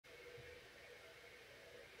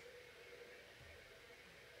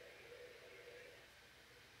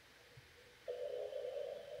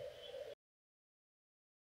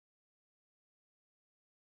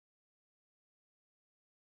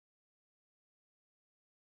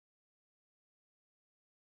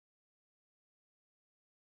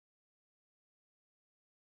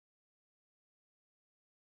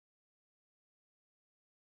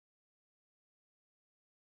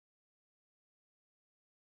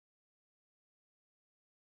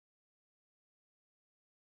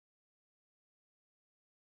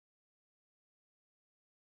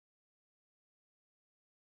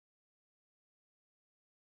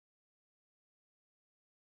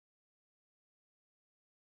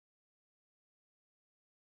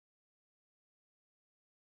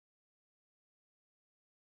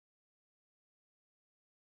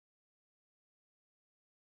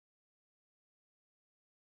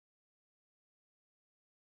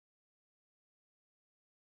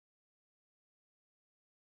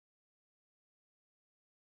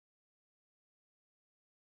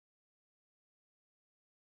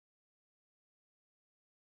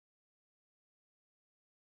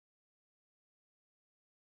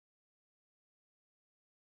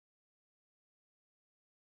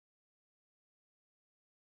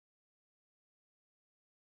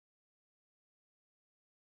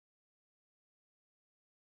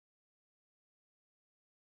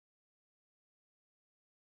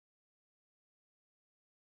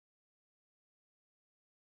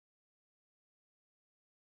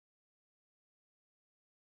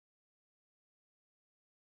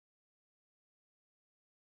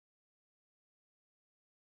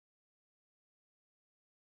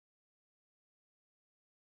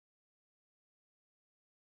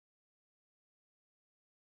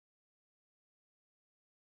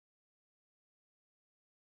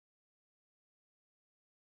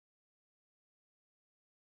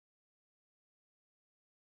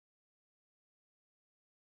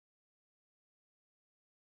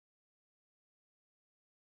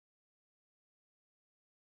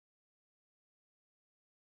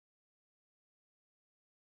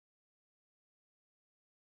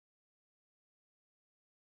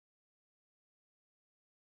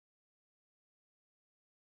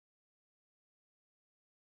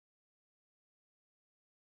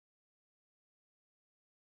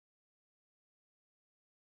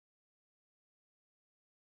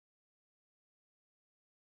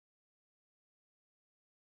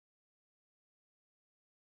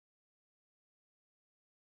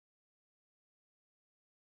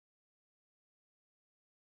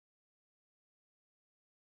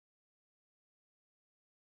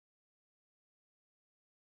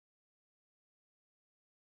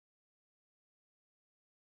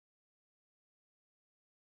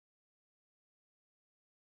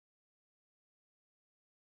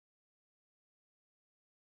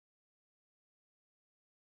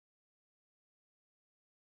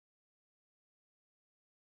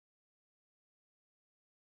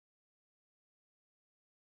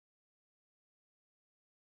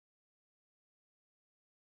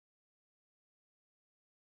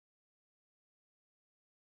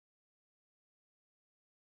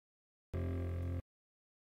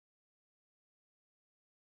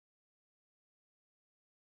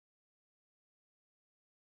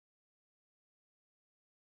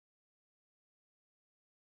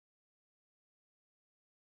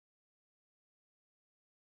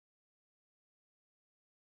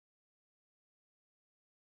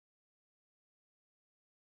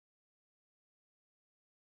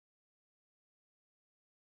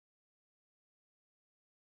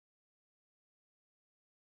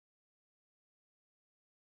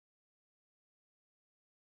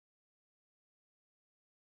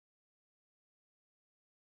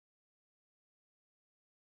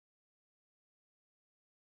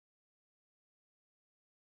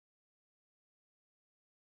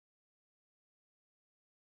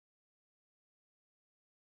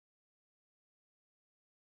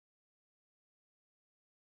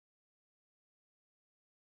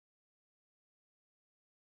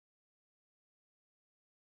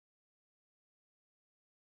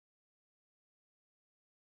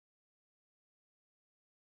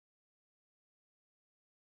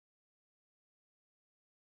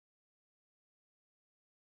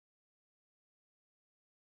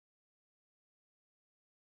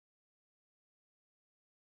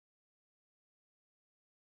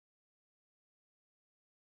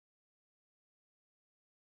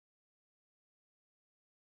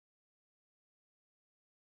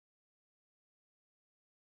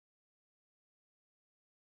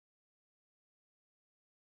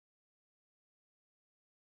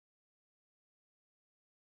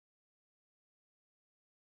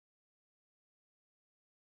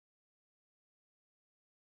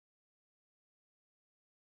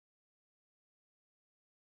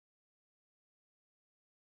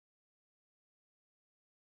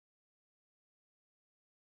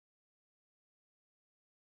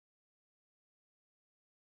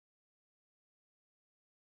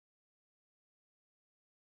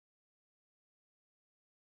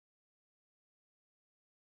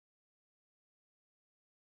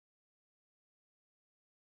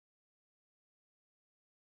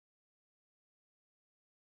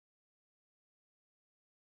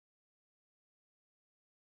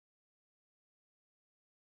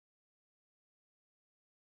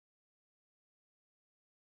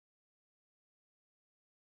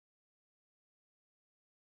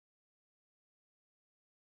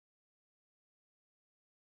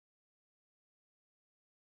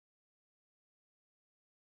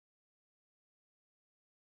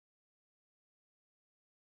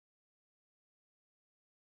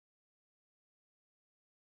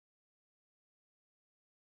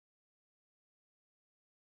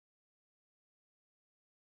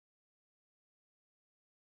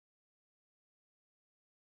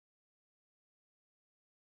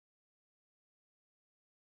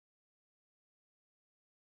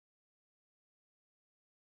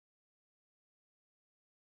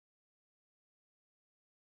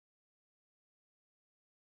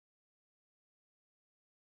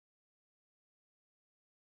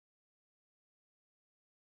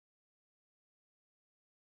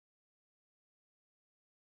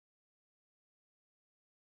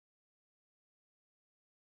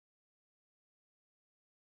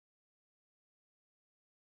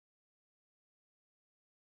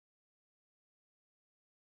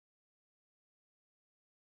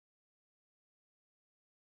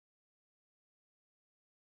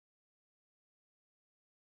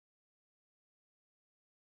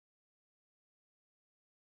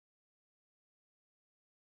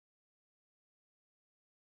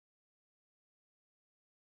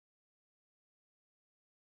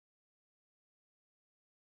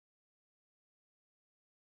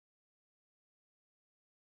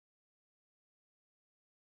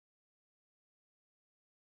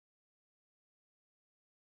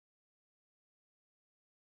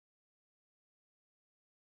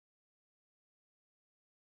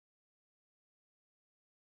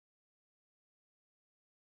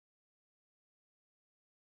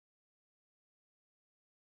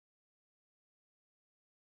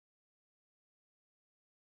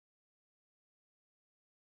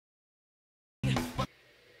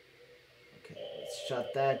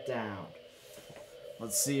shut that down.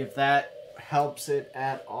 Let's see if that helps it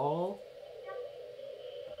at all.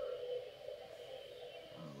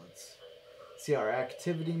 Let's see our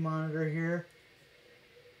activity monitor here.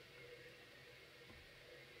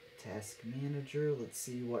 Task manager. Let's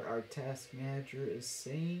see what our task manager is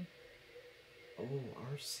saying. Oh,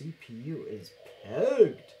 our CPU is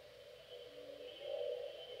pegged.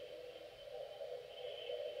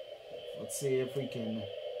 Let's see if we can...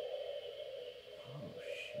 Oh,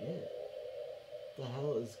 shit. What the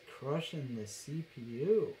hell is crushing the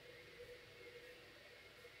CPU?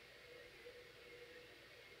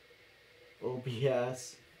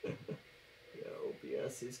 OBS. Yeah,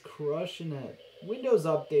 OBS is crushing it. Windows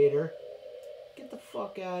Updater. Get the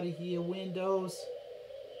fuck out of here, Windows.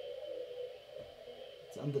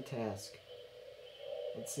 It's on the task.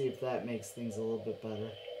 Let's see if that makes things a little bit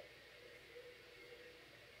better.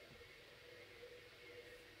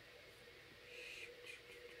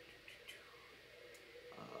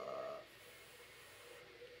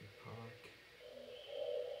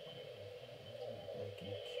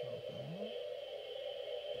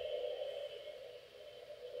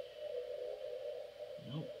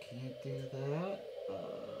 Nope, can't do that.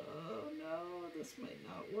 Oh no, this might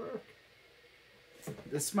not work.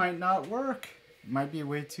 This might not work. It might be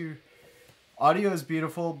way too... Audio is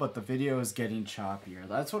beautiful, but the video is getting choppier.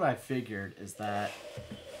 That's what I figured, is that...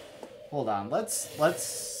 Hold on, let's...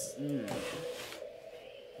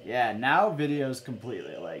 Yeah, now video's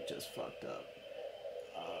completely, like, just fucked up.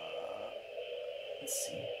 Let's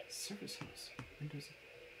see. Service house. Windows...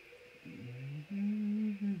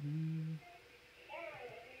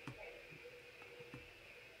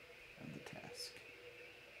 On the task.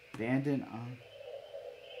 Abandon on...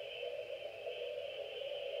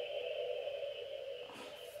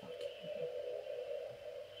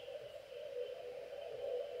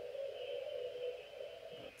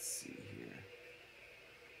 Let's see here.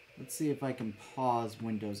 Let's see if I can pause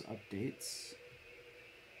Windows updates.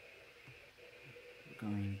 We're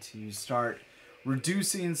going to start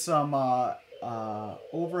reducing some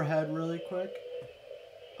overhead really quick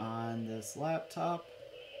on this laptop.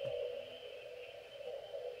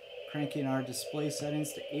 Cranking our display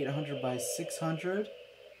settings to 800 by 600.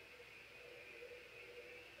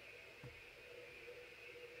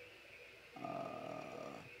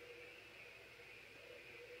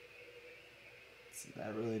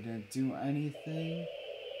 That really didn't do anything.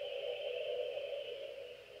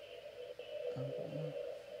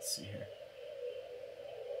 Let's see here.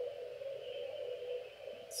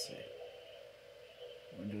 Let's see.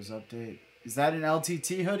 Windows Update. Is that an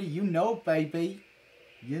LTT hoodie? You know, baby.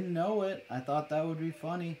 You know it. I thought that would be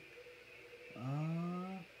funny.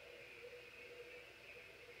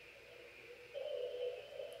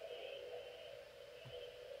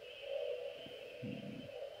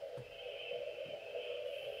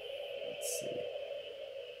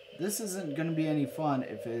 This isn't going to be any fun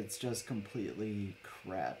if it's just completely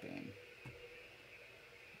crapping.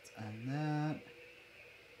 And that.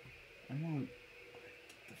 I'm going to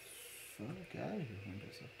get the fuck out of here,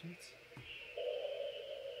 Windows Updates.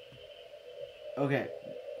 Okay,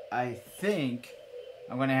 I think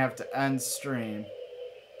I'm going to have to end stream.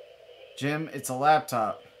 Jim, it's a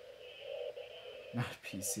laptop. Not a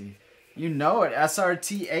PC. You know it,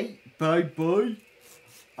 SRT8. Bye-bye.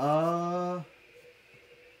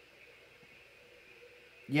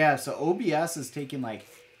 Yeah, so OBS is taking like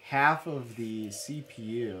half of the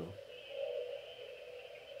CPU.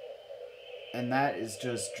 And that is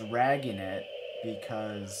just dragging it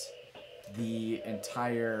because the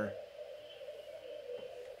entire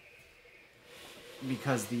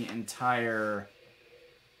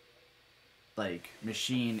like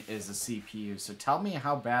machine is a CPU. So tell me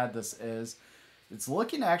how bad this is. It's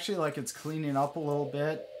looking actually like it's cleaning up a little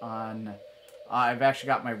bit on... I've actually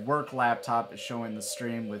got my work laptop showing the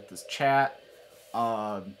stream with this chat.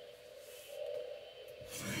 Could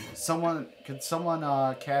someone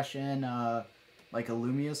cash in like a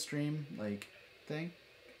Lumia stream like thing?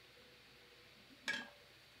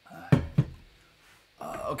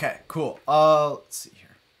 Okay, cool. Let's see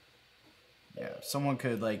here. Yeah, if someone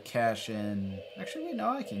could like cash in. Actually, wait, no,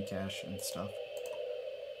 I can cash in stuff.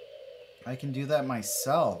 I can do that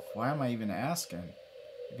myself. Why am I even asking?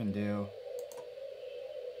 I can do.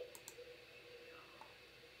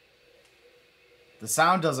 The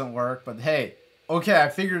sound doesn't work, but hey, okay, I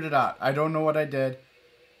figured it out. I don't know what I did.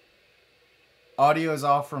 Audio is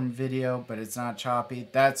off from video, but it's not choppy.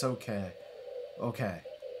 That's okay. Okay.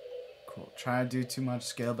 Cool. Trying to do too much.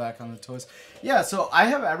 Scale back on the toys. Yeah, so I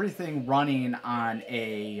have everything running on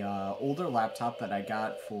a older laptop that I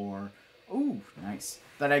got for Ooh, nice.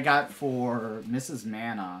 That I got for Mrs.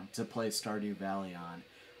 Mana to play Stardew Valley on.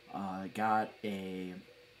 I got a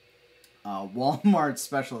Walmart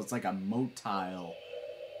special. It's like a Motile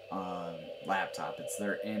laptop. It's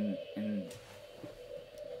their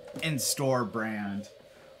in-store brand.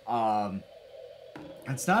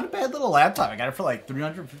 It's not a bad little laptop. I got it for like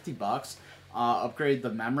 $350. Upgrade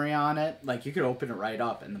the memory on it. Like, you could open it right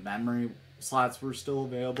up, and the memory slots were still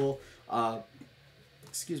available.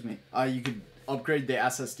 Excuse me. You could upgrade the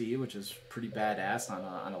SSD, which is pretty badass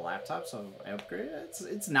on a laptop. So I upgraded it.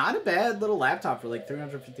 It's not a bad little laptop for like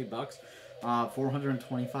 $350.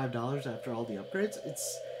 $425 after all the upgrades.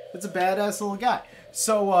 It's a badass little guy.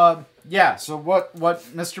 So yeah. So what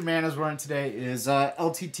Mr. Man is wearing today is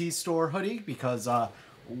LTT store hoodie because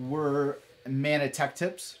we're Man at Tech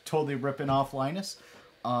Tips, totally ripping off Linus.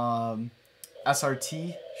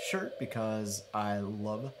 SRT shirt because I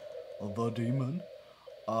love the demon.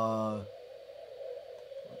 Let's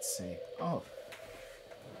see. Oh,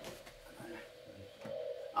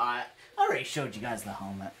 I already showed you guys the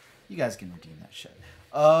helmet. You guys can redeem that shit.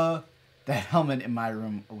 That helmet in my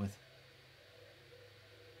room with.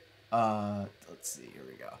 Let's see. Here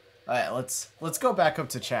we go. All right, let's go back up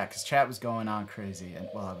to chat because chat was going on crazy and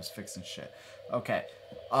while I was fixing shit. Okay.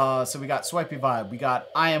 So we got Swipey Vibe. We got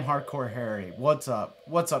I Am Hardcore Harry. What's up?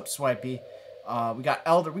 What's up, Swipey? We got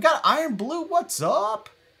Elder. We got Iron Blue. What's up?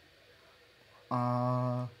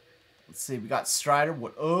 Let's see. We got Strider.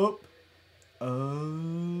 What up?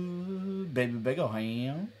 Baby Big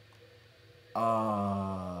O'Ham.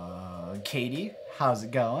 Katie. How's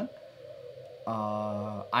it going?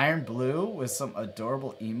 Iron Blue with some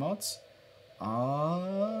adorable emotes.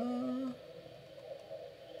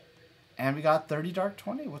 And we got 30 Dark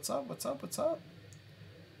 20. What's up? What's up? What's up?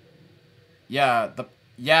 Yeah,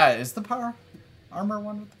 is the Power Armor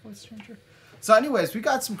one with the voice changer? So anyways, we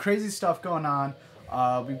got some crazy stuff going on.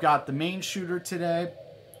 We've got the main shooter today.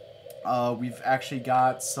 We've actually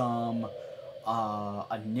got some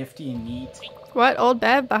a nifty neat. What, old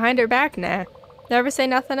Bev behind her back? Nah. Never say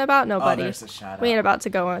nothing about nobody. Oh, there's a shout out. We ain't about to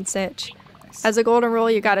go on snitch. Nice. As a golden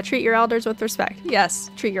rule, you gotta treat your elders with respect.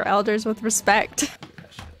 Yes, treat your elders with respect.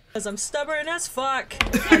 Cause I'm stubborn as fuck.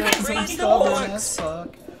 I don't read the books.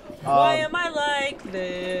 Why am I like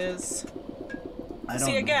this? I don't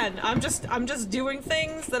See, know. again, I'm just doing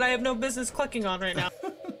things that I have no business clicking on right now.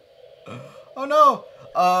 Oh no!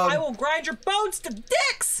 I will grind your bones to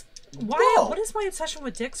dicks! Why? Whoa. What is my obsession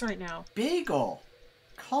with dicks right now? Bagel!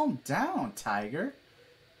 Calm down, Tiger.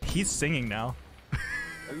 He's singing now.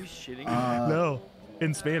 Are you shitting? No,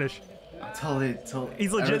 in Spanish.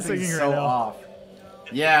 He's legit singing right so now. off.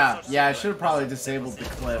 Yeah, I should have probably disabled the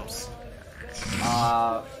clips.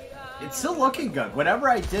 It's still looking good. Whatever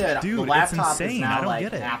I did, Dude, the laptop it's is insane. I now don't like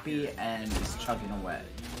get it. happy and is chugging away.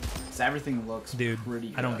 So everything looks pretty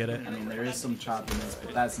good. I don't get it. I mean, there is some choppiness,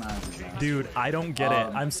 but that's not a disaster. Dude, I don't get it.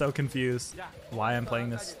 I'm so confused why I'm playing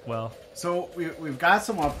this well. So we've got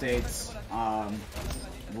some updates.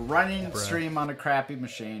 We're running stream on a crappy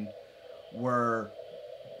machine.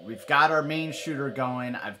 We've got our main shooter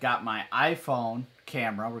going. I've got my iPhone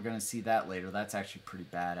camera. We're gonna see that later. That's actually pretty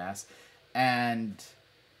badass. And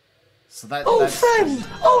so that's friend!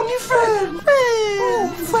 Oh, new friend! Oh,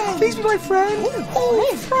 friend! Please be my friend!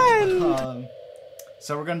 Oh, friend!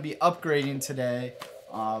 So we're gonna be upgrading today.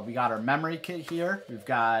 We got our memory kit here.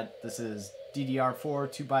 This is DDR4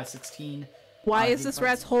 2x16. Why is this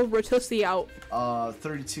rat's whole rotussi out?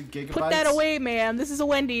 32 gigabytes. Put that away, man. This is a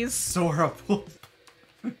Wendy's. Sora.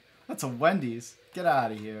 That's a Wendy's. Get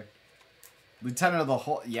out of here. Lieutenant of the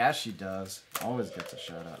whole. Yeah, she does. Always gets a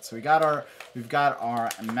shout out. So we've got our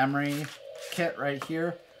memory kit right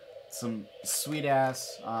here. Some sweet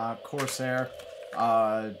ass Corsair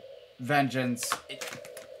Vengeance.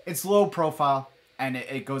 It's low profile and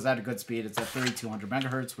it goes at a good speed. It's at 3200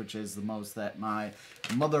 megahertz, which is the most that my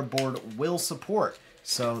motherboard will support.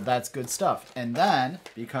 So that's good stuff. And then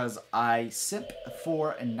because I simp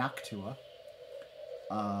for a Noctua,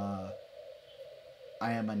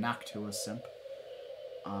 I am a Noctua simp.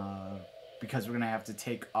 Because we're going to have to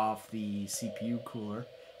take off the CPU cooler.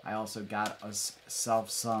 I also got us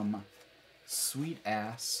some sweet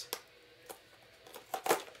ass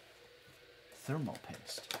thermal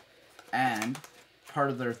paste. And part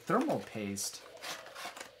of their thermal paste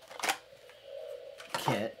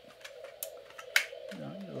kit, you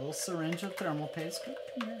know, a little syringe of thermal paste.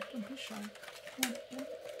 Come here, don't be shy. Come on.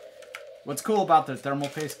 What's cool about their thermal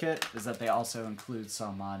paste kit is that they also include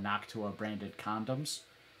some Noctua branded condoms.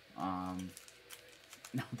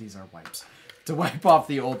 No, these are wipes. To wipe off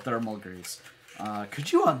the old thermal grease.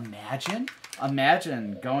 Could you imagine?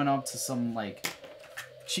 Imagine going up to some, like,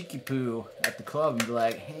 cheeky poo at the club and be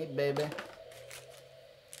like, hey, baby.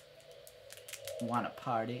 Want a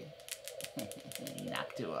party?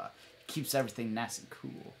 Noctua. Keeps everything nice and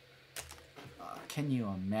cool. Can you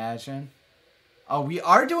imagine? Oh, we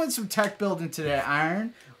are doing some tech building today,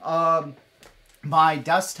 Iron. My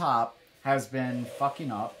desktop has been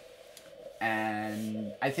fucking up.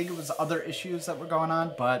 And I think it was other issues that were going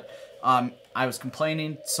on. But I was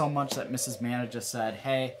complaining so much that Mrs. Mana just said,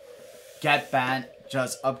 hey, get bent.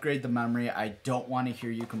 Just upgrade the memory. I don't want to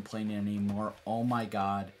hear you complaining anymore. Oh my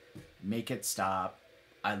god. Make it stop.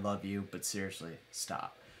 I love you, but seriously,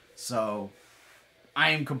 stop. So,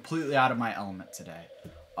 I am completely out of my element today.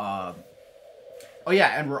 Oh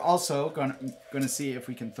yeah, and we're also gonna see if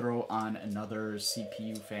we can throw on another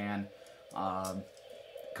CPU fan,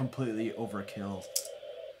 completely overkill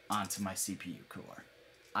onto my CPU cooler.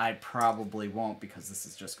 I probably won't because this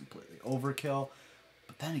is just completely overkill.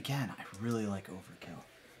 But then again, I really like overkill.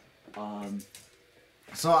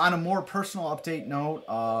 So on a more personal update note,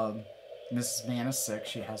 Mrs. Mana's sick.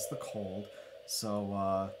 She has the cold.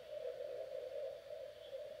 So,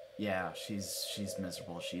 yeah, she's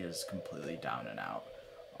miserable. She is completely down and out.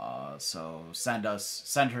 So send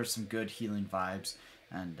her some good healing vibes,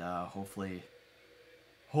 and hopefully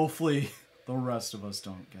the rest of us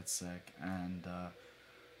don't get sick. And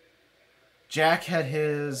Jack had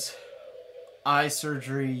his eye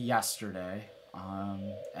surgery yesterday,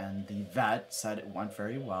 and the vet said it went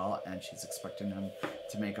very well, and she's expecting him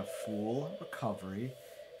to make a full recovery.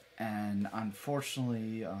 And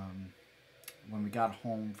unfortunately, when we got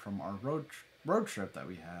home from our road trip that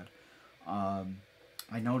we had,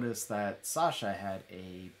 I noticed that Sasha had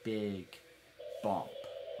a big bump,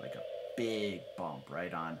 like a big bump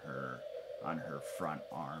right on her front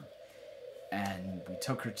arm. And we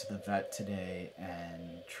took her to the vet today,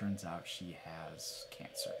 and turns out she has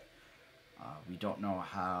cancer. We don't know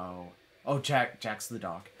how. Oh, Jack's the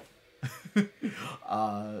dog.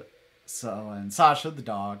 And Sasha the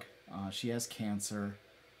dog, she has cancer.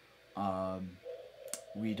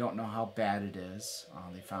 We don't know how bad it is.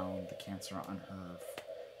 They found the cancer on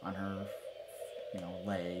her,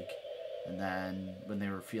 leg, and then when they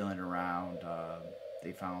were feeling around,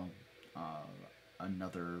 they found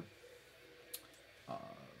another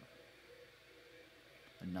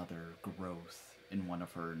growth in one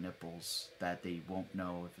of her nipples that they won't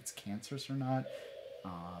know if it's cancerous or not,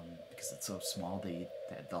 because it's so small.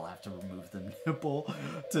 They'll have to remove the nipple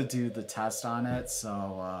to do the test on it.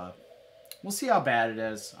 So we'll see how bad it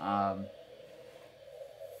is.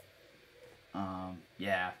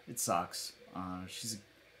 Yeah, it sucks.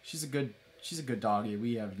 She's a good doggy.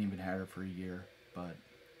 We haven't even had her for a year, but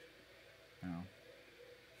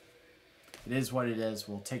it is what it is.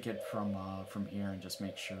 We'll take it from here and just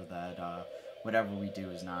make sure that whatever we do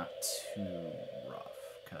is not too rough.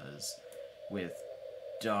 Because with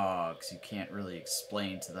dogs, you can't really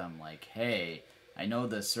explain to them like, hey, I know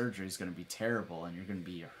this surgery is going to be terrible and you're going to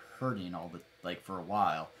be hurting for a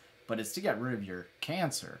while, but it's to get rid of your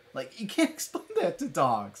cancer. Like, you can't explain that to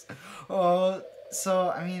dogs.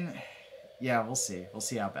 So I mean, yeah, we'll see. We'll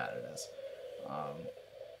see how bad it is.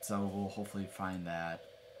 So we'll hopefully find that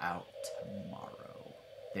out tomorrow.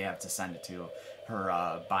 They have to send it to her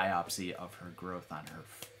biopsy of her growth on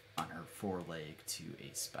her foreleg to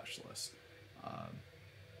a specialist.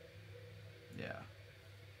 Yeah.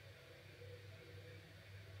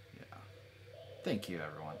 Thank you,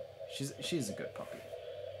 everyone. She's a good puppy,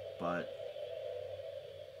 but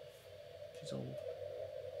she's old.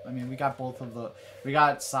 I mean, we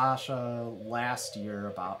got Sasha last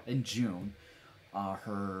year in June.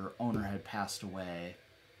 Her owner had passed away,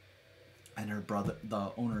 and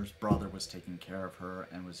the owner's brother was taking care of her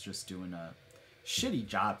and was just doing a shitty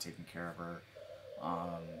job taking care of her.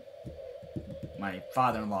 My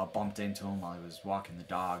father-in-law bumped into him while he was walking the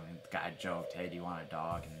dog, and the guy joked, "Hey, do you want a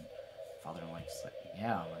dog?" And father-in-law was like,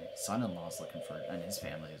 "Yeah, my son-in-law's looking for," and his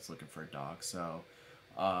family is looking for a dog. So,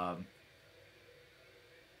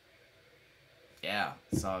 yeah.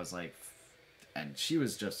 So I was like, and she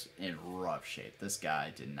was just in rough shape. This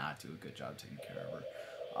guy did not do a good job taking care of her.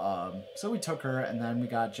 So we took her, and then we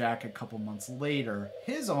got Jack a couple months later.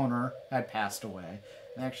 His owner had passed away,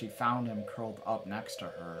 and actually found him curled up next to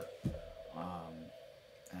her.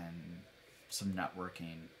 And some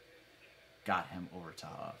networking got him over to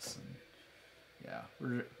us, and yeah,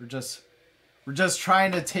 we're just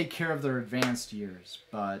trying to take care of their advanced years,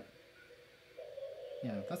 but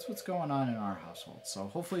yeah, that's what's going on in our household. So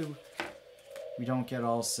hopefully we don't get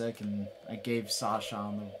all sick. And I gave Sasha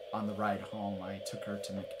on the ride home, I took her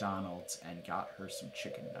to McDonald's and got her some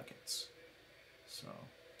chicken nuggets. So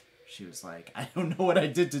She was like, I don't know what I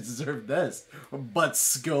did to deserve this, but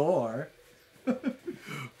score.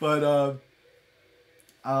 But,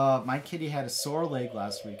 my kitty had a sore leg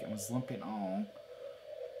last week and was limping. Oh.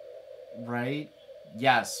 Right?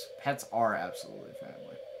 Yes, pets are absolutely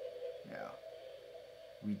family.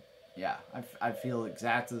 Yeah. I feel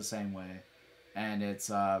exactly the same way. And it's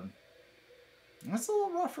a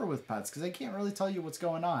little rougher with pets because they can't really tell you what's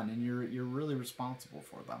going on, and you're really responsible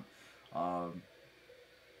for them.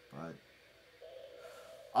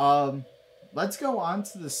 Let's go on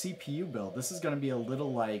to the CPU build. This is going to be a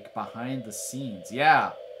little, like, behind the scenes.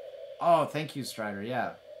 Yeah. Oh, thank you, Strider.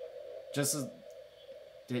 Yeah. Just as...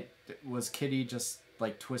 Was Kitty just,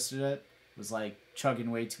 like, twisted it? Was, like,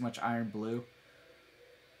 chugging way too much Iron Blue?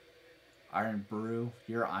 Iron Brew?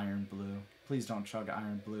 You're Iron Blue. Please don't chug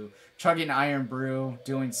Iron Blue. Chugging Iron Brew,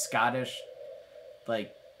 doing Scottish,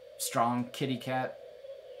 like, strong kitty cat.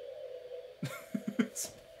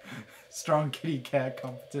 Strong kitty cat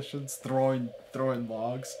competitions, throwing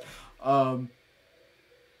logs. But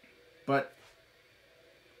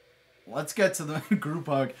let's get to the group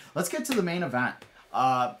hug. Let's get to the main event.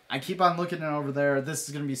 I keep on looking over there. This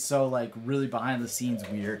is gonna be so, like, really behind the scenes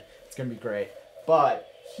weird. It's gonna be great.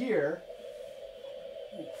 But here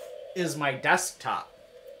is my desktop.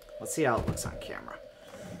 Let's see how it looks on camera.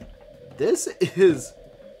 This is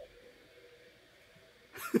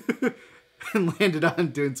and landed on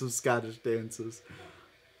doing some Scottish dances.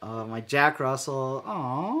 My Jack Russell.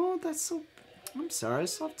 Oh, that's so... I'm sorry,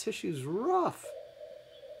 soft tissue's rough.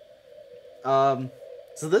 So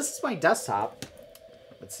this is my desktop.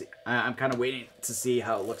 Let's see. I'm kind of waiting to see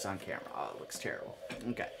how it looks on camera. Oh, it looks terrible.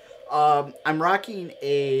 Okay. I'm rocking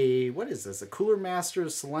a... What is this? A Cooler Master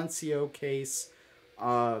Silencio case.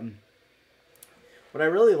 What I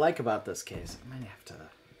really like about this case... I might have to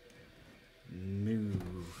move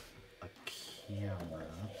a camera.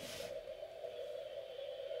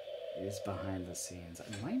 It is behind the scenes. I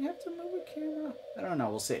might have to move a camera. I don't know.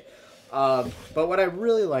 We'll see. But what I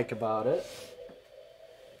really like about it...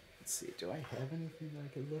 Let's see. Do I have anything that I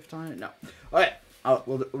could lift on it? No. Okay.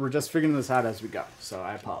 Well, we're just figuring this out as we go, so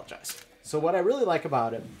I apologize. So what I really like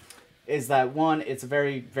about it is that, one, it's a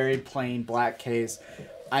very, very plain black case.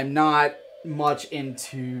 I'm not much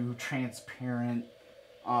into transparent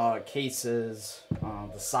cases,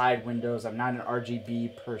 the side windows. I'm not an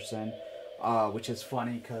RGB person, which is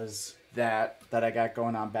funny because that I got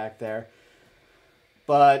going on back there.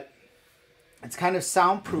 But it's kind of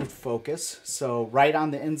soundproof focus, so right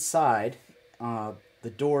on the inside, the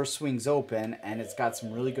door swings open, and it's got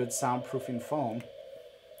some really good soundproofing foam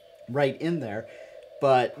right in there.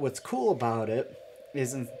 But what's cool about it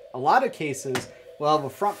is in a lot of cases, we'll have a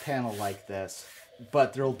front panel like this,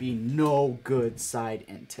 but there'll be no good side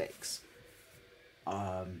intakes.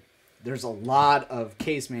 There's a lot of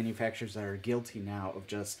case manufacturers that are guilty now of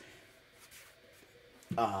just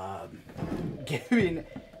giving...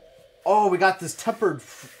 Oh, we got this tempered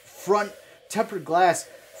glass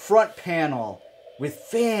front panel with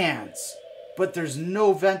fans, but there's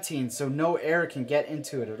no venting, so no air can get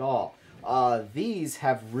into it at all. These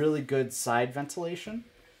have really good side ventilation,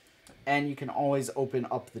 and you can always open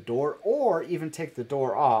up the door or even take the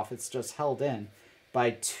door off. It's just held in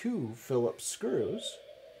by 2 Phillips screws.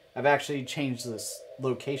 I've actually changed this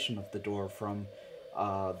location of the door from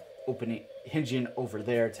hinging over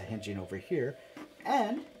there to hinging over here,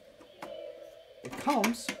 and it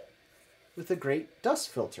comes with a great dust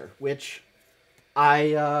filter, which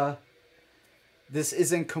this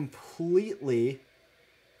isn't completely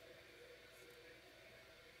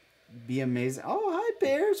be amazing. Oh, hi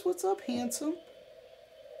Bears. What's up, handsome?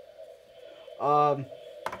 I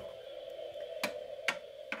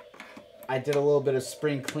did a little bit of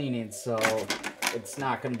spring cleaning, so it's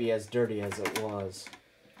not going to be as dirty as it was.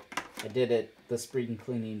 I did the spring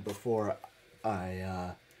cleaning before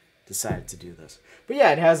I decided to do this. But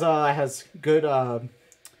yeah, it has good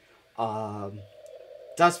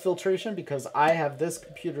dust filtration, because I have this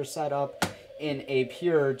computer set up in a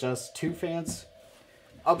pure just 2 fans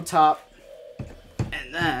up top,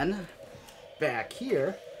 and then back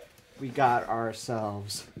here we got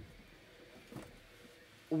ourselves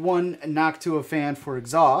 1 Noctua fan for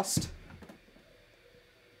exhaust,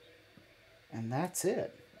 and that's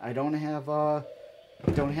it. I don't have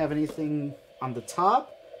anything on the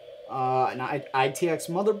top. An ITX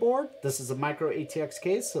motherboard. This is a micro ATX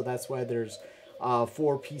case, so that's why there's 4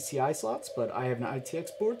 PCI slots, but I have an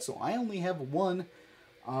ITX board, so I only have 1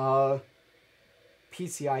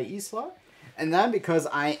 PCIe slot. And then, because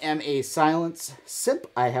I am a silence simp,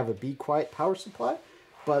 I have a Be Quiet power supply.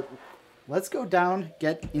 But let's go down,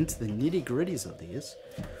 get into the nitty-gritties of these.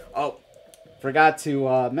 Oh, forgot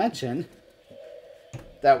to mention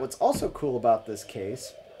that what's also cool about this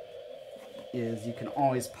case is you can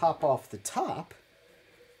always pop off the top,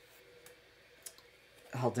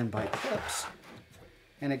 held in by clips,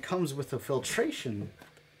 and it comes with a filtration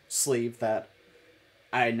sleeve that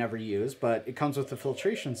I never use, but it comes with a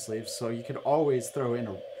filtration sleeve, so you could always throw in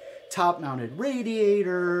a top-mounted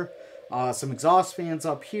radiator, some exhaust fans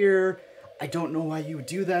up here. I don't know why you would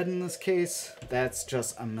do that in this case. That's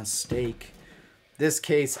just a mistake. This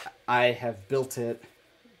case, I have built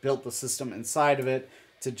the system inside of it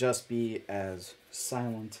to just be as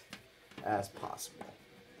silent as possible.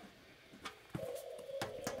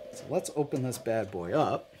 So let's open this bad boy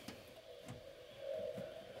up.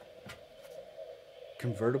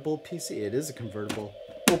 Convertible PC. It is a convertible.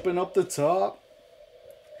 Open up the top.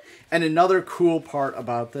 And another cool part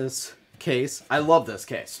about this case, I love this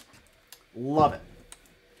case. Love it.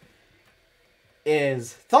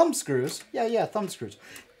 Is thumb screws. Yeah, thumb screws.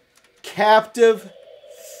 Captive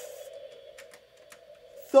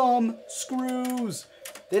thumb screws.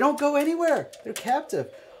 They don't go anywhere. They're captive.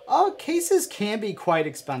 Cases can be quite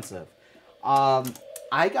expensive.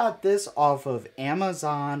 I got this off of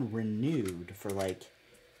Amazon Renewed for like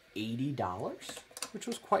 $80, which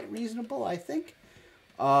was quite reasonable, I think.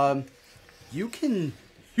 You can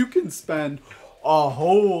spend a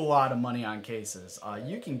whole lot of money on cases.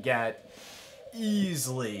 You can get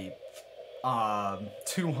easily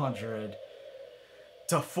 $200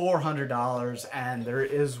 to $400, and there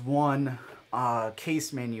is one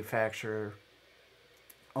case manufacturer.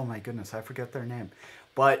 Oh my goodness, I forget their name,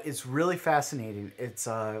 but it's really fascinating. It's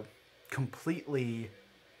a completely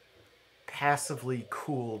passively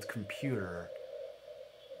cooled computer.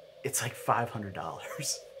 It's like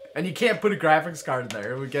 $500, and you can't put a graphics card in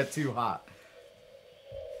there. It would get too hot.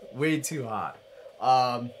 Way too hot.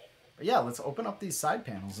 But yeah, let's open up these side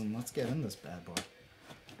panels and let's get in this bad boy.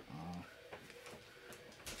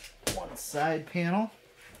 One side panel.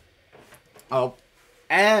 Oh,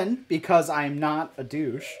 and because I'm not a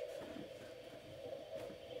douche,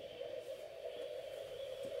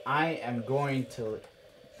 I am going to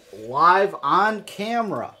live on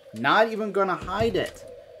camera. Not even gonna hide it.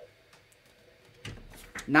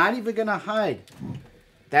 Not even gonna hide.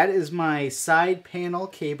 That is my side panel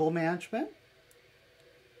cable management.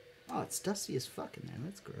 Oh, it's dusty as fuck in there.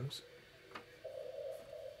 That's gross.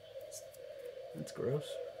 That's gross.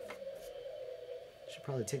 Should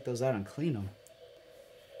probably take those out and clean them.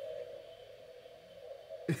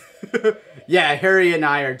 Yeah, Harry and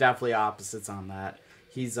I are definitely opposites on that.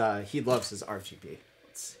 He loves his RGB.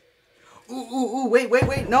 Let's see. Ooh,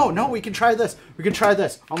 wait. No, we can try this. We can try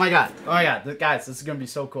this. Oh my god. Guys, this is gonna be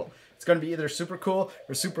so cool. It's gonna be either super cool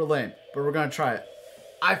or super lame, but we're gonna try it.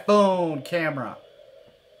 iPhone camera.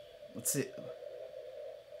 Let's see.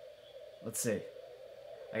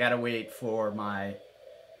 I gotta wait for my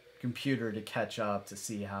computer to catch up to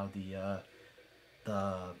see how the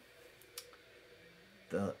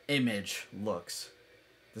image looks.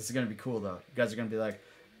 This is gonna be cool though. You guys are gonna be like,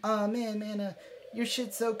 oh man, your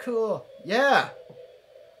shit's so cool. Yeah.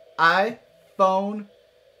 iPhone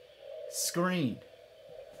screen.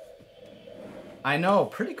 I know,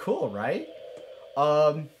 pretty cool, right?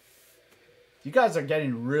 You guys are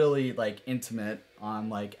getting really like intimate on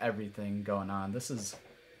like everything going on. This is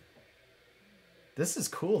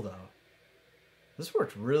cool though. This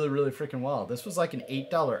worked really, really freaking well. This was like an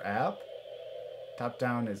 $8 app. Top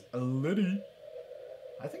down is a litty.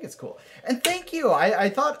 I think it's cool. And thank you. I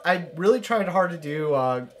thought I really tried hard to do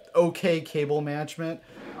okay cable management.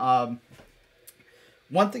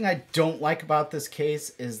 One thing I don't like about this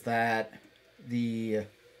case is that the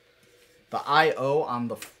I/O on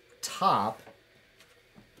the top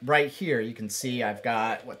right here, you can see I've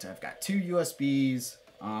got two USBs,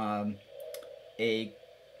 a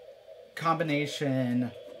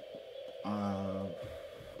combination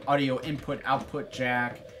audio input output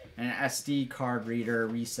jack, and an SD card reader,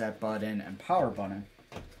 reset button, and power button.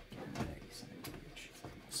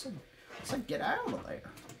 So get out of there.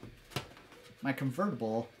 My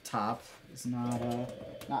convertible top is not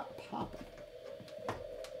popping.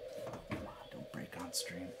 Come on, don't break on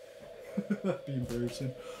stream. That'd be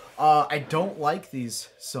embarrassing. I don't like these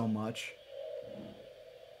so much.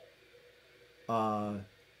 Because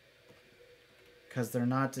they're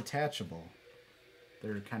not detachable.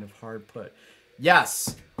 They're kind of hard put.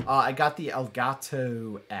 Yes, I got the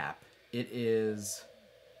Elgato app. It is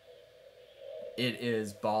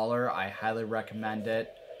baller. I highly recommend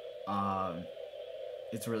it.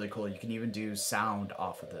 It's really cool. You can even do sound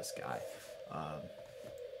off of this guy.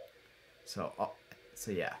 So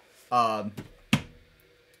yeah.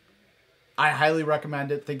 I highly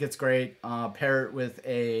recommend it. Think it's great. Pair it with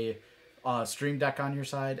a Stream Deck on your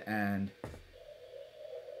side, and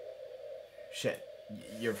shit,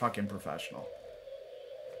 you're fucking professional.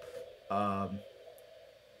 And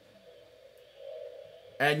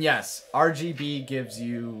yes, RGB gives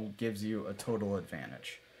you a total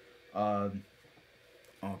advantage.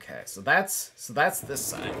 Okay, so that's this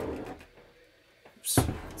side. Oops,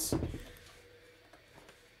 let's see.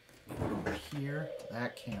 Over here,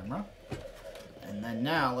 that camera. And then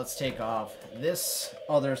now let's take off this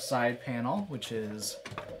other side panel, which is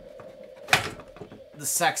the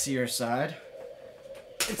sexier side.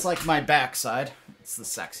 It's like my back side. It's the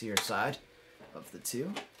sexier side of the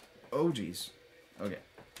two. Oh, geez. Okay.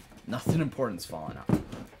 Nothing important's falling out.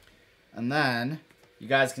 And then you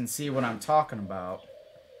guys can see what I'm talking about.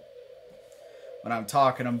 I've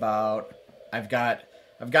got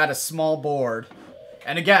a small board.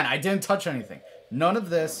 And again, I didn't touch anything. None of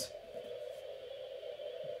this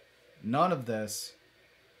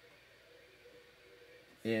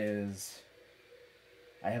is...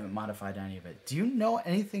 I haven't modified any of it. Do you know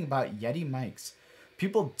anything about Yeti mics?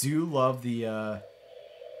 People do love the...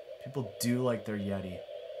 people do like their Yeti.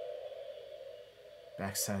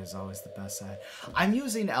 Backside is always the best side. I'm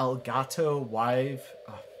using Elgato Wave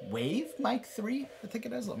Mic 3, I think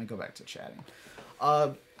it is. Let me go back to chatting.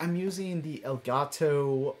 I'm using the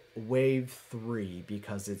Elgato Wave 3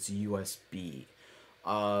 because it's USB.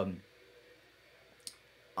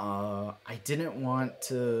 I didn't want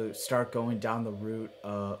to start going down the route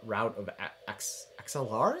of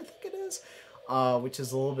XLR, I think it is, which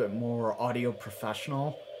is a little bit more audio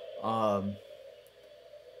professional.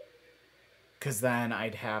 Because then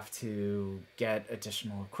I'd have to get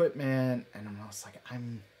additional equipment, and I was like,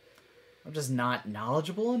 I'm just not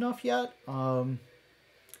knowledgeable enough yet.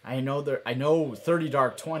 I know 30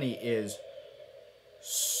 Dark 20 is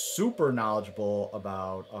super knowledgeable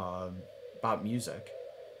about music.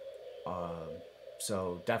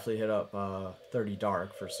 So definitely hit up 30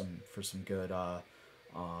 Dark for some good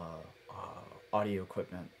audio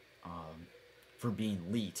equipment for being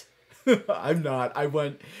elite. I'm not. I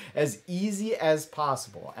went as easy as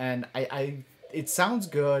possible, and it sounds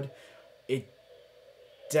good. It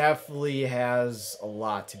definitely has a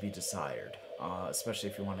lot to be desired, especially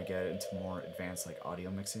if you want to get into more advanced like audio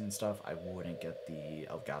mixing and stuff. I wouldn't get the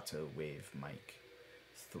Elgato Wave Mic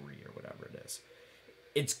 3 or whatever it is.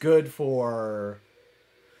 It's good for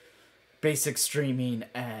basic streaming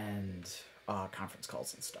and conference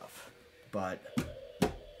calls and stuff. But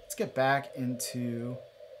let's get back into...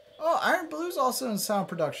 Oh, Iron Blue's also in sound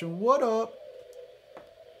production. What up?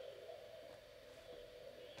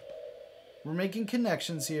 We're making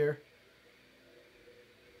connections here.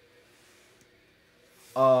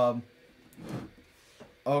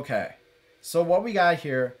 Okay. So what we got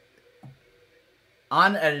here,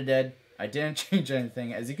 unedited, I didn't change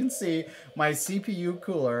anything. As you can see, my CPU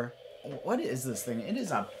cooler, what is this thing? It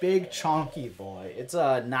is a big chunky boy. It's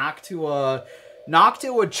a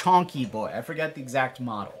Noctua chunky boy. I forget the exact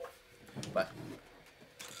model. But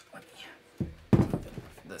let me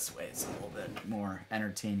this way, it's a little bit more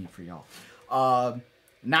entertaining for y'all.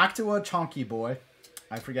 Noctua Chunky Boy.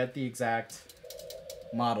 I forget the exact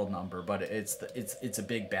model number, but it's a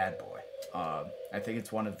big bad boy. I think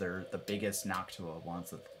it's one of the biggest Noctua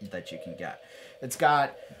ones that you can get. It's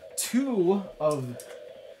got two of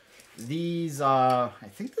these. I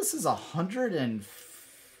think this is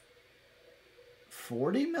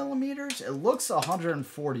 140 millimeters. It looks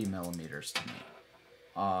 140 millimeters to me.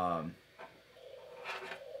 I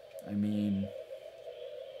mean,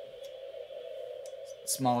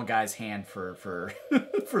 small guy's hand for for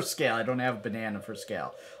scale. I don't have a banana for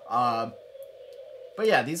scale. But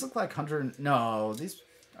yeah, these look like 100. No, these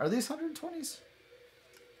are these 120s.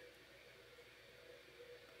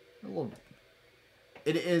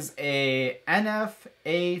 It is a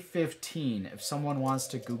NF-A15. If someone wants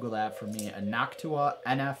to Google that for me, a Noctua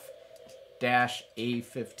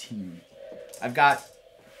NF-A15. I've got,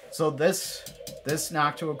 so this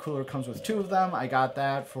Noctua cooler comes with two of them. I got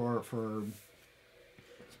that for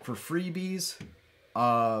freebies.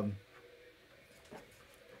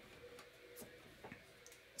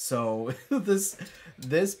 So this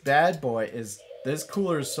bad boy this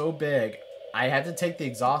cooler is so big, I had to take the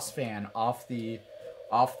exhaust fan off the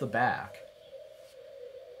back.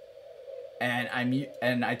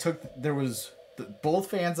 And I took, there was both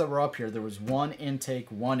fans that were up here. There was one intake,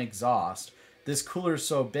 one exhaust. This cooler is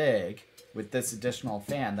so big with this additional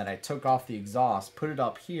fan that I took off the exhaust, put it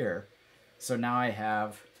up here. So now I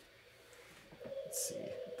have, let's see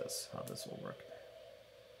how this will work.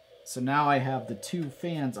 So now I have the two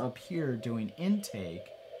fans up here doing intake,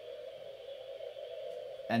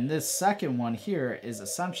 And this second one here is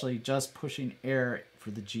essentially just pushing air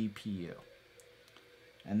for the GPU.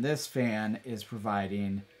 And this fan is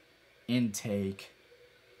providing intake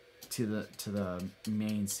to the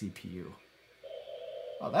main CPU.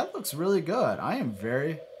 Oh, that looks really good. I am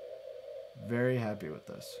very, very happy with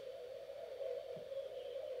this.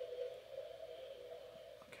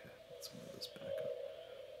 Okay, let's move this back up.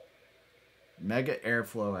 Mega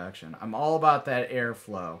airflow action. I'm all about that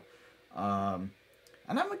airflow.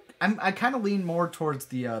 And I kind of lean more towards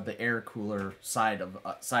the air cooler side of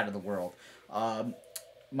the world.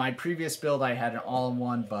 My previous build I had an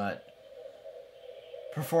all-in-one, but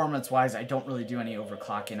performance-wise I don't really do any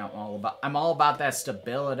overclocking. I'm all about that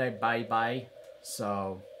stability. Bye.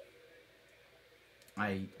 So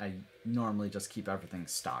I normally just keep everything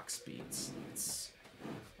stock speeds. Let's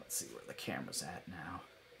see where the camera's at now.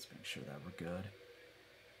 Let's make sure that we're good.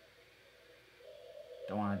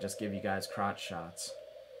 Don't want to just give you guys crotch shots.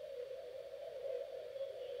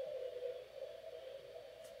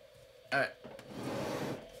 Alright.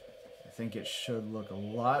 I think it should look a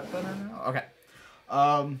lot better now. Okay.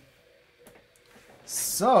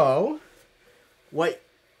 So, what,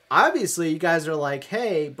 obviously you guys are like,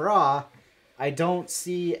 hey, brah, I don't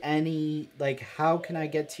see any, like, how can I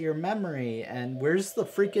get to your memory? And where's the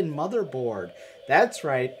freaking motherboard? That's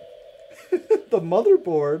right. The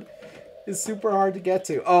motherboard is super hard to get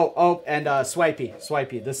to. Oh, and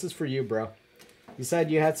Swipey, this is for you, bro. You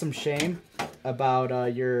said you had some shame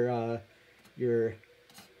about your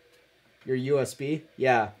USB.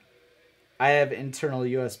 Yeah, I have internal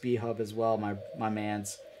USB hub as well, my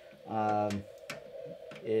man's.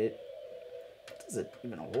 It does it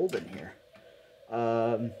even hold in here?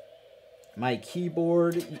 My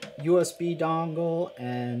keyboard USB dongle,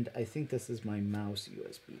 and I think this is my mouse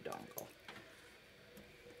USB dongle.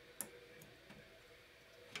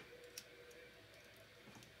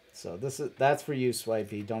 So that's for you,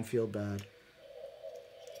 Swipey. Don't feel bad.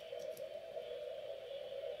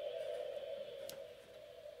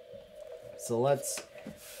 So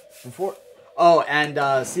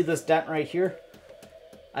and see this dent right here?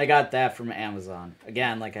 I got that from Amazon.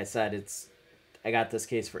 Again, like I said, I got this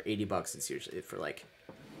case for 80 bucks. It's usually for like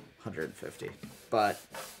 150. But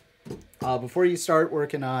before you start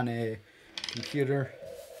working on a computer,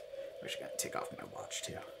 I'm just gonna take off my watch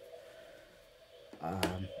too.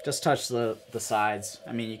 Just touch the sides.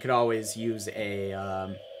 I mean, you could always use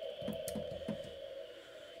a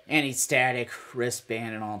anti-static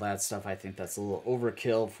wristband and all that stuff. I think that's a little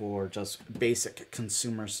overkill for just basic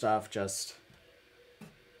consumer stuff. Just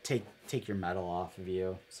take your metal off of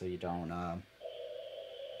you so you don't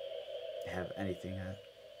have anything.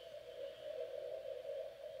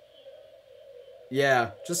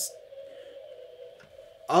 Yeah, just.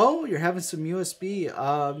 Oh, you're having some USB.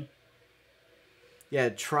 Yeah,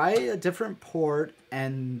 try a different port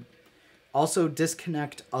and also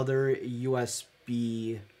disconnect other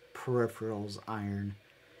USB peripherals, iron.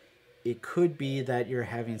 It could be that you're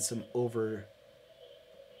having some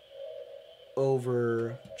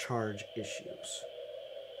overcharge issues.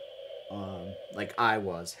 Like I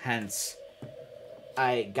was. Hence,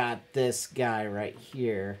 I got this guy right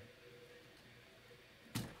here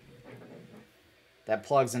that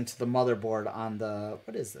plugs into the motherboard on the,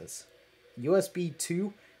 what is this? USB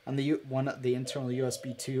 2 on the internal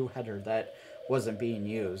USB 2 header that wasn't being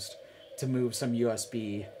used to move some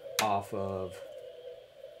USB off of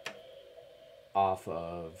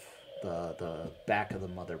the back of the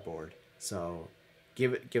motherboard. So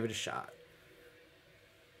give it a shot.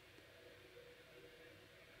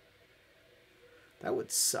 That would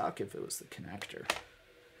suck if it was the connector.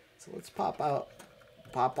 So let's pop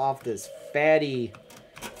off this fatty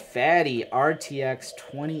RTX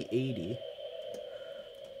 2080.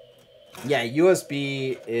 Yeah,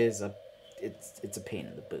 USB is it's a pain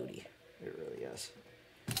in the booty. It really is.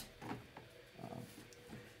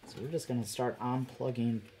 So we're just gonna start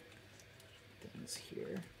unplugging things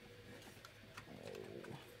here.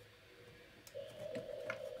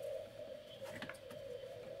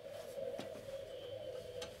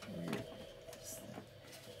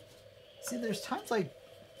 See, there's times like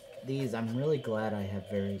these, I'm really glad I have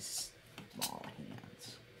very small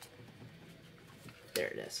hands. There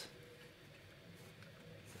it is.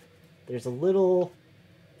 There's a little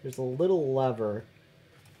lever.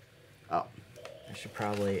 Oh, I should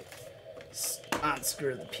probably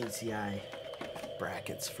unscrew the PCI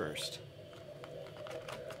brackets first.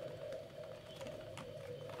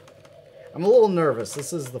 I'm a little nervous.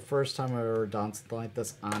 This is the first time I've ever done something like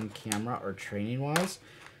this on camera or training wise.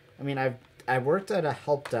 I mean, I worked at a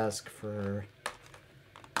help desk for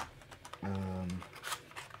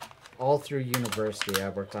all through university, I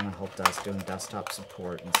worked on a help desk doing desktop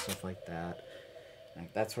support and stuff like that.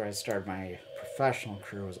 Like, that's where I started my professional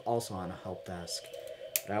career, was also on a help desk.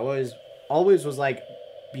 But I always was like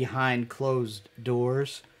behind closed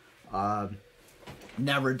doors,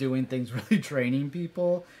 never doing things really training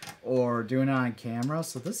people or doing it on camera.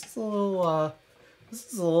 So this is a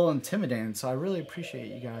little intimidating. So I really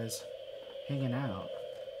appreciate you guys hanging out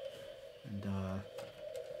and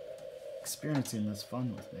experiencing this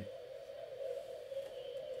fun with me.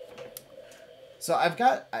 So I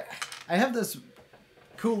have this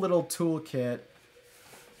cool little toolkit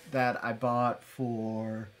that I bought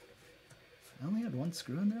for. I only had one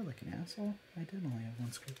screw in there, like an asshole. I did only have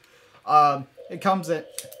one screw. It comes in.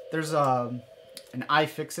 There's an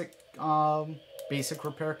iFixit basic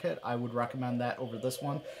repair kit. I would recommend that over this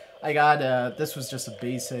one. I got this was just a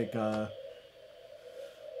basic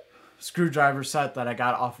screwdriver set that I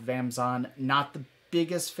got off of Amazon. Not the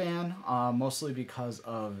biggest fan, mostly because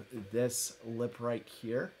of this lip right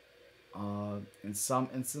here. In some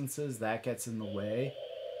instances, that gets in the way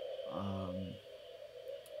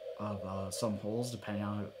of some holes, depending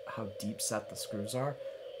on how deep set the screws are.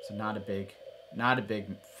 So not a big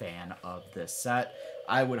fan of this set.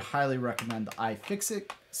 I would highly recommend the iFixit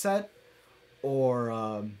set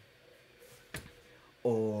or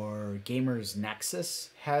Gamers Nexus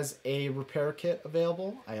has a repair kit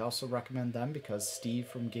available. I also recommend them because Steve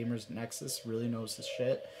from Gamers Nexus really knows his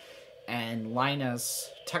shit. And Linus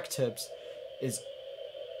Tech Tips is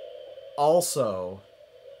also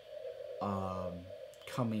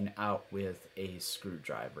coming out with a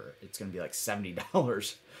screwdriver. It's going to be like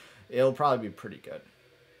 $70. It'll probably be pretty good.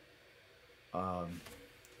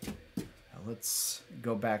 Let's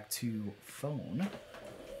go back to phone.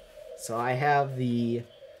 So I have the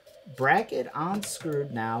bracket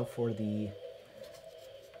unscrewed now for the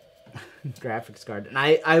graphics card. And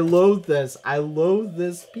I loathe this. I loathe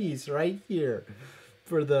this piece right here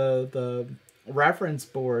for the reference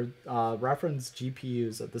board, reference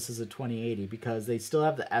GPUs. This is a 2080 because they still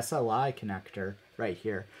have the SLI connector right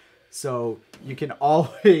here. So you can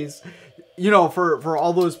always, you know, for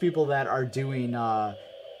all those people that are doing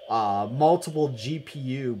multiple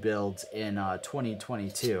GPU builds in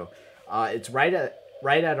 2022, it's right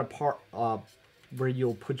at a part where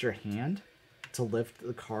you'll put your hand to lift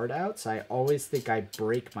the card out. So I always think I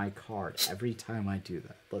break my card every time I do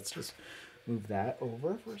that. Let's just move that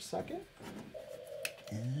over for a second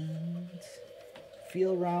and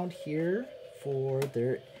feel around here for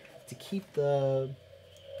there to keep the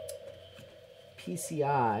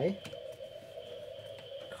PCI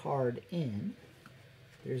card in.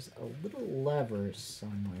 There's a little lever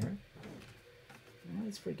somewhere. I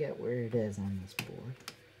always forget where it is on this board.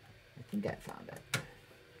 I think I found it.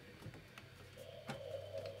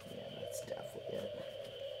 Yeah, that's definitely it.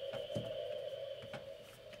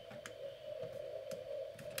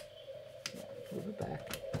 Yeah, move it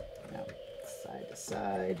back. Now, side to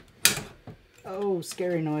side. Oh,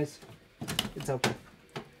 scary noise. It's okay.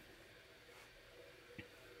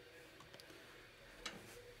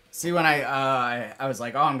 See, when I was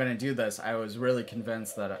like, oh, I'm going to do this, I was really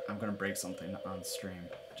convinced that I'm going to break something on stream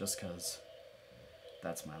just because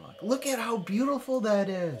that's my luck. Look at how beautiful that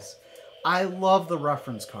is. I love the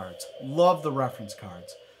reference cards. Love the reference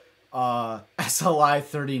cards. SLI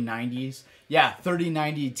 3090s. Yeah,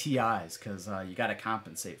 3090 Ti's because you got to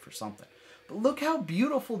compensate for something. But look how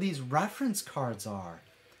beautiful these reference cards are.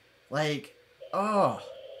 Like, oh,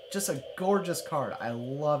 just a gorgeous card. I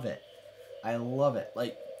love it. I love it.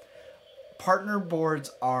 Like, partner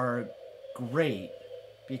boards are great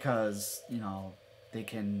because, you know, they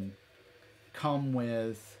can come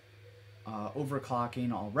with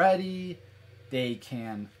overclocking already. They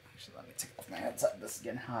can... Actually, let me take off my headset. This is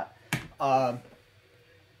getting hot.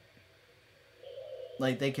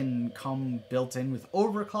 Like, they can come built in with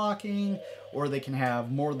overclocking, or they can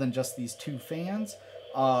have more than just these two fans.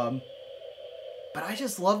 But I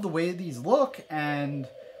just love the way these look, and...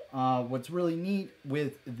 what's really neat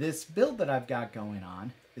with this build that I've got going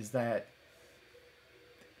on is that,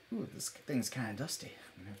 ooh, this thing's kind of dusty.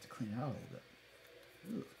 I'm gonna have to clean it out a little bit.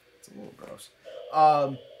 Ooh, it's a little gross.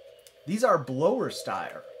 These are blower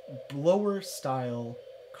style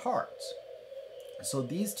cards. So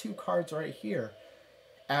these two cards right here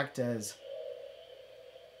act as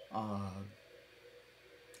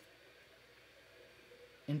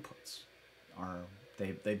inputs, or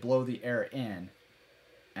they blow the air in.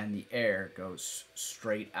 And the air goes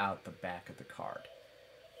straight out the back of the card.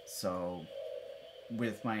 So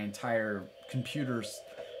with my entire computer's,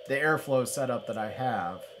 the airflow setup that I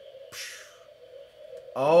have.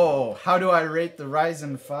 Oh, how do I rate the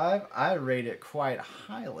Ryzen 5? I rate it quite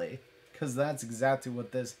highly. because that's exactly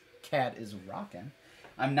what this cat is rocking.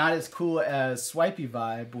 I'm not as cool as Swipey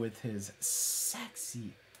Vibe with his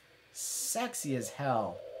sexy as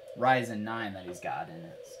hell Ryzen 9 that he's got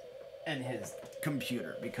in his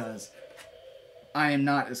computer, because I am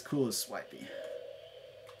not as cool as Swipey.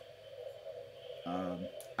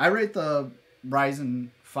 I rate the Ryzen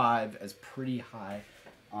 5 as pretty high.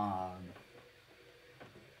 I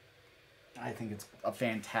think it's a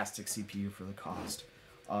fantastic CPU for the cost.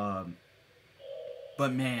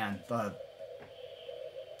 But man, the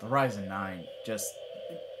Ryzen 9 just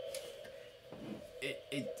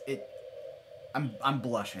I'm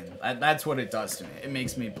blushing. That's what it does to me. It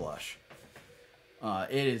makes me blush.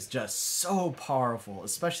 It is just so powerful,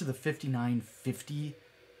 especially the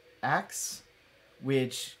 5950X,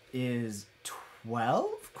 which is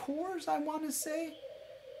 12 cores, I want to say.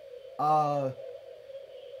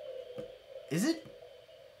 Is it?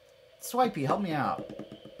 Swipey, help me out.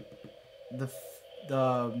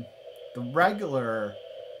 The regular,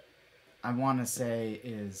 I want to say,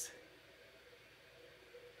 is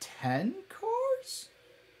 10 cores?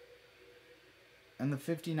 And the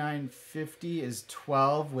 5950 is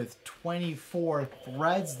 12 with 24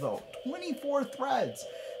 threads, though. 24 threads!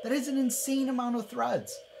 That is an insane amount of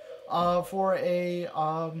threads for a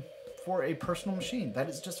personal machine. That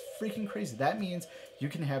is just freaking crazy. That means you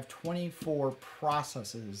can have 24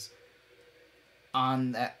 processes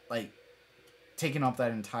on that, like, taking up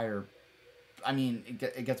that entire... I mean,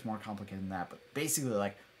 it gets more complicated than that, but basically,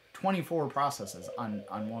 like, 24 processes on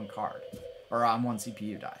one card, or on one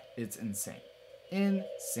CPU die. It's insane.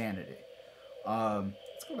 Insanity.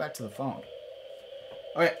 Let's go back to the phone.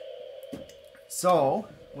 Okay. So,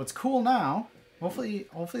 what's cool now, hopefully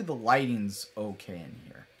the lighting's okay in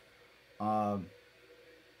here.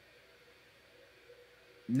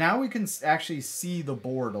 Now we can actually see the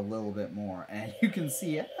board a little bit more, and you can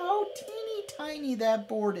see how teeny tiny that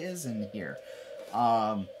board is in here.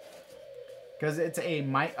 Because it's a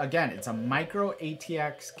micro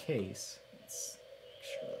ATX case. Let's make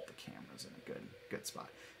sure that the camera's in a good spot.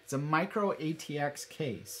 It's a micro ATX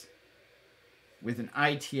case with an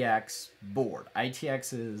ITX board.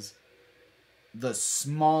 ITX is the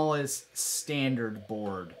smallest standard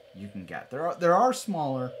board you can get. There are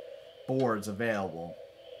smaller boards available.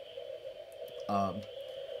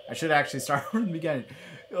 I should actually start from the beginning.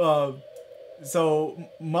 So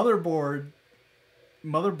motherboards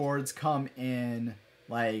come in,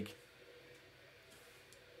 like,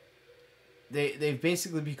 they've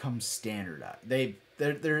basically become standardized.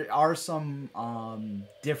 There are some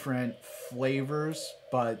different flavors,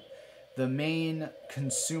 but the main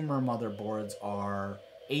consumer motherboards are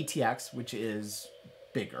ATX, which is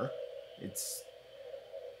bigger. It's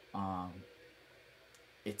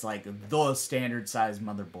like the standard size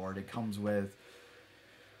motherboard. It comes with,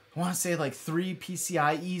 I want to say, like 3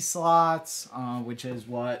 PCIe slots, which is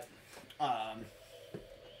what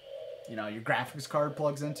your graphics card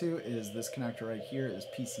plugs into. Is this connector right here is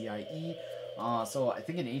PCIe. So I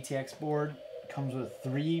think an ATX board comes with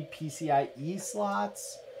 3 PCIe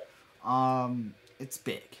slots. It's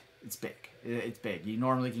big. It's big. You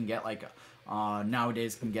normally can get like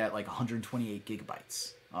nowadays can get like 128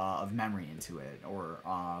 gigabytes of memory into it, or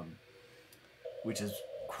which is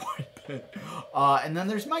quite a bit. And then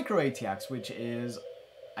there's micro ATX, which is,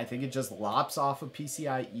 I think it just lops off a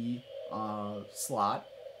PCIe slot,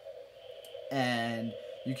 and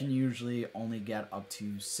you can usually only get up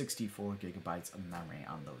to 64 gigabytes of memory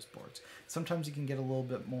on those boards. Sometimes you can get a little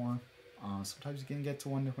bit more. Sometimes you can get to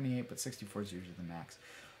 128, but 64 is usually the max.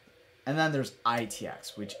 And then there's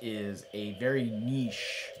ITX, which is a very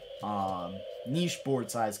niche board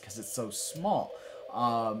size because it's so small.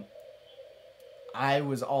 I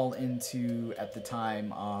was all into, at the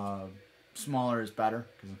time, smaller is better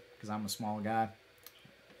because I'm a small guy.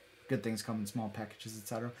 Good things come in small packages,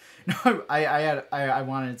 etc. No, I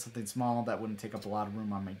wanted something small that wouldn't take up a lot of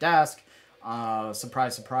room on my desk.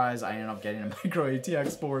 Surprise, surprise, I ended up getting a micro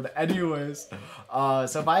ATX board anyways.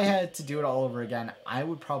 So if I had to do it all over again, I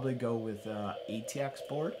would probably go with ATX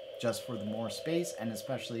board, just for the more space, and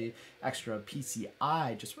especially extra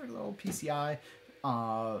PCI, just regular old PCI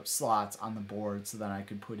slots on the board, so that I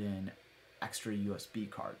could put in extra USB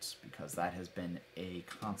cards, because that has been a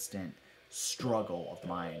constant struggle of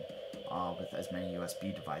mine with as many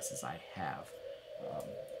USB devices I have.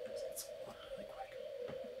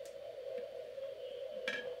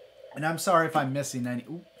 And I'm sorry if I'm missing any...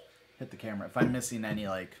 Ooh, hit the camera. If I'm missing any,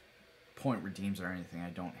 like, point redeems or anything,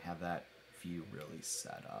 I don't have that view really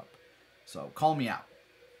set up. So, call me out.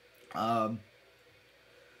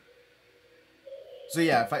 So,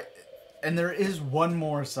 yeah, And there is one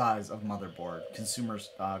more size of motherboard, consumer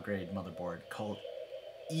grade motherboard, called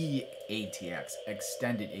EATX,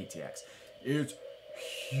 Extended ATX. It's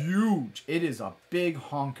huge. It is a big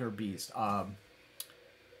honker beast.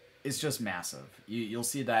 It's just massive. You'll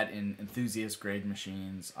see that in enthusiast grade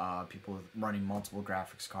machines, people running multiple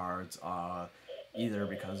graphics cards, either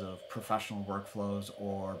because of professional workflows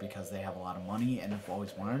or because they have a lot of money and have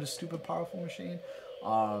always wanted a stupid powerful machine.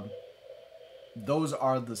 Those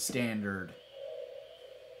are the standard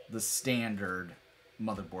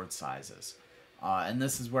motherboard sizes. And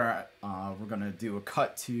this is where we're going to do a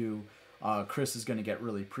cut to, Chris is going to get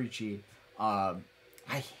really preachy.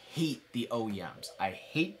 I hate the OEMs. I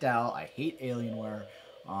hate Dell. I hate Alienware,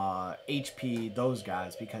 HP, those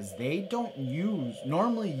guys, because they don't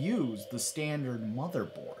normally use the standard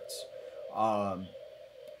motherboards.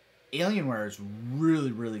 Alienware is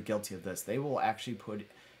really, really guilty of this. They will actually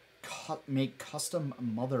make custom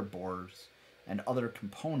motherboards and other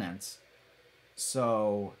components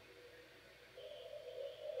so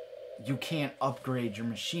you can't upgrade your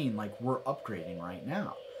machine like we're upgrading right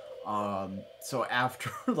now. So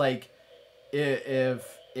after, like,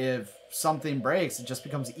 if something breaks, it just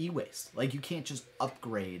becomes e-waste. Like, you can't just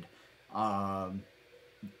upgrade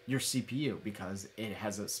your CPU because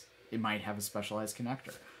it might have a specialized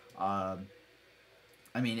connector.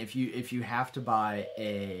 I mean, if you have to buy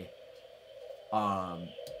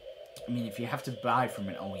if you have to buy from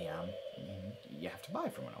an OEM, you have to buy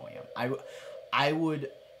from an OEM. I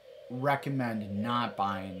would recommend not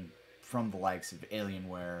buying from the likes of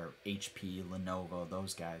Alienware, HP, Lenovo,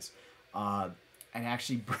 those guys, and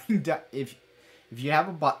actually bring down, if you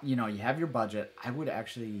have you have your budget, I would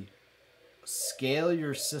actually scale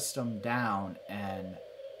your system down and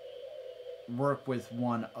work with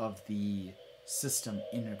one of the system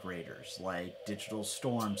integrators like Digital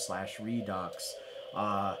Storm / Redux,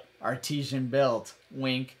 Artesian Built,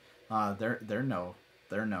 wink. They're no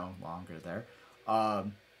longer there.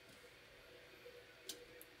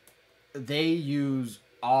 They use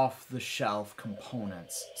off-the-shelf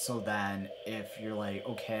components. So then if you're like,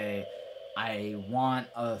 okay, I want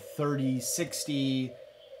a 3060,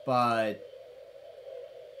 but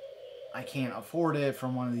I can't afford it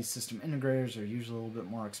from one of these system integrators, they're usually a little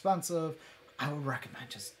bit more expensive, I would recommend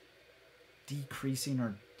just decreasing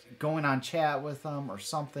or going on chat with them or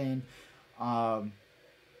something.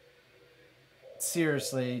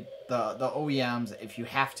 Seriously, the OEMs, if you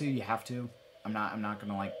have to, you have to. I'm not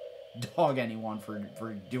gonna like dog anyone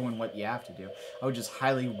for doing what you have to do. I would just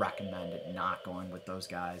highly recommend not going with those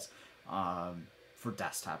guys for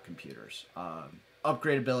desktop computers.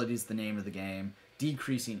 Upgradability is the name of the game.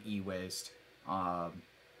 Decreasing e-waste, all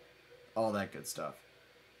that good stuff.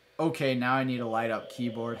 Okay, now I need a light up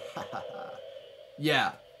keyboard.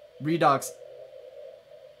 Yeah, Redux.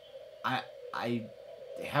 I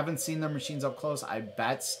haven't seen their machines up close. I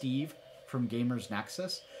bet Steve from Gamers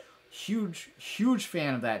Nexus, huge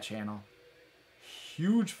fan of that channel.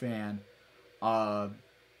 Huge fan.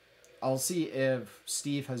 I'll see if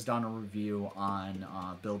Steve has done a review on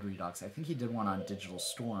Build Redux. I think he did one on Digital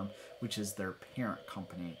Storm, which is their parent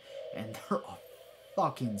company, and they're a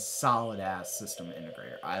fucking solid-ass system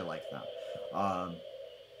integrator. I like them.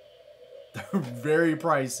 They're very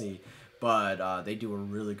pricey, but they do a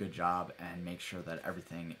really good job and make sure that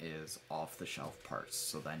everything is off-the-shelf parts,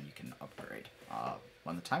 so then you can upgrade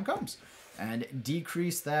when the time comes and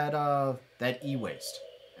decrease that e-waste.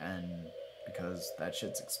 And because that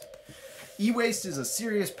shit's e-waste is a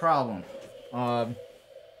serious problem.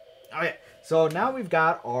 Okay, so now we've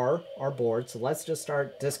got our board, so let's just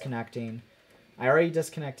start disconnecting. I already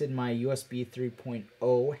disconnected my USB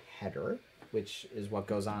 3.0 header, which is what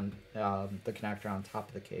goes on the connector on top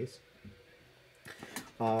of the case.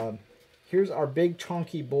 Here's our big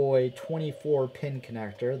chunky boy 24-pin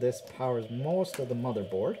connector. This powers most of the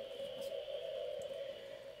motherboard.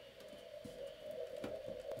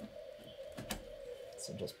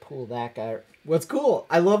 So just pull that guy. What's cool,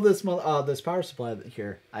 I love this this power supply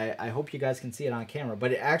here. I hope you guys can see it on camera,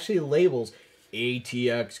 but it actually labels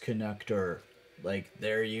ATX connector. Like,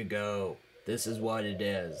 there you go. This is what it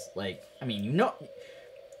is. Like, I mean,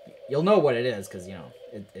 you'll know what it is because, you know,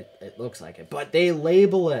 it looks like it. But they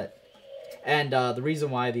label it. And the reason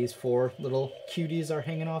why these 4 little cuties are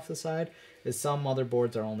hanging off the side is some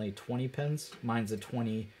motherboards are only 20 pins. Mine's a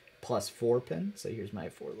 20 plus 4 pin. So here's my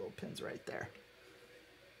 4 little pins right there.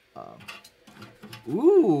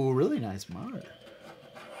 Ooh, really nice monitor.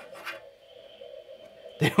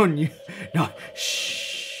 They don't use... No, shh.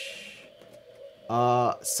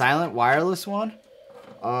 Silent wireless one.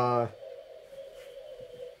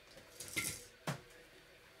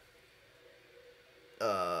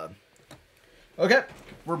 Okay,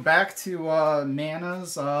 we're back to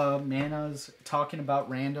Mana's. Mana's talking about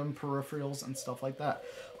random peripherals and stuff like that.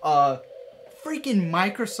 Freaking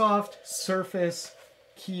Microsoft Surface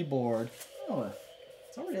keyboard. Oh,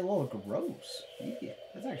 it's already a little gross. Eek.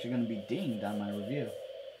 That's actually going to be dinged on my review.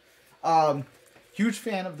 Huge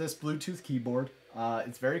fan of this Bluetooth keyboard.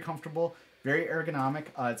 It's very comfortable, very ergonomic.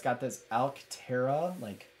 It's got this Alcantara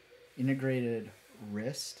like integrated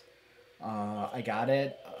wrist. I got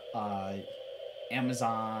it.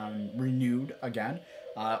 Amazon renewed again.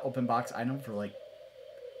 Open box item for like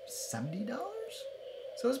 $70.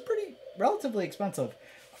 So it's pretty relatively expensive.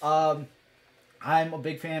 I'm a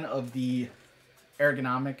big fan of the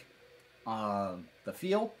ergonomic, the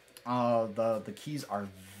feel. The keys are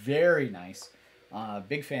very nice.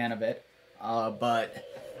 Big fan of it. But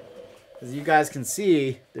as you guys can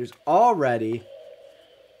see, there's already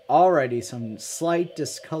some slight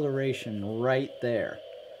discoloration right there.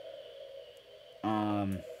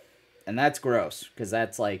 And that's gross, because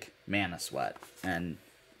that's like mana sweat and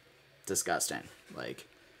disgusting. Like,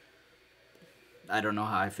 I don't know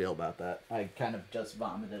how I feel about that. I kind of just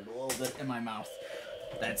vomited a little bit in my mouth.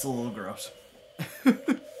 That's a little gross.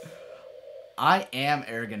 I am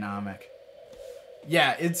ergonomic.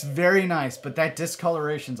 Yeah, it's very nice, but that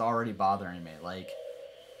discoloration's already bothering me. Like,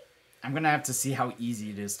 I'm gonna have to see how easy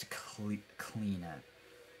it is to clean it.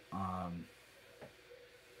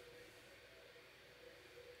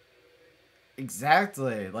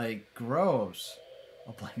 Exactly, like, gross.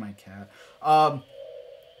 I'll blame my cat. Oh,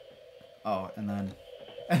 and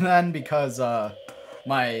then because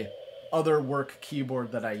my other work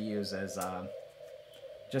keyboard that I use is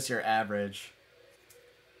just your average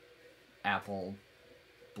Apple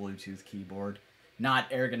Bluetooth keyboard,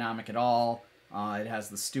 not ergonomic at all. It has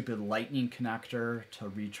the stupid lightning connector to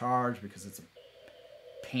recharge because it's a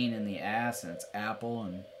pain in the ass, and it's Apple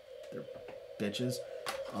and they're bitches.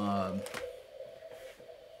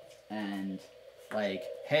 And like,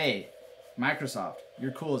 hey, Microsoft,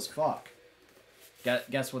 you're cool as fuck.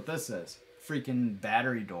 Guess what this is? Freaking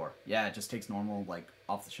battery door. Yeah, it just takes normal, like,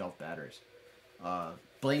 off-the-shelf batteries.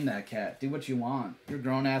 Blame that cat. Do what you want. You're a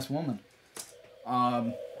grown-ass woman.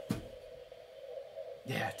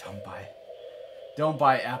 Yeah, don't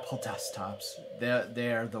buy Apple desktops.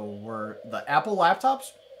 They're the worst. The Apple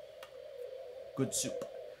laptops, good soup.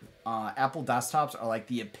 Apple desktops are like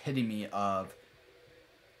the epitome of,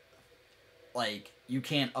 like, you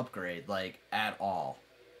can't upgrade, like, at all.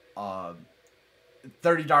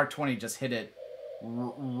 30 Dark 20 just hit it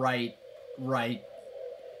right.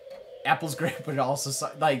 Apple's great, but it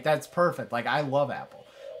also, like, that's perfect. Like, I love Apple.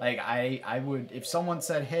 Like, I would, if someone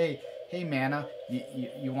said, hey Mana,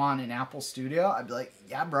 you want an Apple Studio? I'd be like,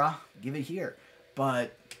 yeah, bruh, give it here.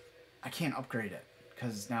 But I can't upgrade it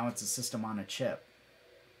because now it's a system on a chip.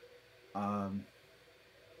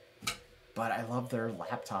 But I love their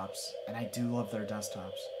laptops, and I do love their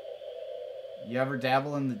desktops. You ever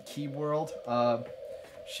dabble in the key world?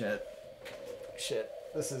 Shit.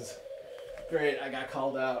 This is great. I got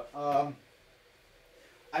called out.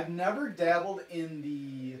 I've never dabbled in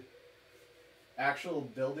the actual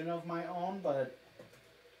building of my own, but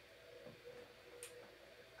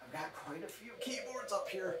I've got quite a few keyboards up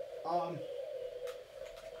here.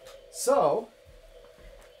 So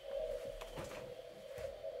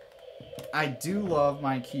I do love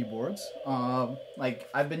my keyboards. Like,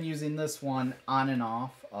 I've been using this one on and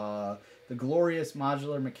off. The Glorious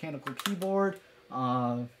Modular Mechanical Keyboard,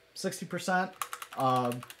 60%.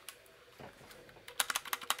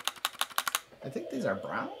 I think these are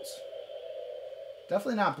browns.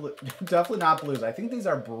 Definitely not blue. Definitely not blues. I think these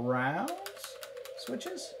are browns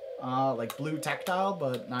switches. Like blue tactile,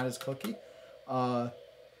 but not as cookie. Do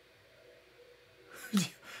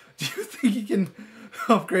you think you can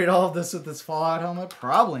upgrade all of this with this Fallout helmet?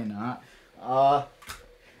 Probably not.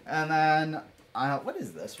 And then, what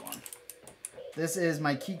is this one? This is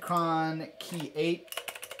my Keychron Key 8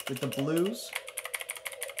 with the blues.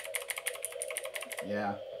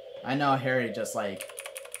 Yeah. I know Harry just, like,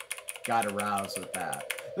 got aroused with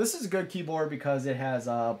that. This is a good keyboard because it has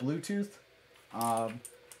Bluetooth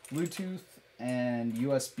and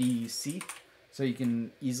USB-C, so you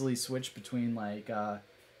can easily switch between, like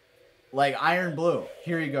Iron Blue.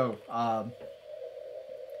 Here you go.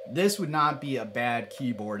 This would not be a bad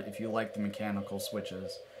keyboard if you like the mechanical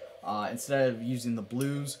switches. Instead of using the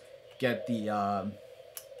blues, get the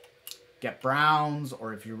get browns,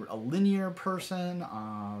 or if you're a linear person,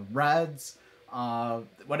 reds.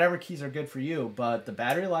 Whatever keys are good for you, but the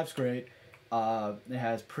battery life's great. It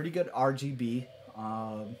has pretty good RGB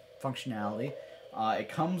functionality. It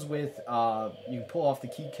comes with, you can pull off the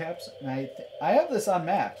keycaps. And I have this on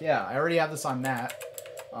Mac. Yeah, I already have this on Mac.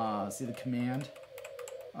 See the command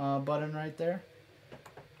button right there?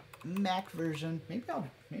 Mac version. Maybe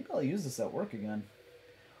I'll use this at work again.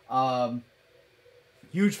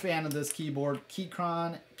 Huge fan of this keyboard.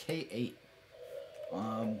 Keychron K8.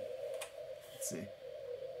 Let's see.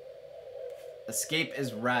 Escape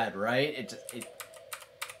is red, right?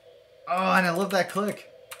 Oh, and I love that click.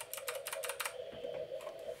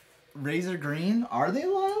 Razor green. Are they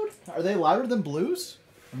loud? Are they louder than blues?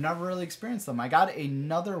 I've never really experienced them. I got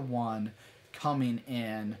another one coming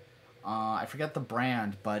in. I forget the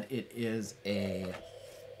brand, but it is a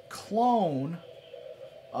clone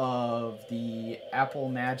of the Apple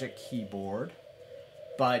Magic keyboard,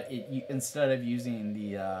 but instead of using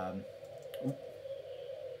the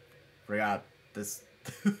forgot this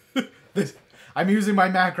this I'm using my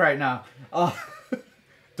Mac right now.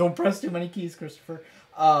 Don't press too many keys, Christopher.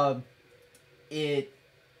 It's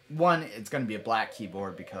gonna be a black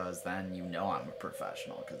keyboard because then you know I'm a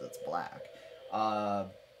professional because it's black.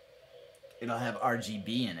 It'll have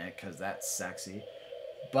RGB in it because that's sexy.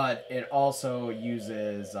 But it also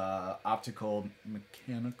uses optical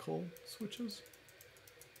mechanical switches.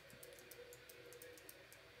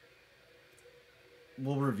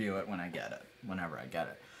 We'll review it when I get it. Whenever I get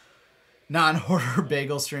it. Non-horror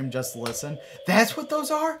bagel stream, just listen. That's what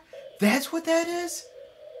those are? That's what that is?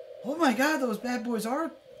 Oh my god, those bad boys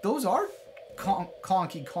are... Those are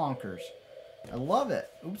conky conkers. I love it.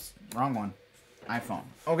 Oops, wrong one. iPhone.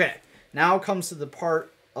 Okay, now comes to the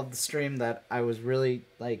part of the stream that I was really,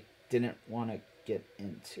 didn't want to get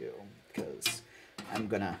into. Because I'm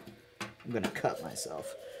gonna cut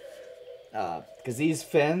myself. Because these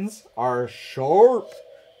fins are sharp.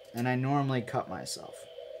 And I normally cut myself.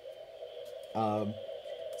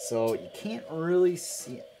 So you can't really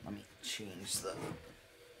see it. Let me change the...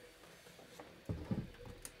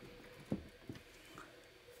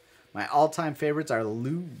 My all-time favorites are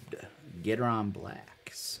lubed Gateron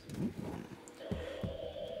Blacks.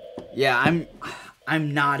 Yeah,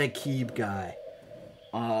 I'm not a keyb guy.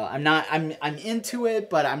 I'm into it,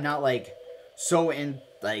 but I'm not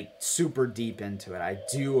super deep into it. I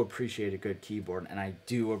do appreciate a good keyboard, and I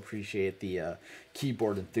do appreciate the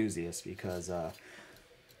keyboard enthusiast because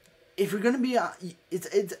if you're gonna be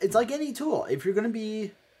it's like any tool. If you're gonna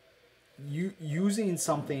be using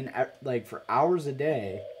something for hours a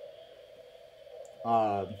day,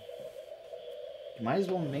 you might as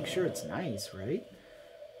well make sure it's nice, right?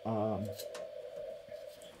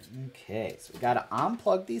 Okay, so we gotta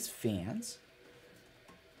unplug these fans.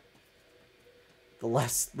 The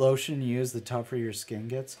less lotion you use, the tougher your skin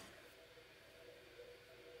gets.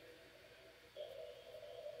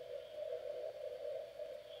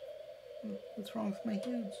 What's wrong with my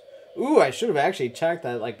hands? Ooh, I should have actually checked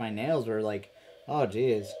that. My nails were oh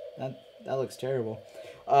geez, that looks terrible.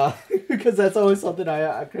 Because that's always something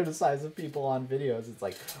I criticize of people on videos. It's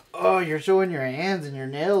like, oh, you're showing your hands and your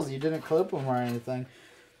nails. You didn't clip them or anything.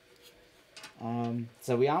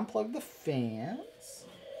 So we unplugged the fans.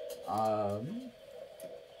 I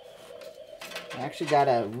actually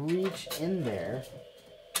gotta reach in there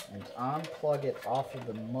and unplug it off of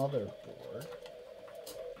the motherboard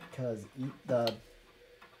because the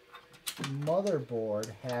motherboard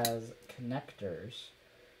has connectors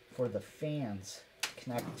for the fans to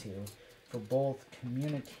connect to for both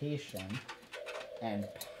communication and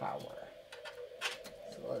power.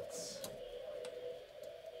 So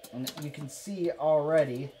and you can see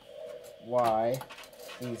already why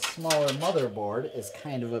a smaller motherboard is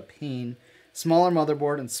kind of a pain. Smaller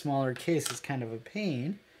motherboard and smaller case is kind of a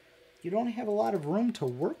pain. You don't have a lot of room to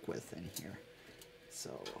work with in here.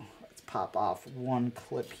 So let's pop off one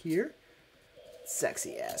clip here.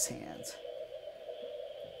 Sexy ass hands.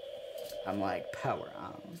 I'm like, power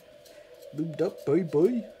on. Lubed up,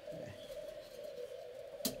 boy.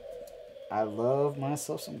 I love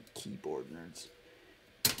myself some keyboard nerds.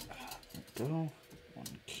 There we go.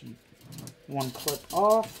 One clip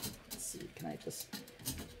off. Let's see, can I just...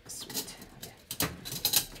 Sweet.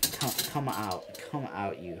 Come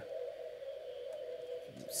out, you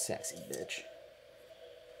sexy bitch.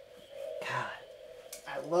 God,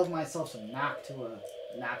 I love myself some knock to a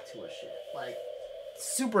shit.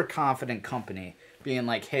 Super confident company being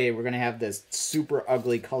like, hey, we're gonna have this super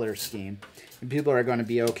ugly color scheme, and people are gonna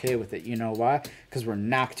be okay with it. You know why? Because we're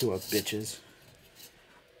knock to a bitches.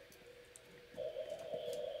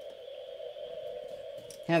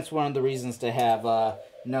 Hence one of the reasons to have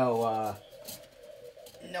no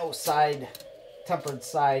tempered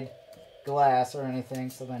side glass or anything,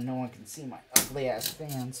 so that no one can see my ugly ass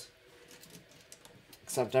fans.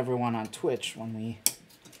 Except everyone on Twitch when we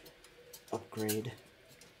upgrade.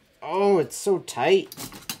 Oh, it's so tight.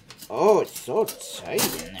 Oh, it's so tight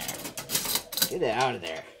in there. Get it out of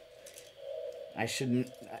there. I shouldn't...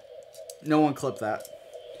 No one clip that.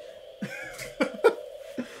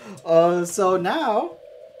 So now,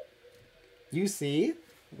 you see,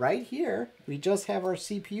 right here, we just have our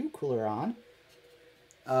CPU cooler on.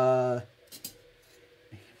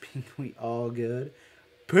 Pink, we all good.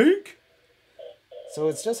 Pink! So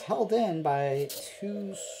it's just held in by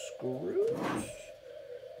 2 screws.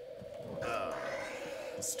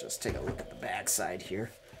 Let's just take a look at the back side here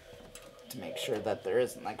to make sure that there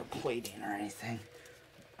isn't like a plating or anything.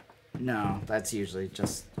 No, that's usually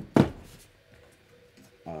just...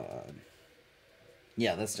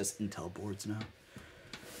 yeah, that's just Intel boards now.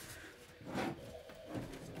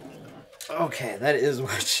 Okay, that is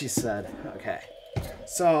what she said. Okay.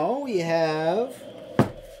 So, we have...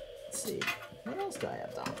 Let's see. What else do I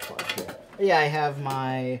have down plugged here? Yeah, I have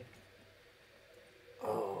my...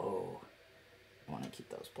 Oh. I want to keep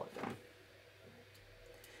those plugged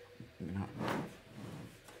in. No.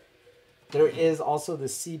 There is also the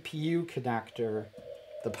CPU connector.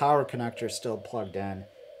 The power connector is still plugged in.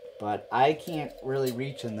 But I can't really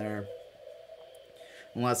reach in there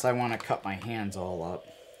unless I want to cut my hands all up.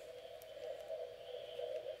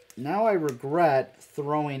 Now I regret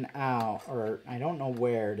throwing out, or I don't know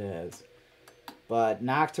where it is, but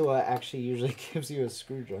Noctua actually usually gives you a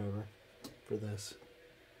screwdriver for this.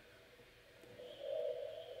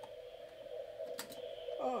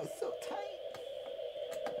 Oh, it's so tight.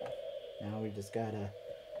 Now we just gotta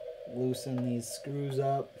loosen these screws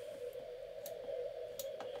up.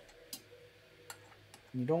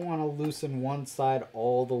 You don't want to loosen one side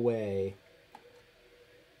all the way.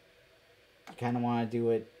 You kind of want to do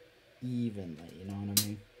it evenly, you know what I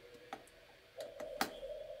mean?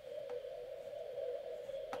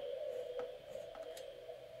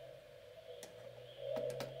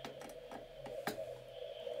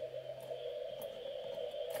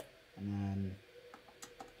 And then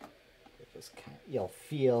it just kind of, you'll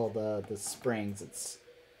feel the springs. It's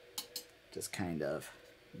just kind of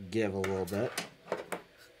give a little bit.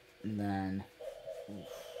 And then,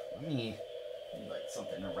 let me like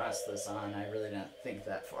something to rest this on. I really didn't think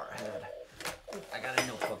that far ahead. I got a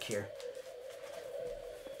notebook here.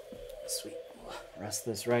 Sweet. Rest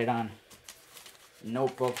this right on a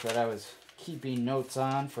notebook that I was keeping notes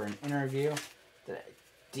on for an interview that I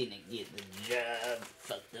didn't get the job.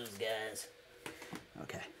 Fuck those guys.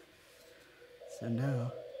 Okay. So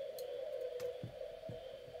now.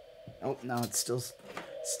 Oh, no, it's still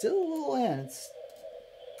a little in.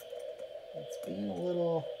 It's being a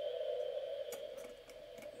little...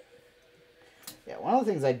 Yeah, one of the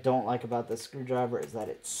things I don't like about this screwdriver is that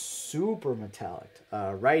it's super metallic.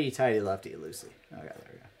 Righty-tighty, lefty-loosey. Okay,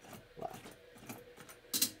 there we go.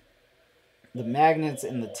 Left. The magnets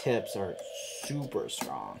in the tips are super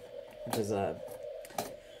strong, which is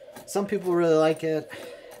some people really like it.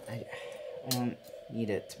 I don't need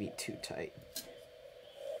it to be too tight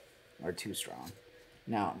or too strong.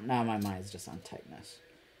 Now my mind's just on tightness.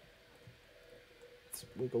 Let's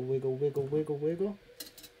wiggle, wiggle, wiggle, wiggle, wiggle.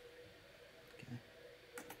 Okay.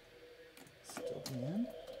 Still in.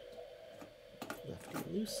 Lefty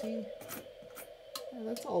loosey. Yeah,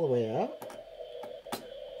 that's all the way up.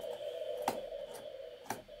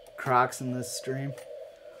 Crocs in this stream.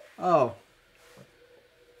 Oh.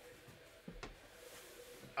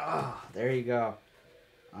 Oh, there you go.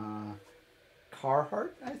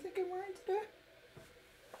 Carhartt, I think I'm wearing today.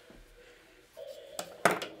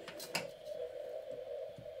 Come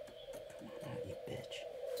on, you bitch.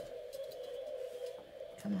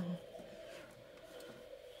 Come on.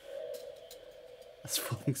 That's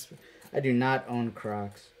fully. I do not own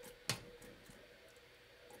Crocs.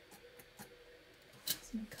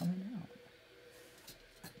 Isn't it coming out?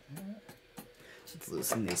 Let's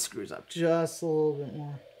loosen these screws up just a little bit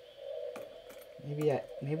more.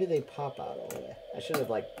 Maybe they pop out all the way. I should have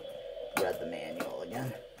like read the manual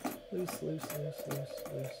again. Loose, loose, loose, loose,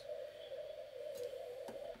 loose.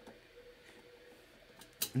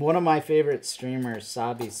 One of my favorite streamers,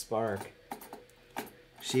 Sabi Spark,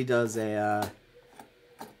 she does a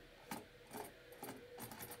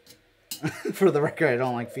for the record, I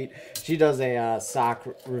don't like feet. She does a sock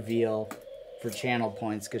reveal for channel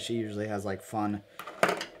points because she usually has like fun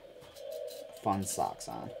socks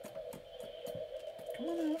on. Come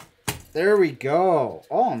on out. There we go.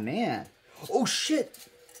 Oh man. Oh shit.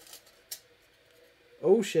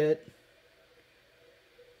 Oh shit.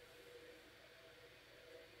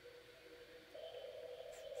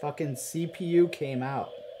 Fucking CPU came out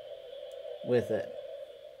with it.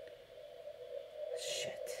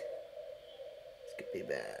 Shit. This could be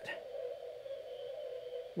bad.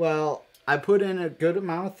 Well, I put in a good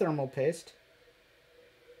amount of thermal paste.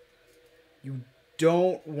 You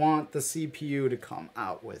don't want the CPU to come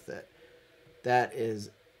out with it. That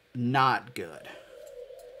is not good.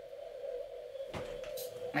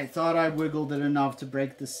 I thought I wiggled it enough to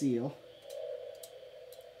break the seal.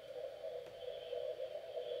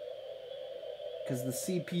 Because the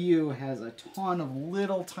CPU has a ton of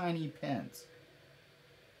little tiny pins.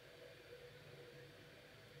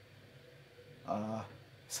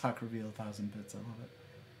 Sock reveal 1,000 bits, I love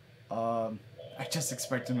it. I just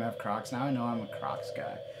expect him to have Crocs. Now I know I'm a Crocs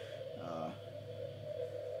guy.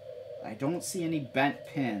 I don't see any bent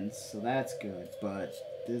pins, so that's good, but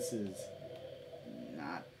this is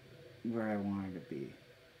not where I wanted to be.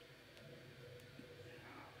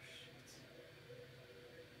 Oh, shit.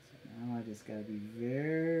 So now I just gotta be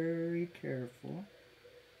very careful.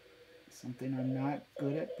 Something I'm not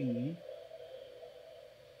good at being.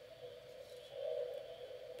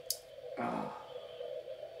 Oh.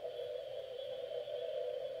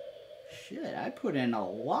 Shit, I put in a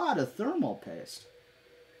lot of thermal paste.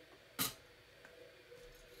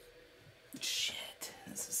 Shit,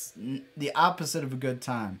 this is the opposite of a good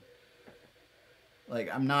time. Like,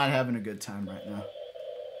 I'm not having a good time right now.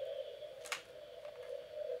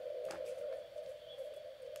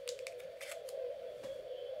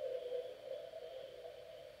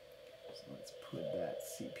 So let's put that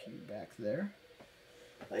CPU back there.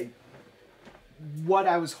 Like, what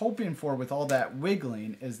I was hoping for with all that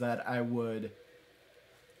wiggling is that I would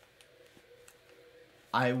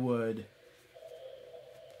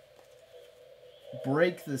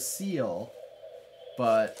break the seal,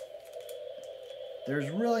 but there's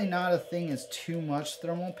really not a thing as too much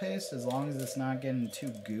thermal paste as long as it's not getting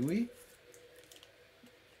too gooey.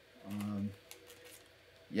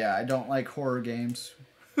 Yeah, I don't like horror games.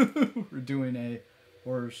 We're doing a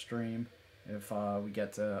horror stream if we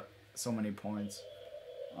get to so many points.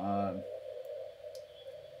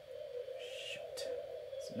 Shoot.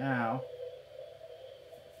 So now,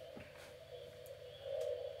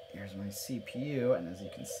 here's my CPU, and as you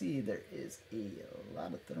can see, there is a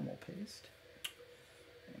lot of thermal paste.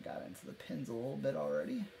 I got into the pins a little bit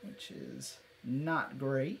already, which is not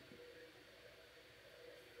great.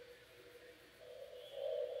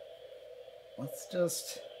 Let's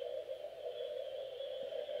just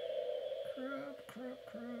crap.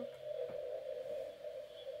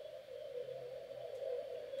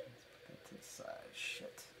 Let's put that to the side.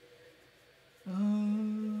 Shit.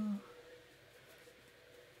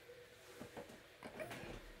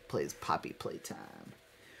 Plays Poppy Playtime.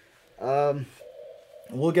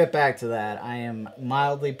 We'll get back to that. I am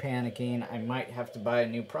mildly panicking. I might have to buy a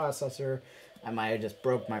new processor. I might have just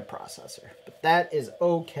broke my processor. But that is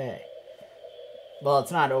okay. Well,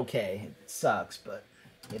 it's not okay. It sucks, but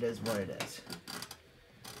it is what it is.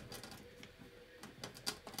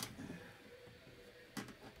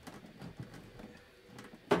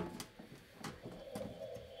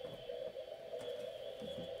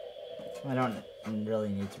 I don't really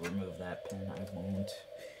need to remove that pin. I won't.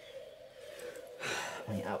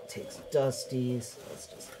 My outtakes dusty, so let's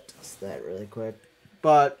just dust that really quick.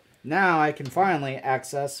 But now I can finally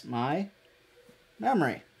access my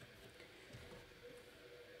memory.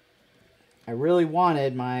 I really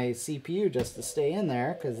wanted my CPU just to stay in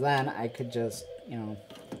there, because then I could just, you know,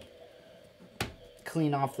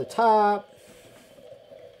 clean off the top.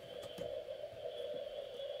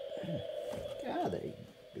 Get out of there, you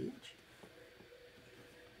bitch.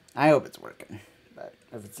 I hope it's working, but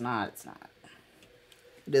if it's not, it's not.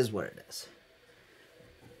 It is what it is.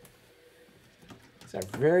 These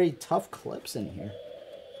are very tough clips in here.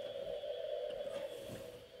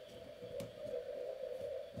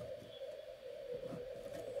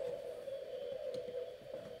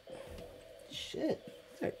 Shit,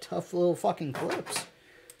 these are tough little fucking clips.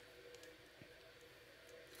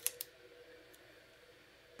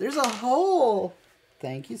 There's a hole!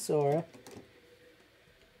 Thank you, Sora.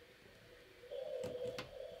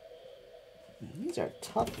 These are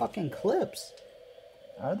tough fucking clips.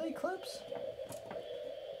 Are they clips?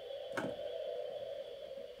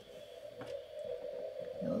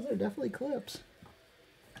 Yeah, those are definitely clips.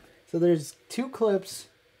 So there's two clips.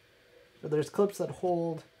 So there's clips that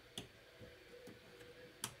hold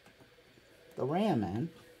the RAM in.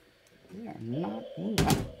 They are not moving.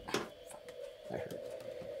 Ah, fuck. That hurt.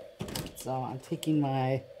 So I'm taking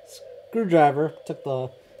my screwdriver, took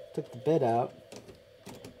the bit out.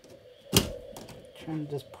 Trying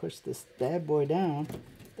to just push this bad boy down.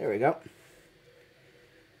 There we go.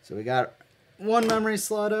 So we got one memory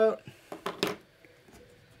slot out.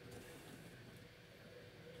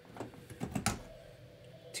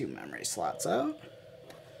 2 memory slots out.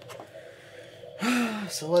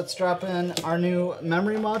 So let's drop in our new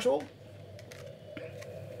memory module.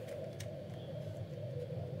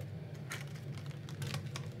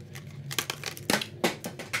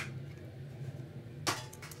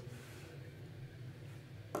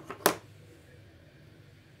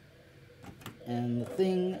 And the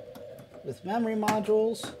thing with memory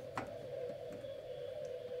modules,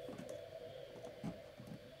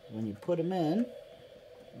 when you put them in,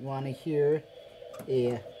 you want to hear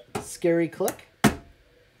a scary click.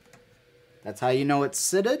 That's how you know it's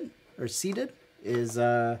seated. Is it's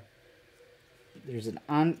an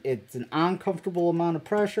uncomfortable amount of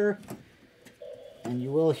pressure, and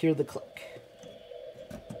you will hear the click.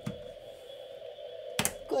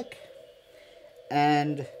 Click.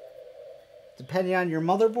 And depending on your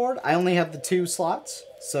motherboard, I only have the 2 slots,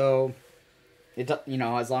 so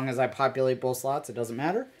as long as I populate both slots, it doesn't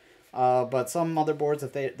matter. But some motherboards,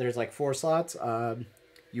 if there's like 4 slots,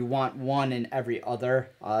 you want one in every other,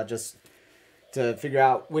 just to figure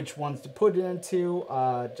out which ones to put it into.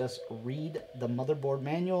 Just read the motherboard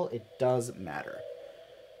manual. It does matter.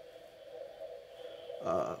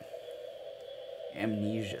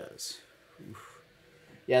 Amnesias. Oof.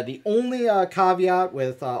 Yeah, the only caveat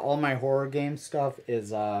with all my horror game stuff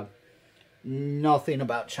is nothing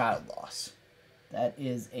about child loss. That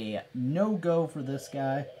is a no-go for this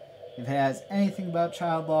guy. If it has anything about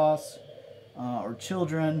child loss or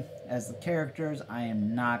children as the characters, I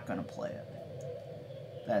am not going to play it.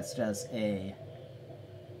 That's just a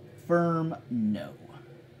firm no.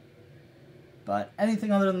 But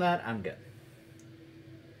anything other than that, I'm good.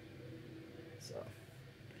 So,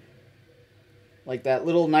 like that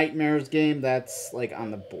little Nightmares game, that's like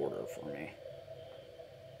on the border for me.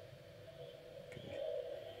 Okay.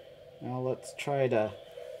 Now let's try to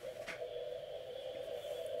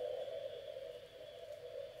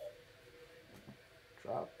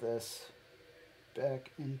drop this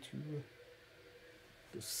back into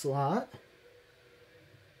the slot,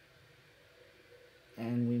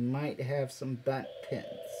 and we might have some bent pins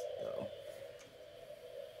though.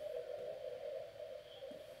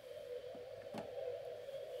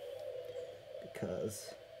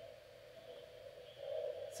 Because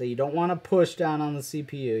so you don't want to push down on the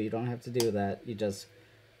CPU. You don't have to do that. You just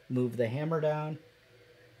move the hammer down.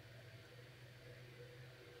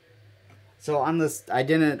 So on this, I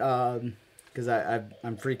didn't because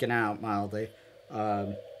I'm freaking out mildly.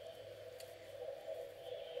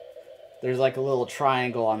 There's like a little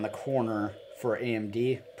triangle on the corner for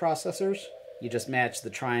AMD processors. You just match the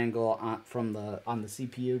triangle on the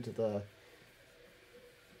CPU to the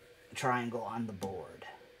triangle on the board.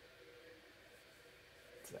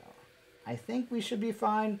 So I think we should be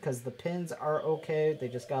fine because the pins are okay. They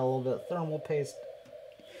just got a little bit of thermal paste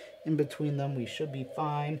in between them. We should be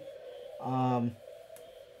fine.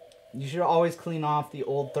 You should always clean off the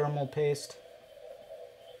old thermal paste.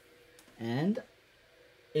 And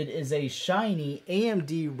it is a shiny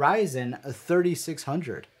AMD Ryzen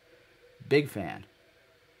 3600. Big fan.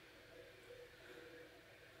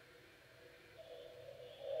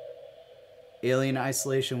 Alien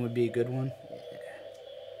Isolation would be a good one.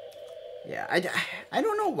 Yeah, I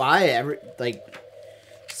don't know why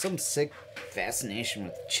some sick fascination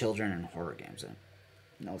with children and horror games.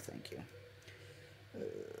 No, thank you.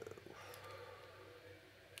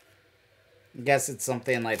 I guess it's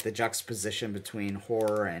something like the juxtaposition between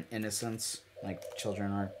horror and innocence. Like,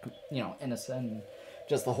 children are, innocent. And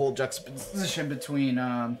just the whole juxtaposition between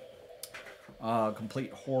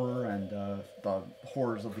complete horror and the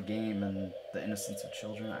horrors of the game and the innocence of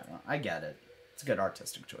children. I get it. It's a good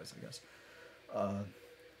artistic choice, I guess. Oh,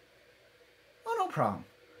 no problem.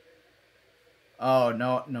 Oh,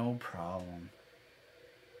 no problem.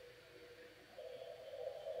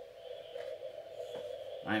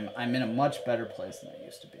 I'm in a much better place than I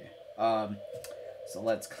used to be. So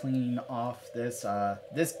let's clean off this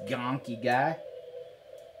this gonky guy.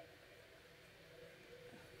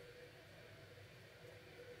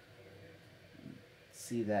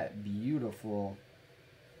 See that beautiful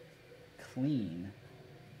clean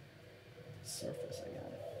surface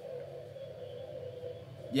again.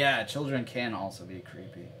 Yeah, children can also be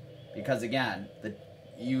creepy because again,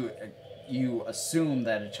 you assume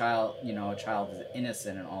that a child is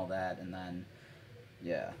innocent and all that, and then,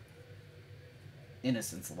 yeah,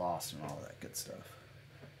 innocence lost and all that good stuff.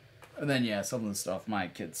 And then, yeah, some of the stuff my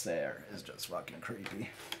kids say is just fucking creepy.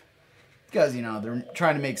 Because, they're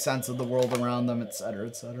trying to make sense of the world around them, etc.,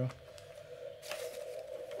 etc.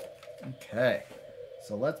 Okay,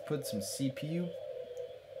 so let's put some CPU.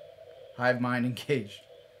 Hive mind engaged.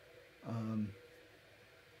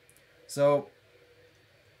 So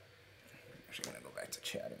actually gonna go back to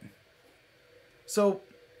chatting. So,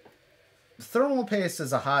 thermal paste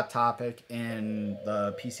is a hot topic in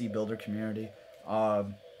the PC builder community.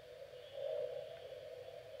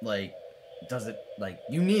 Like, does it, like,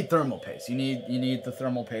 you need thermal paste. You need the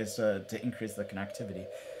thermal paste to increase the connectivity.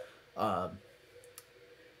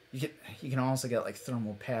 You can also get like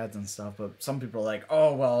thermal pads and stuff, but some people are like,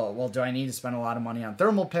 oh well, do I need to spend a lot of money on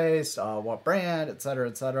thermal paste? What brand, etc.,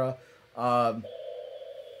 etc. I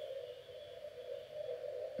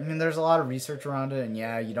mean, there's a lot of research around it, and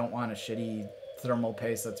yeah, you don't want a shitty thermal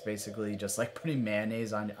paste that's basically just like putting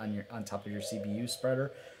mayonnaise on top of your CPU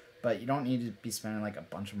spreader, but you don't need to be spending like a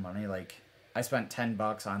bunch of money. Like, I spent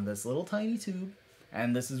 $10 on this little tiny tube,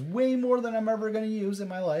 and this is way more than I'm ever gonna use in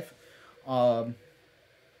my life. Okay,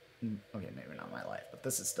 maybe not my life, but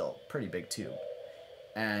this is still a pretty big tube.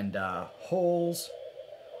 And holes,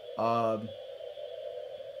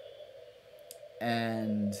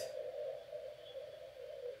 and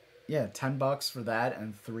yeah, $10 for that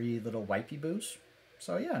and 3 little wipey boos.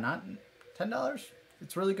 So yeah, not $10.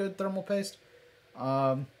 It's really good thermal paste.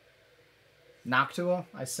 Noctua,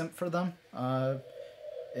 I simp for them.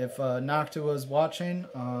 If Noctua is watching,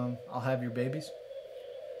 I'll have your babies.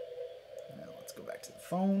 Let's go back to the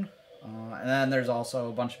phone. And then there's also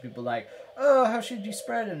a bunch of people like, oh, how should you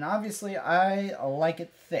spread it? And obviously, I like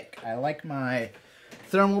it thick. I like my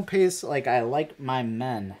thermal paste like I like my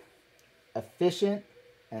men. Efficient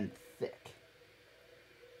and thick.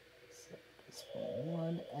 So just from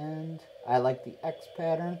one end. I like the X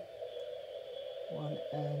pattern. One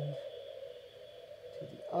end to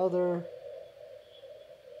the other.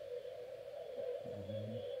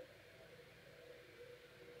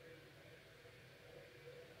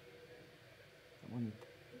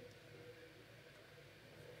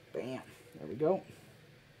 Bam. There we go.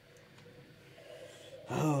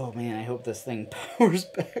 Oh, man, I hope this thing powers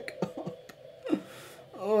back up.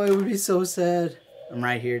 Oh, it would be so sad. I'm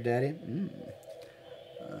right here, Daddy.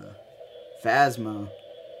 Phasma.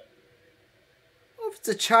 Well, if it's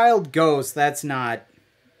a child ghost, that's not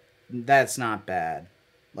bad.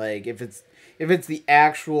 Like, if it's the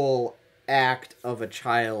actual act of a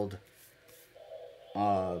child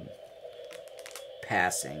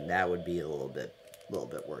passing, that would be a little bit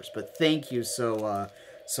worse. But thank you so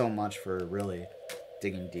much for really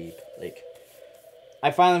digging deep. Like,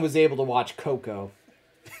 I finally was able to watch Coco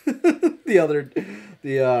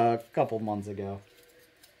the couple months ago.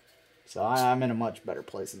 So I'm in a much better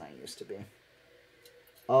place than I used to be.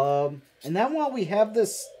 And then while we have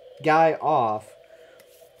this guy off,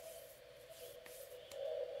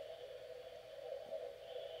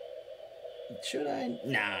 should I?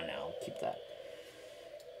 No, keep that.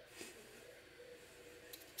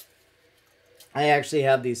 I actually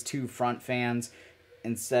have these 2 front fans.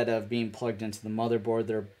 Instead of being plugged into the motherboard,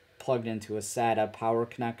 they're plugged into a SATA power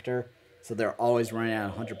connector. So they're always running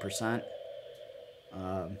at 100%.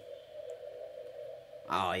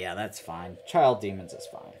 Oh yeah, that's fine. Child Demons is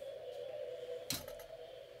fine.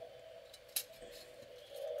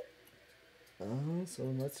 So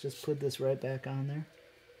let's just put this right back on there.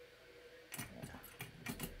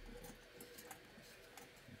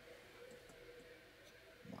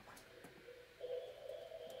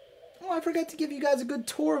 Oh, I forgot to give you guys a good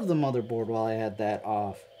tour of the motherboard while I had that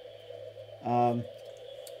off. I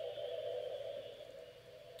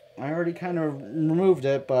already kind of removed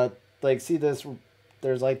it, but like, see this?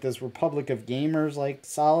 There's like this Republic of Gamers like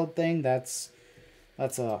solid thing. That's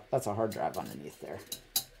a hard drive underneath there.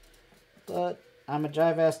 But I'm a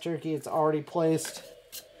jive-ass turkey. It's already placed.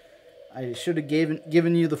 I should have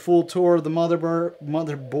given you the full tour of the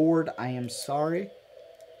motherboard. I am sorry.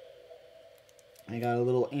 I got a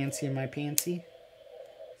little antsy in my pantsy.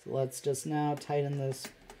 So let's just now tighten this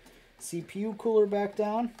CPU cooler back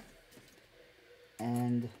down.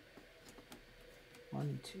 And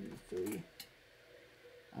 1, 2, 3.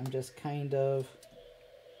 I'm just kind of,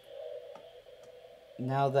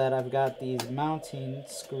 now that I've got these mounting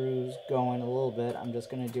screws going a little bit, I'm just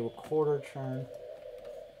going to do a 1/4 turn.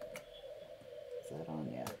 Is that on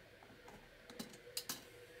yet?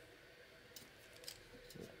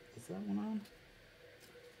 Is that one on?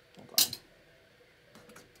 Hold on.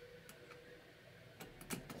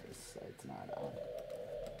 This side's not on.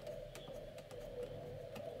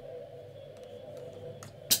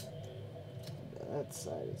 That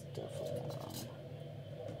side is definitely not on.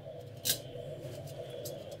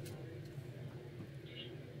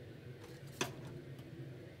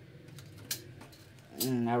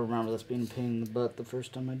 I remember this being a pain in the butt the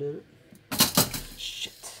first time I did it.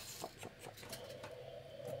 Shit. Fuck.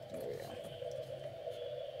 There we go.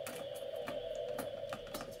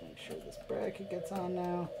 Let's make sure this bracket gets on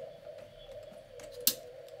now.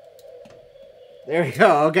 There we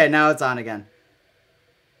go. Okay, now it's on again.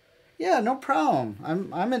 Yeah, no problem.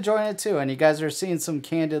 I'm enjoying it too, and you guys are seeing some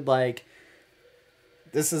candid like.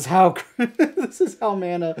 This is how this is how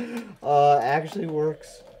mana actually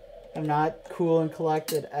works. I'm not cool and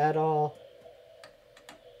collected at all.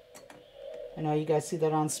 I know you guys see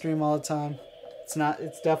that on stream all the time. It's not.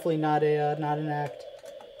 It's definitely not a not an act.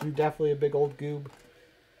 I'm definitely a big old goob.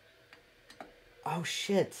 Oh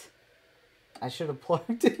shit! I should have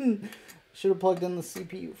plugged in. Should have plugged in the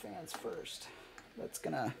CPU fans first. That's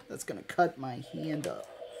gonna cut my hand up.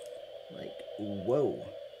 Like whoa.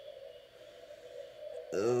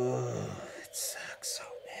 Ugh, it sucks so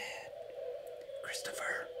bad.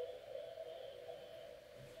 Christopher.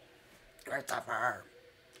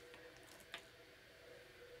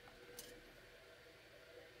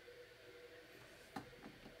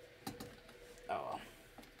 Oh.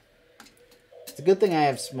 It's a good thing I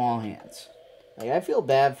have small hands. Like, I feel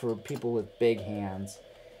bad for people with big hands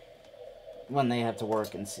when they have to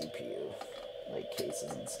work in CPU, like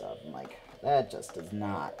cases and stuff. I'm like, that just does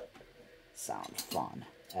not sound fun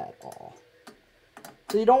at all.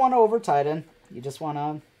 So you don't want to over tighten. You just want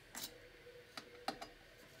to,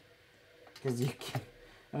 because you can,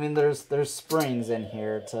 I mean, there's springs in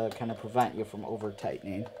here to kind of prevent you from over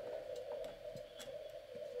tightening.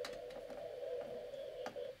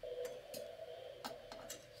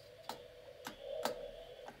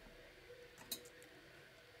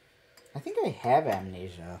 I think I have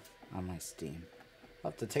Amnesia on my Steam.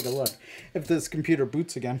 I'll have to take a look. If this computer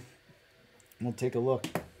boots again, we'll take a look.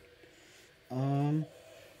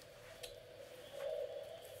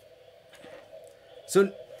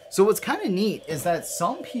 So what's kind of neat is that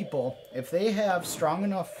some people, if they have strong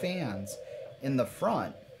enough fans in the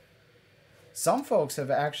front, some folks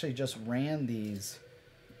have actually just ran these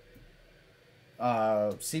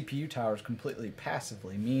CPU towers completely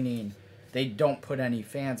passively, meaning they don't put any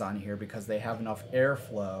fans on here because they have enough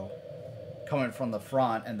airflow coming from the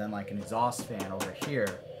front and then like an exhaust fan over here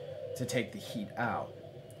to take the heat out.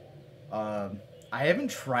 I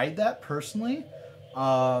haven't tried that personally.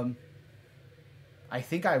 I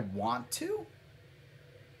think I want to.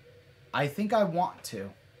 I think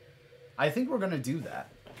we're going to do that.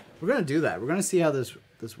 We're going to do that. We're going to see how this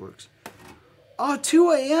works. Oh,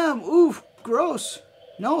 2 a.m. Oof, gross.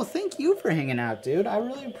 No, thank you for hanging out, dude. I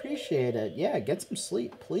really appreciate it. Yeah, get some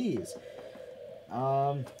sleep, please.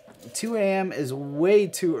 2 a.m. is way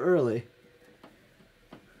too early.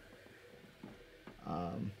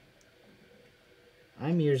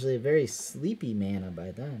 I'm usually a very sleepy mana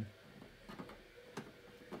by then.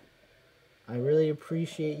 I really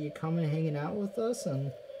appreciate you coming and hanging out with us,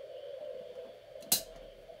 and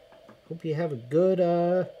hope you have a good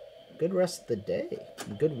rest of the day,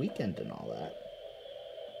 a good weekend and all that.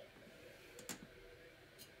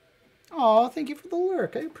 Oh, thank you for the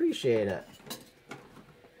lurk. I appreciate it.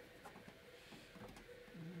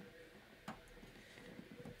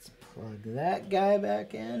 Let's plug that guy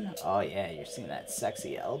back in. Oh yeah, you're seeing that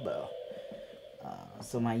sexy elbow.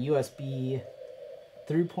 So my USB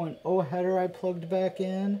 3.0 header I plugged back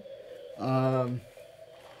in.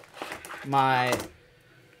 My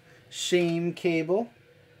shame cable,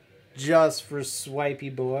 just for Swipey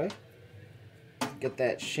Boy. Get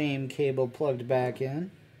that shame cable plugged back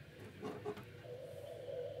in.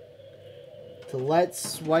 To let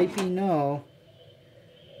Swipey know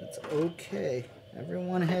it's okay.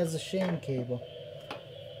 Everyone has a shame cable.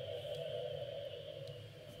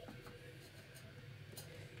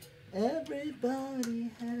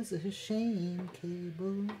 Everybody has a shame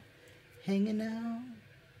cable hanging out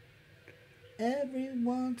every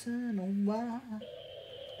once in a while.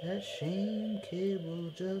 That shame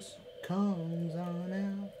cable just comes on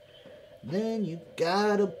out. Then you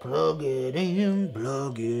gotta plug it in,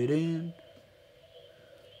 plug it in.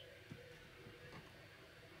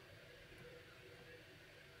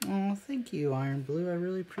 Oh, thank you, Iron Blue. I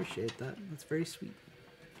really appreciate that. That's very sweet.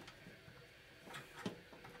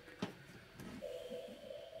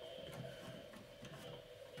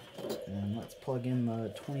 And then let's plug in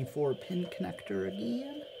the 24-pin connector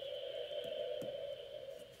again.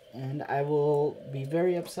 And I will be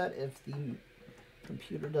very upset if the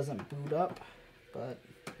computer doesn't boot up. But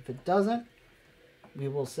if it doesn't, we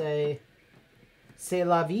will say, c'est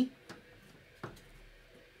la vie.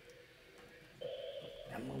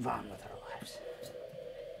 And move on with our lives.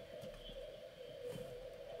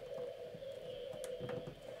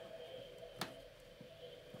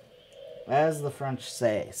 As the French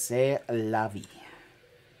say, c'est la vie.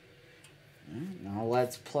 Now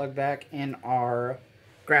let's plug back in our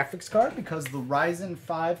graphics card because the Ryzen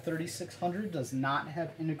 5 3600 does not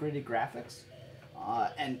have integrated graphics.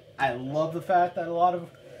 And I love the fact that a lot of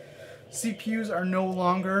CPUs are no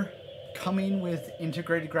longer coming with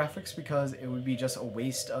integrated graphics, because it would be just a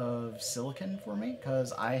waste of silicon for me,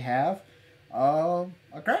 because I have a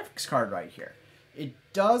graphics card right here. It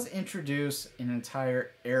does introduce an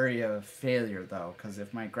entire area of failure though, because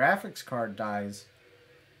if my graphics card dies,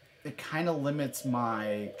 it kind of limits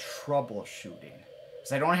my troubleshooting,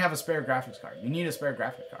 because I don't have a spare graphics card. You need a spare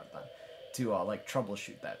graphics card then to like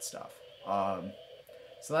troubleshoot that stuff.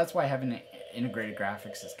 So that's why having integrated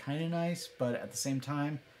graphics is kind of nice, but at the same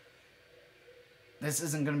time, this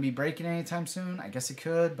isn't going to be breaking anytime soon. I guess it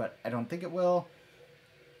could, but I don't think it will.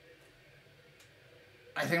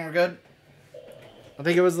 I think we're good. I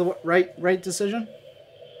think it was the right decision.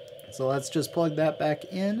 So let's just plug that back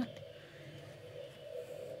in.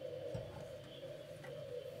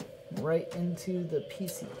 Right into the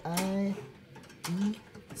PCIe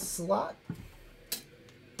slot.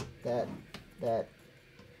 That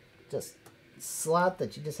just slot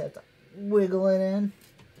that you just have to wiggle it in.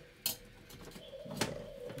 Okay,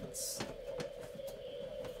 let's...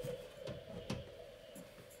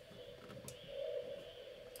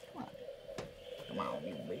 Come on,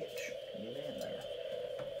 you bitch. Get in there.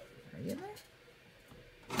 Are you in there?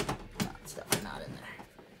 No, it's definitely not in there.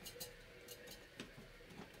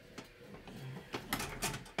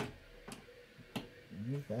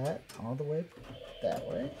 Move that all the way that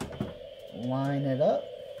way. Line it up.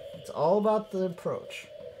 It's all about the approach.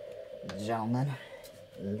 Gentlemen,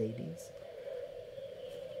 ladies.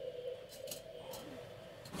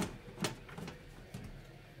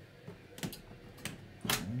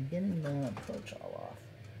 I'm getting the approach all off.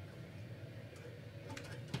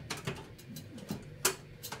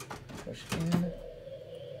 Push in.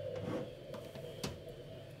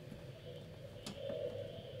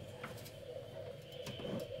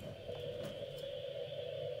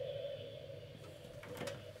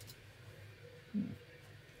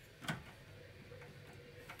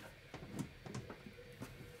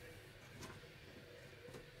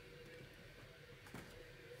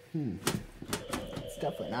 It's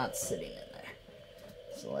definitely not sitting in there.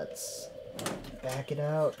 So let's back it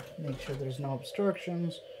out, make sure there's no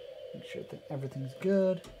obstructions, make sure that everything's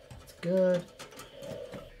good. It's good.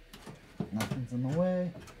 Nothing's in the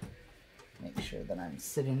way. Make sure that I'm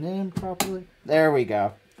sitting in properly. There we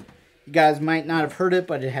go. You guys might not have heard it,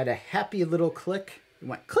 but it had a happy little click. It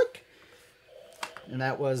went click. And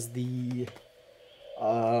that was the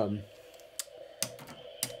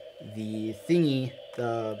thingy,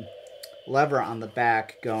 the lever on the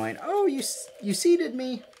back going, oh, you seated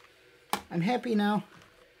me. I'm happy now.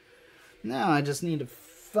 Now I just need to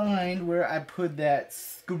find where I put that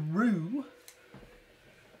screw.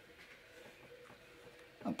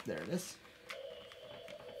 Oh, there it is.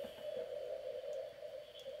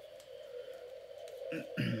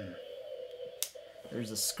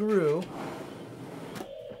 There's a screw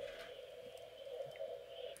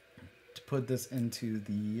to put this into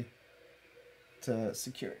the, to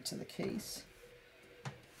secure it to the case.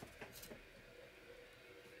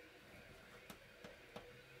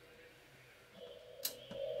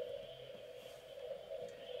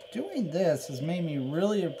 Doing this has made me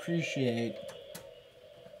really appreciate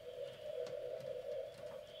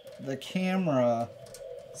the camera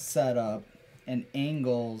setup and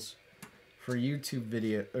angles for YouTube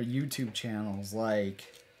video or YouTube channels like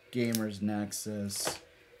Gamers Nexus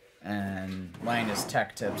and Linus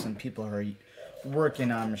Tech Tips and people who are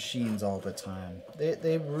working on machines all the time.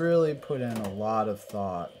 They really put in a lot of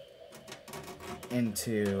thought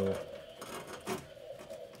into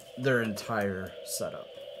their entire setup.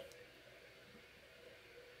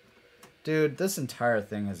 Dude, this entire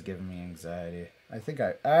thing has given me anxiety. I think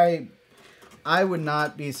I would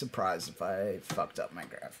not be surprised if I fucked up my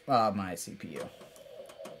my CPU.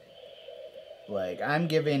 Like, I'm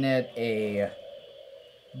giving it a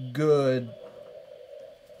good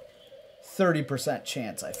 30%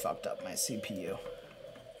 chance I fucked up my CPU.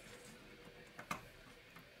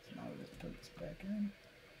 So now we just put this back in.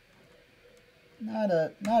 Not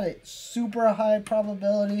a super high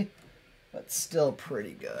probability, but still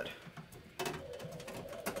pretty good.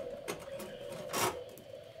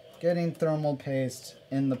 Getting thermal paste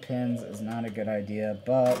in the pins is not a good idea,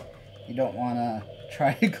 but you don't want to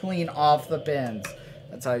try to clean off the pins.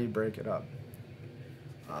 That's how you break it up.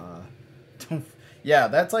 Yeah,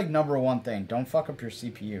 that's like number one thing. Don't fuck up your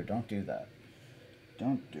CPU. Don't do that.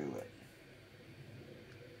 Don't do it.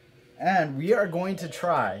 And we are going to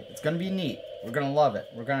try. It's going to be neat. We're going to love it.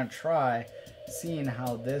 We're going to try seeing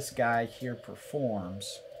how this guy here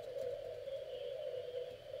performs.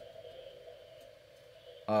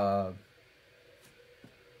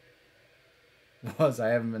 was I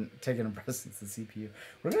haven't been taking a breath since the CPU.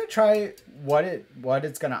 We're gonna try what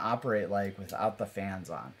it's gonna operate like without the fans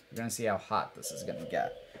on. We're gonna see how hot this is gonna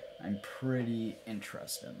get. I'm pretty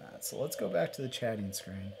interested in that. So let's go back to the chatting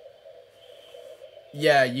screen.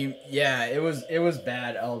 Yeah, it was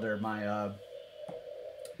bad, Elder.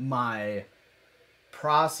 My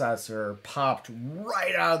processor popped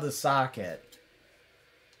right out of the socket.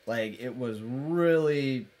 Like, it was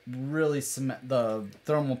really the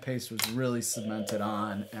thermal paste was really cemented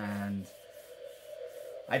on, and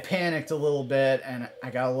I panicked a little bit, and I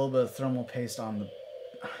got a little bit of thermal paste on the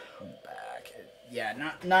back.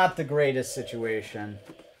 Yeah, not the greatest situation,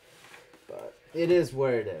 but it is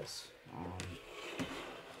what it is.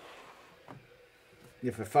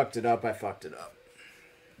 If I fucked it up, I fucked it up.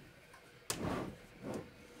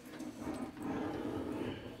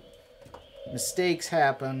 Mistakes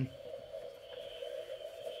happen,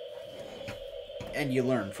 and you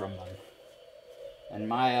learn from them. And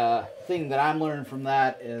my thing that I'm learning from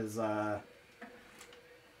that is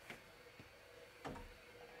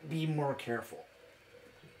be more careful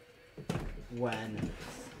when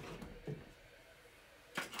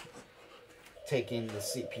taking the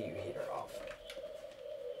CPU heater off.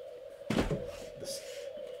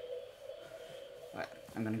 Alright,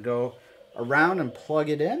 I'm going to go around and plug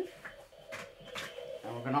it in.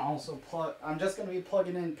 And we're going to also plug... I'm just going to be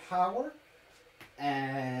plugging in power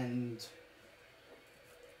and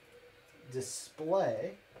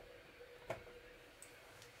display.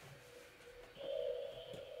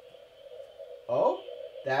 Oh,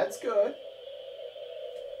 that's good.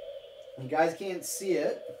 You guys can't see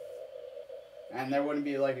it. And there wouldn't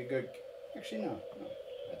be like a good... Actually, no.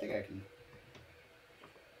 I think I can...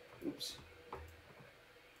 Oops.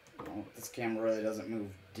 Oh, this camera really doesn't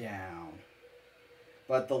move down.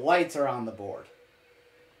 But the lights are on the board.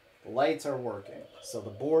 The lights are working. So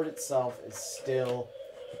the board itself is still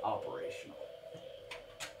operational.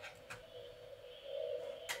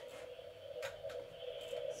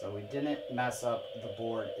 So we didn't mess up the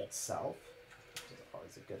board itself, which is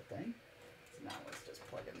always a good thing. So now let's just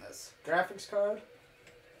plug in this graphics card.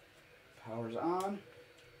 Power's on.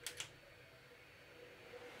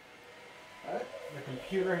 Alright, the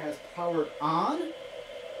computer has powered on.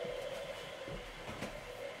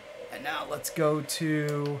 And now let's go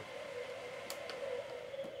to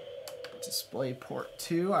display port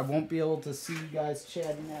 2. I won't be able to see you guys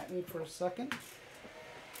chatting at me for a second.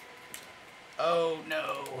 Oh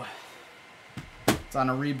no. It's on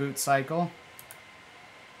a reboot cycle.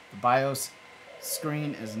 The BIOS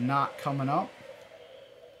screen is not coming up.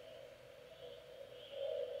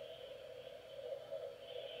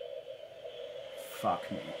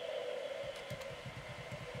 Fuck me.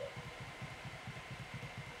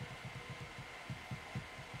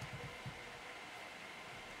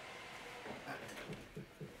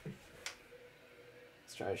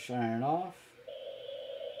 Let's try shutting it off.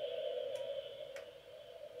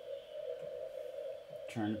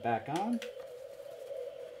 Turn it back on.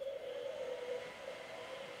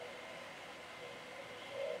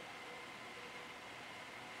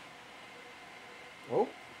 Oh,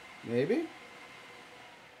 maybe.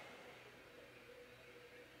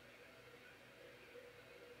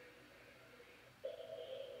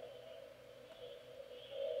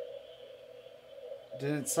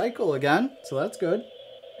 Didn't cycle again, so that's good.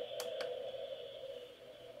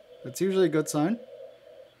 That's usually a good sign.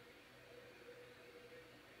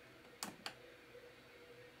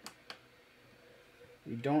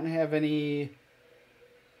 We don't have any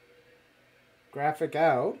graphic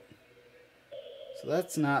out, so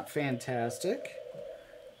that's not fantastic.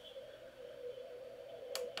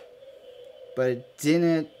 But it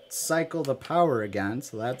didn't cycle the power again,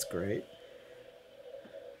 so that's great.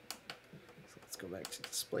 So let's go back to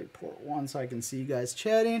display port 1 so I can see you guys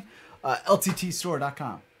chatting.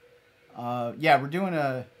 LTTstore.com. Yeah, we're doing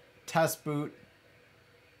a test boot,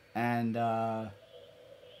 and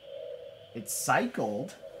it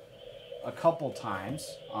cycled a couple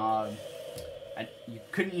times. You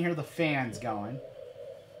couldn't hear the fans going,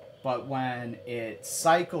 but when it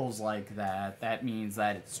cycles like that, that means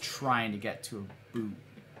that it's trying to get to a boot.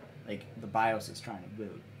 Like, the BIOS is trying to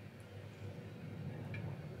boot.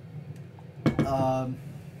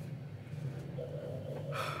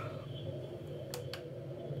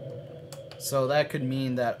 So that could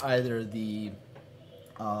mean that either the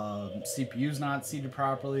CPU's not seated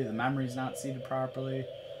properly, the memory's not seated properly.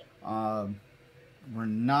 We're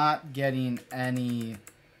not getting any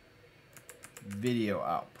video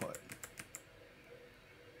output,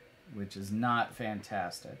 which is not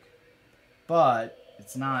fantastic. But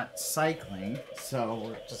it's not cycling, so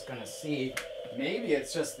we're just gonna see. Maybe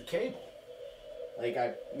it's just the cable. Like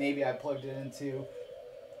maybe I plugged it into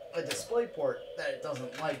a display port that it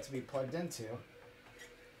doesn't like to be plugged into.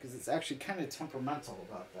 Because it's actually kind of temperamental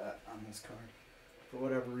about that on this card. For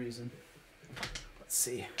whatever reason. Let's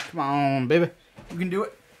see. Come on, baby. You can do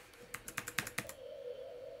it.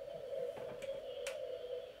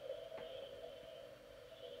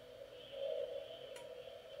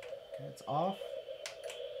 Okay, it's off.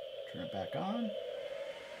 Turn it back on.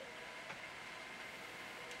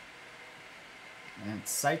 And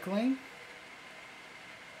it's cycling.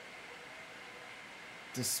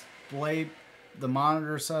 Display, the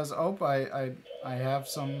monitor says, oh, I have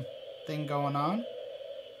some thing going on.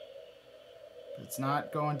 It's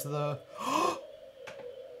not going to the...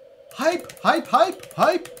 Hype! Hype! Hype!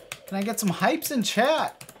 Hype! Can I get some hypes in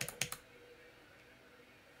chat?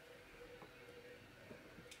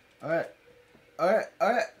 Alright. Alright,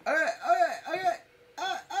 alright, alright, alright,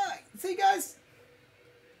 alright. See, guys?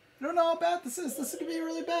 I don't know how bad this is. This is going to be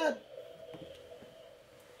really bad.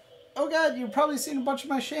 Oh god, you've probably seen a bunch of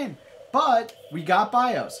my shame. But we got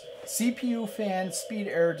BIOS. CPU fan speed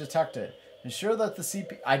error detected. Ensure that the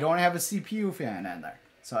CPU... I don't have a CPU fan in there.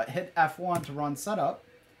 So I hit F1 to run setup.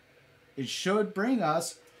 It should bring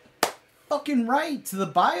us fucking right to the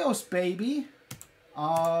BIOS, baby.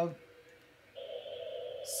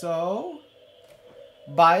 So...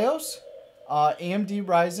 BIOS. AMD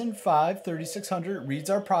Ryzen 5 3600 reads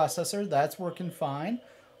our processor. That's working fine.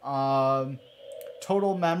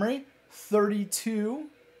 Total memory 32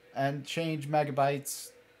 and change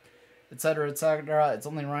megabytes, etc., etc. It's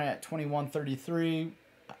only running at 2133.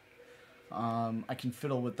 I can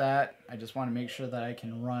fiddle with that. I just want to make sure that I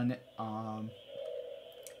can run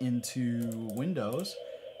into Windows.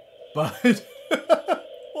 But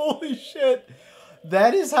holy shit,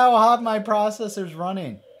 that is how hot my processor's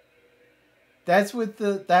running. That's with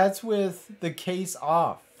the case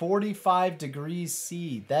off. 45 degrees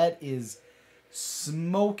C. That is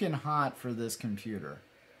smoking hot for this computer.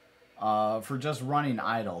 For just running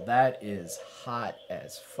idle. That is hot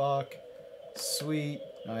as fuck. Sweet.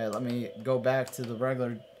 Alright, let me go back to the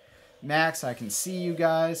regular max. I can see you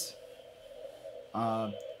guys.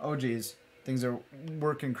 Oh geez. Things are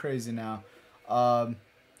working crazy now.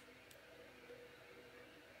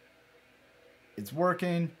 It's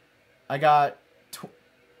working. I got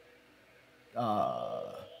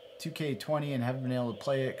 2K20 and haven't been able to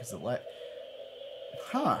play it because it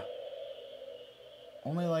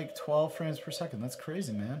only like 12 frames per second. That's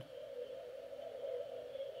crazy, man.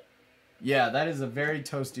 Yeah, that is a very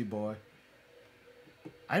toasty boy.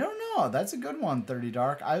 I don't know. That's a good one, 30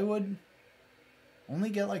 Dark. I would only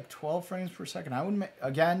get like 12 frames per second. I would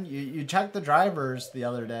again, you checked the drivers the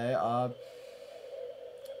other day.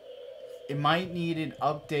 It might need an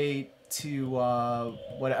update to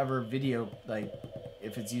whatever video, like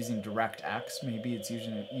if it's using DirectX, maybe it's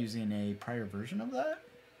using a prior version of that.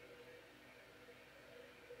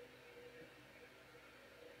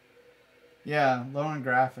 Yeah, low on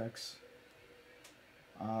graphics.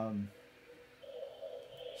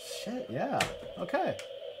 Shit, yeah. Okay.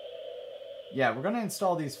 Yeah, we're gonna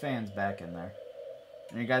install these fans back in there.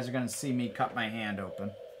 And you guys are gonna see me cut my hand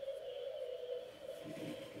open.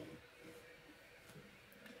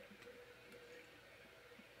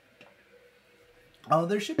 Oh,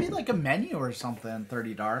 there should be like a menu or something,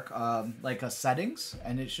 30 Dark, like a settings,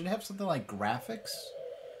 and it should have something like graphics.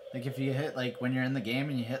 Like if you hit, like when you're in the game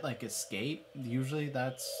and you hit like escape, usually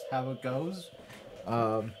that's how it goes.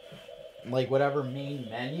 Like whatever main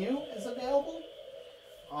menu is available.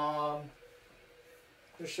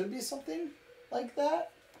 There should be something like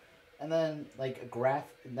that. And then like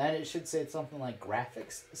and then it should say something like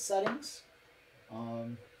graphics settings.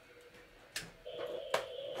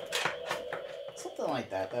 Something like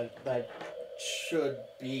that. That should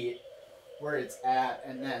be where it's at,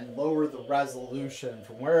 and then lower the resolution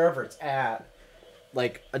from wherever it's at,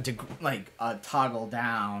 like a toggle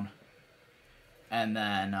down, and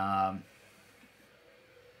then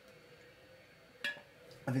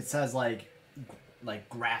if it says like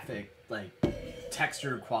graphic, like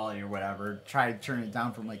texture quality or whatever, try to turn it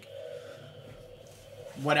down from like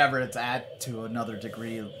whatever it's at to another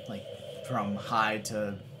degree, like from high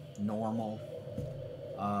to normal.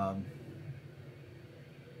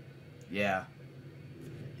 Yeah.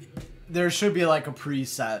 There should be like a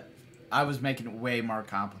preset. I was making it way more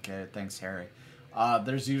complicated. Thanks, Harry.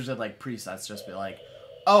 There's usually like presets. Just be like,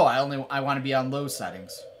 oh, I want to be on low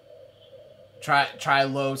settings. Try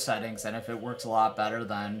low settings, and if it works a lot better,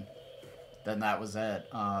 then that was it.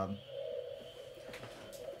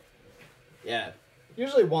 Yeah.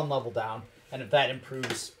 Usually one level down, and if that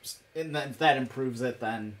improves, it,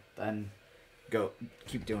 then go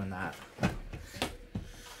keep doing that.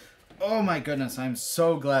 Oh my goodness, I'm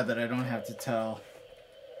so glad that I don't have to tell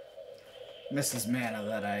Mrs. Manna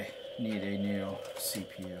that I need a new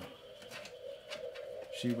CPU.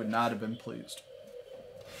 She would not have been pleased.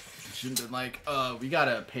 She'd have been like, we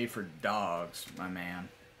gotta pay for dogs, my man.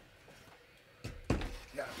 We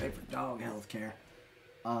gotta pay for dog healthcare.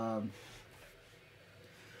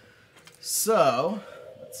 So,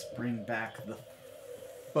 let's bring back the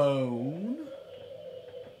phone.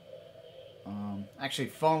 Actually,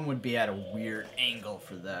 phone would be at a weird angle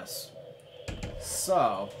for this.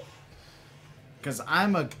 So, because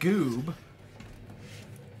I'm a goob,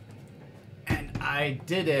 and I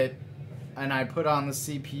did it, and I put on the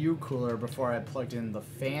CPU cooler before I plugged in the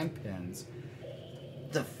fan pins.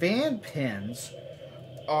 The fan pins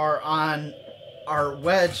are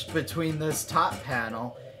wedged between this top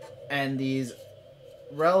panel and these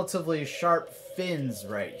relatively sharp fins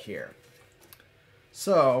right here.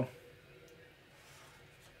 So,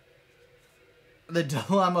 the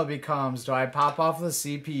dilemma becomes, do I pop off the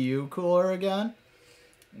CPU cooler again?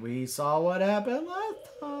 We saw what happened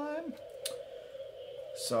last time.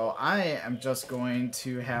 So I am just going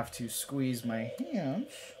to have to squeeze my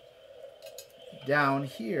hands down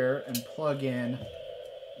here and plug in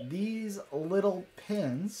these little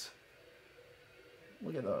pins.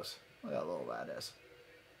 Look at those. Look how little that is.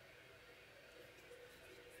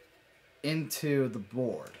 Into the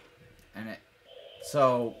board.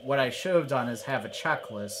 So what I should have done is have a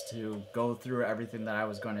checklist to go through everything that I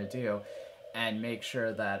was going to do and make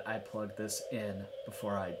sure that I plug this in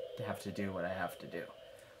before I have to do what I have to do.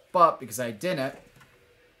 But because I didn't,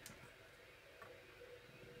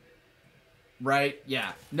 right?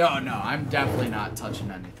 Yeah. No, I'm definitely not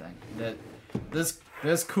touching anything.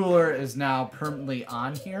 This cooler is now permanently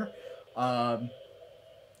on here. I'm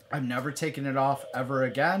never taking it off ever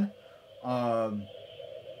again.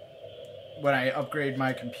 When I upgrade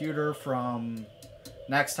my computer from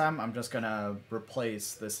next time, I'm just gonna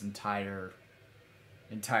replace this entire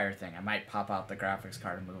thing. I might pop out the graphics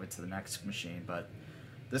card and move it to the next machine, but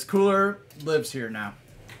this cooler lives here now.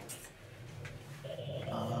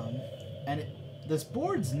 This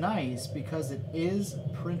board's nice because it is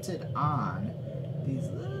printed on these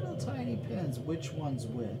little tiny pins, which one's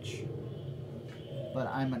which. But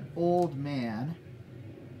I'm an old man.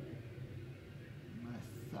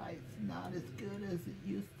 Not as good as it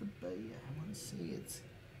used to be. I want to say it's...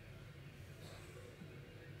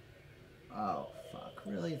 Oh, fuck.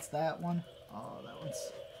 Really? It's that one? Oh, that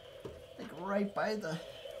one's like right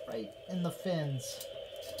in the fins.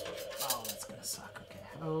 Oh, that's gonna suck. Okay,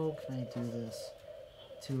 how can I do this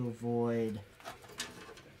to avoid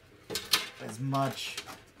as much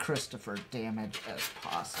Christopher damage as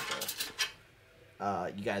possible?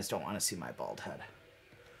 You guys don't want to see my bald head.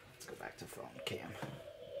 Let's go back to phone cam.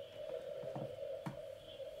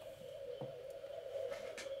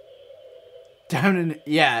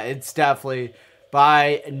 Yeah, it's definitely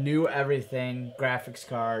buy new everything. Graphics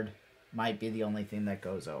card might be the only thing that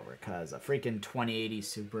goes over because a freaking 2080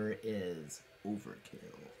 Super is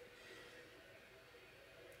overkill.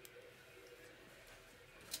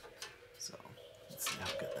 So let's see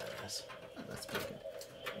how good that is. Oh, that's pretty good.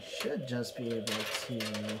 I should just be able to.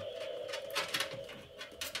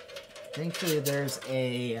 Thankfully, there's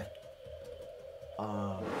a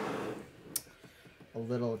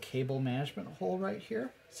little cable management hole right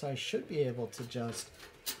here, so I should be able to just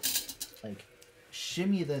like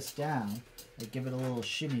shimmy this down, like give it a little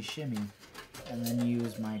shimmy and then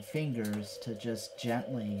use my fingers to just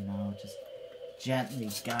gently, just gently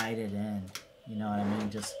guide it in, you know what I mean,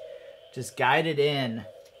 just guide it in,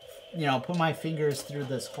 put my fingers through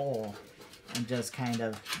this hole and just kind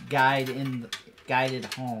of guide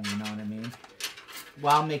it home, you know what I mean,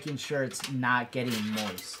 while making sure it's not getting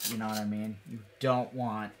moist, you know what I mean? You don't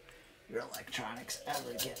want your electronics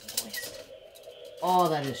ever getting moist. Oh,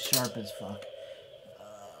 that is sharp as fuck.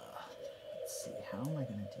 Let's see, how am I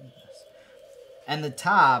going to do this? And the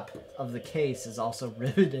top of the case is also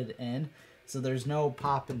riveted in, so there's no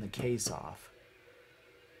popping the case off.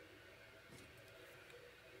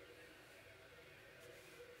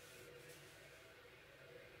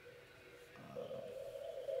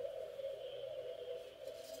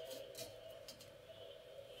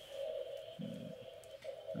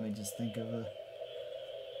 Let me just think of a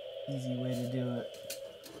easy way to do it.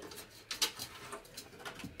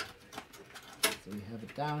 So we have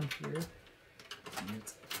it down here. And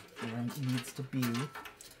it's where it needs to be.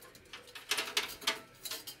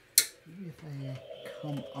 Maybe if I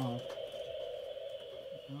come up.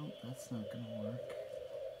 No, that's not going to work.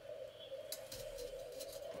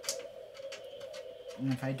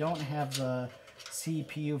 And if I don't have the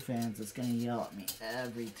CPU fans that's gonna yell at me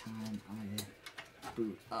every time I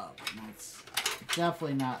boot up. And that's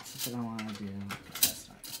definitely not something I want to do. That's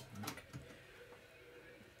not gonna work.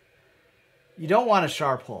 You don't want a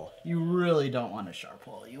sharp hole. You really don't want a sharp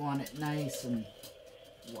hole. You want it nice and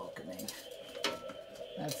welcoming.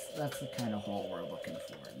 That's the kind of hole we're looking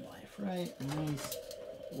for in life, right? A nice,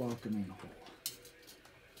 welcoming hole.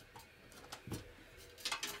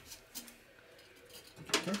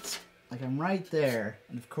 It's like I'm right there,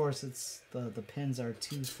 and of course it's the pins are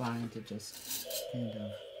too fine to just kind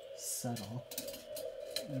of settle.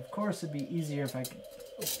 And of course it'd be easier if I could.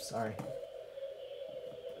 Oops, sorry.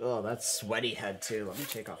 Oh, that's sweaty head too. Let me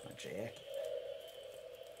take off my jacket.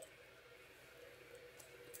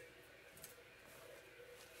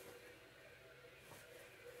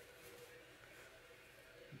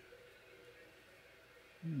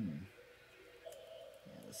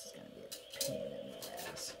 Yeah, this is gonna be a pain in the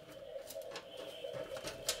ass.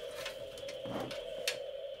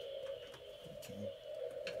 Okay.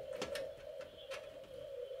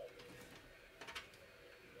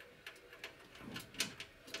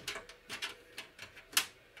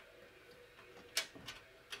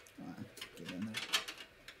 Come on, get in there.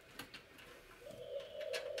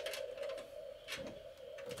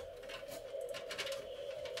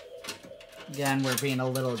 Again, where being a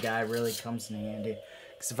little guy really comes in handy.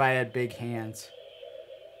 Because if I had big hands.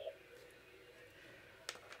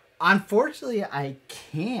 Unfortunately, I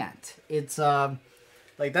can't. It's,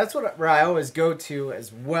 like, that's where I always go to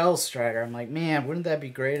as well, Strider. I'm like, man, wouldn't that be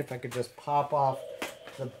great if I could just pop off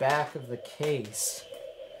the back of the case?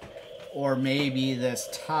 Or maybe this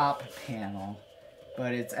top panel.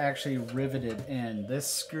 But it's actually riveted in. This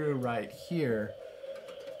screw right here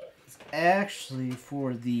is actually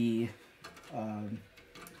for the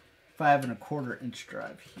 5 1/4 inch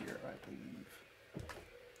drive here, I believe.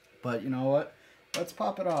 But you know what? Let's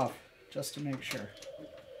pop it off just to make sure.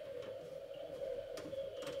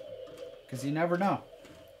 Because you never know.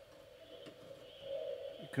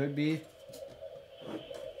 It could be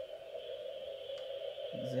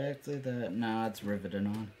exactly that. No, it's riveted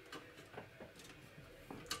on.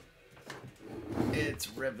 It's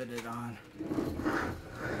riveted on.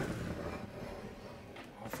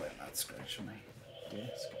 Hopefully I'm not scratching my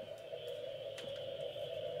disc.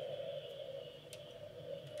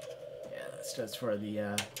 Yeah, that's just for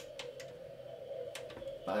the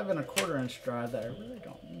 5 1/4 inch drive that I really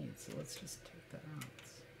don't need. So let's just take that out.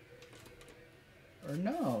 Or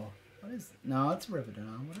no, what is? No, it's riveted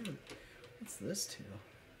on. What's this to?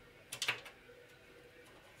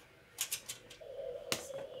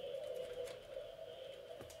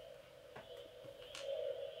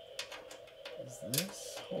 Is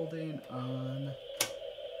this holding on?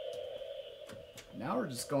 Now we're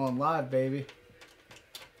just going live, baby.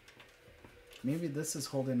 Maybe this is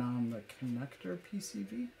holding on the connector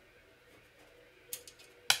PCB?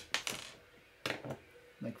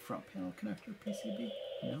 Like front panel connector PCB?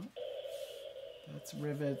 No. That's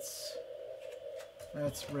rivets.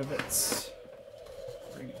 That's rivets.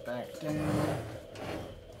 Bring it back down.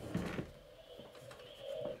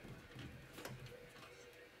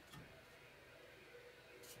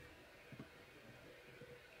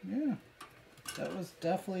 Yeah. That was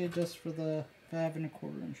definitely just for the 5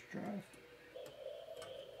 1/4 inch drive.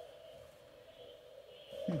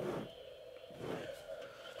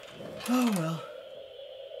 Oh well.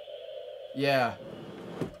 Yeah.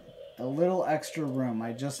 A little extra room.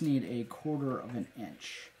 I just need 1/4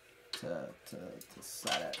 inch to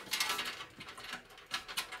set it.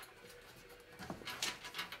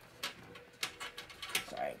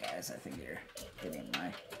 Sorry guys, I think you're getting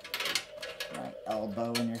my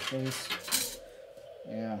elbow in your face.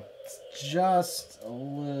 Yeah. It's just a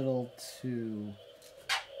little too.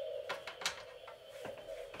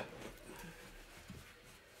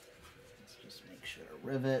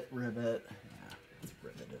 Rivet. Yeah, it's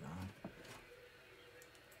riveted on.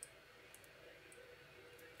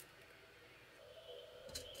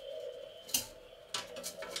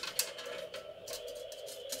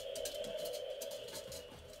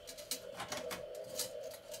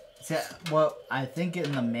 So, well, I think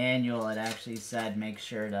in the manual it actually said make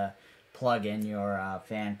sure to plug in your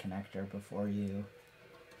fan connector before you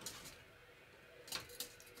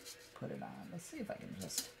put it on. Let's see if I can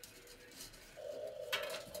just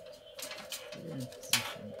get it in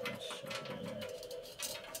position and shove it in there.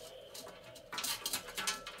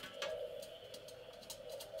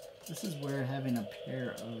 This is where having a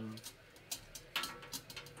pair of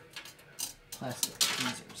plastic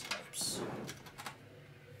tweezers helps.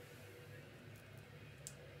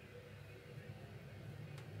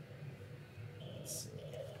 Let's see.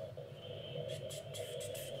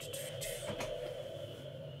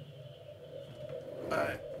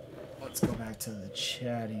 Alright, let's go back to the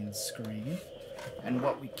chatting screen. And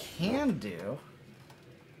what we can do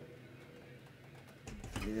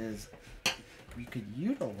is we could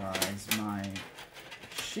utilize my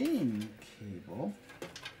machine cable.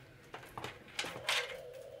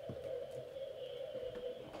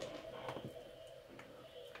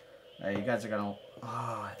 You guys are gonna,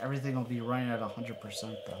 everything will be running at 100%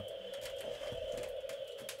 though.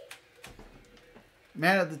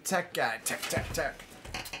 Man of the tech guy, tech.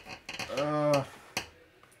 You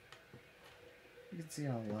can see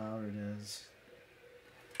how loud it is.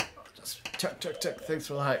 Just tech. Thanks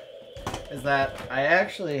for the hype. Is that I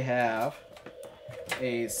actually have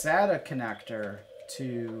a SATA connector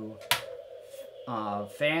to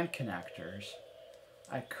fan connectors.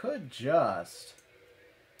 I could just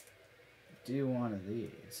do one of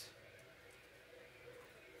these.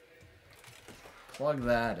 Plug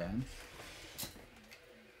that in.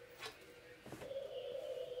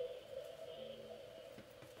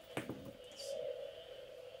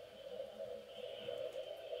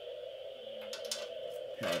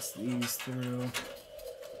 Pass these through.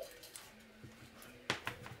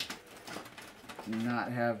 Do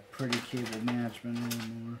not have pretty cable management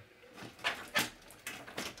anymore.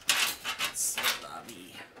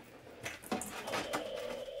 Slobby.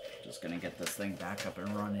 Just gonna get this thing back up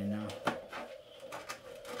and running now.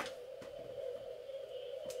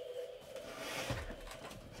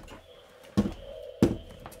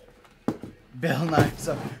 Bill Knives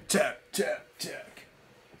up. Tech.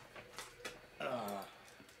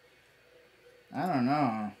 I don't know.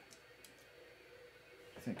 I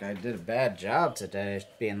think I did a bad job today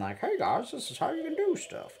being like, hey guys, this is how you can do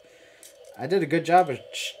stuff. I did a good job of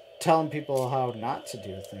telling people how not to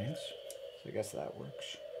do things. So I guess that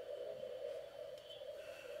works.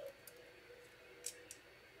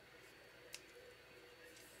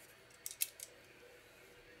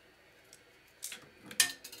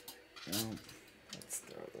 Well, let's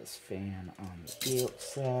throw this fan on the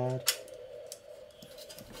outside.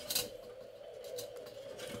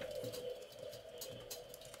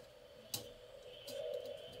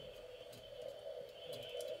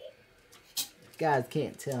 Guys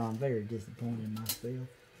can't tell, I'm very disappointed in myself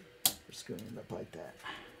for screwing it up like that.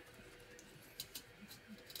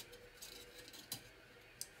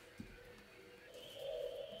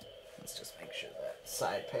 Let's just make sure that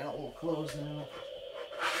side panel will close now.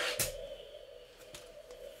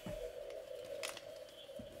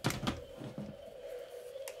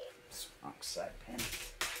 Wrong side panel.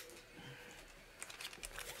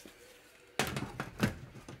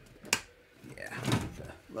 Yeah,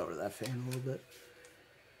 lower that fan a little bit.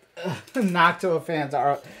 Noctua fans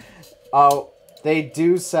are... Oh, they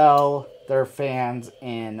do sell their fans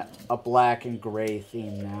in a black and gray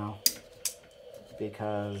theme now.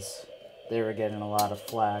 Because they were getting a lot of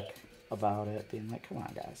flack about it. Being like, come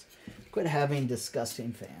on guys. Quit having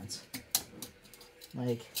disgusting fans.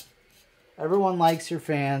 Like, everyone likes your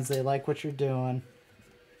fans. They like what you're doing.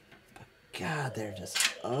 But God, they're just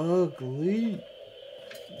ugly.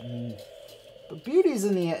 But beauty's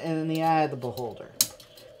in the eye of the beholder.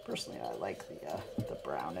 Personally, I like the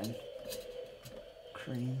brown and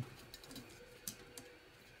cream.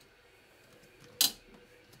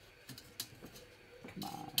 Come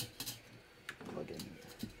on, plug in.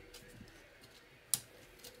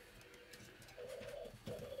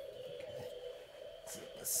 Okay. Let's see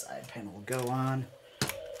if the side panel will go on.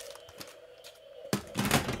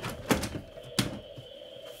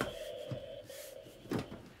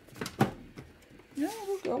 Yeah,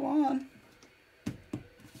 we'll go on.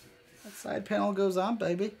 Side panel goes on,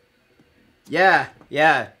 baby. Yeah.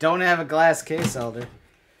 Don't have a glass case, Elder.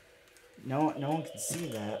 No one can see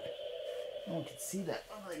that. No one can see that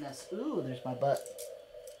ugliness. Ooh, there's my butt.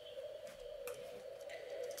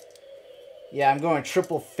 Yeah, I'm going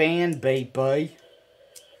triple fan, baby.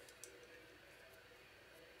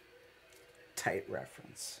 Tight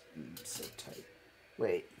reference. So tight.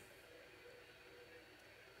 Wait.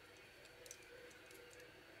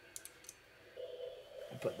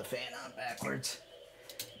 Put the fan on backwards.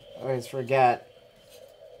 I always forget.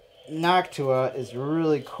 Noctua is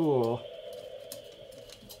really cool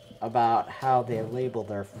about how they label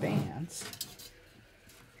their fans.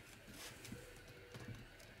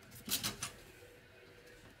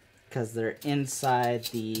 Because they're inside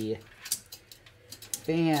the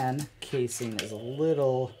fan casing is a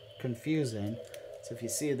little confusing. So if you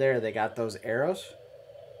see there, they got those arrows.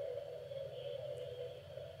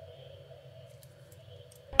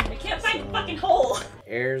 Fucking hole.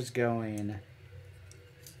 Air's going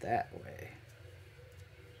that way.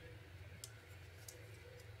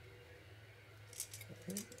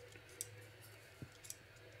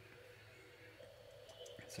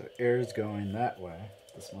 So air is going that way.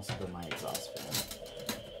 This must have been my exhaust fan.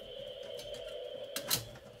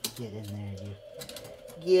 Get in there, you.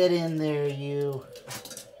 Get in there, you.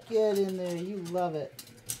 Get in there, you love it.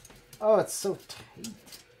 Oh, it's so tight.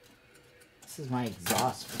 This is my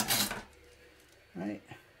exhaust fan. Right?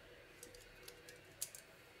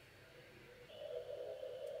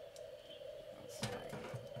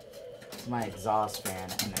 It's my exhaust fan,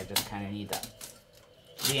 and I just kind of need to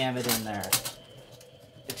jam it in there.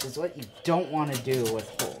 Which is what you don't want to do with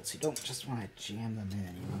holes. You don't just want to jam them in,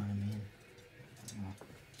 you know what I mean? You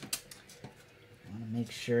want to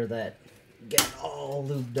make sure that you get it all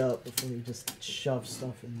lubed up before you just shove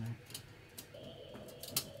stuff in there.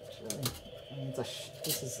 Really, I mean,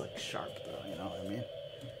 this is like sharp though, you know what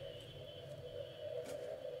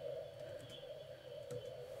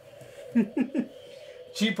I mean?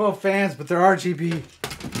 Cheapo fans, but they're RGB.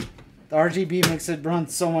 The RGB makes it run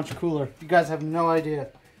so much cooler. You guys have no idea.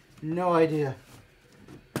 No idea.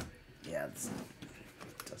 Yeah, it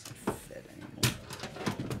doesn't fit anymore.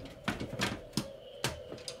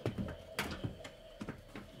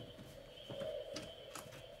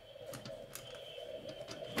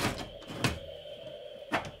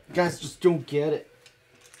 You guys just don't get it.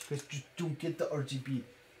 You guys just don't get the RGB.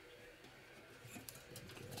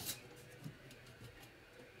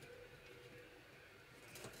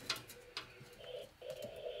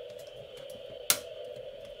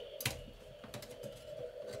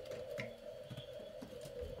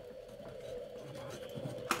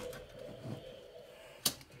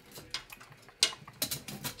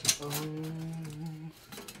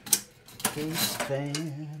 Case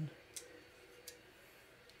fan.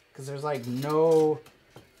 Because there's like no...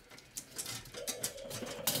 There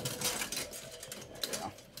we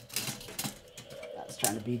go. That's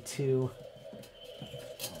trying to be too...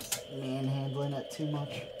 manhandling it too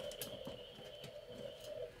much.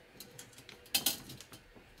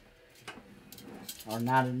 Or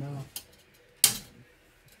not enough.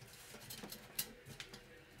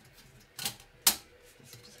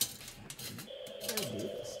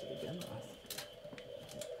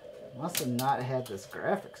 Must have not had this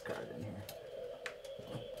graphics card in here.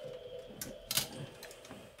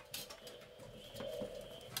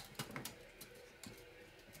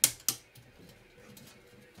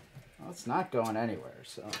 Well, it's not going anywhere,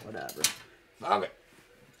 so whatever. Fuck it.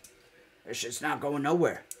 This shit's not going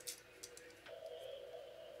nowhere.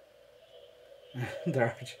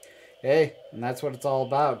 Hey, and that's what it's all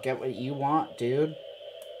about. Get what you want, dude.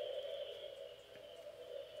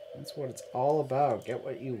 That's what it's all about. Get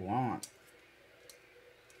what you want.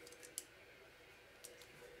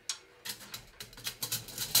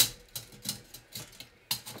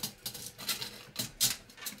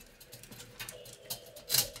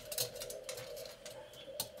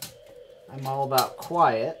 I'm all about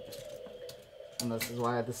quiet. And this is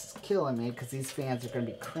why this is killing me, because these fans are going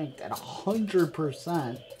to be cranked at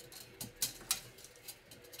 100%.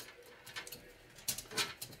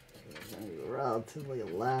 Relatively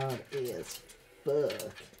loud as fuck.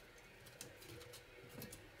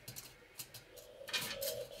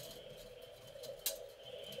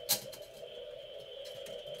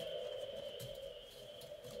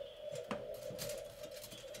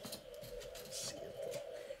 Let's see if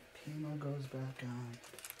the panel goes back on.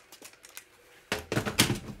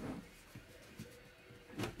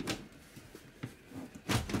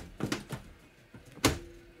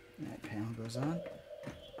 That panel goes on.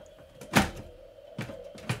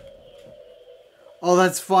 Oh,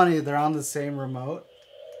 that's funny. They're on the same remote.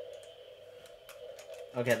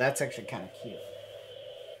 Okay, that's actually kind of cute.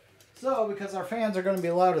 So, because our fans are going to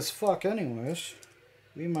be loud as fuck anyways,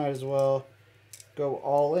 we might as well go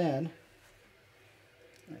all in.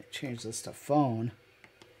 I change this to phone.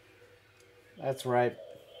 That's right.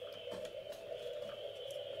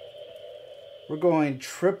 We're going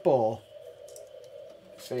triple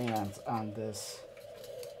fans on this.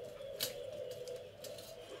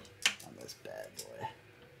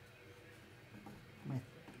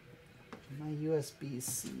 My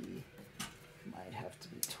USB-C might have to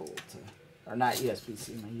be told to, or not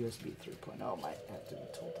USB-C, my USB 3.0 might have to be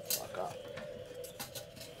told to fuck up.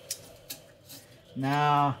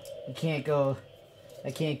 No, you can't go, I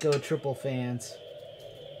can't go triple fans.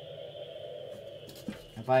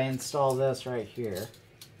 If I install this right here,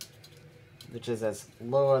 which is as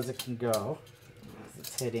low as it can go,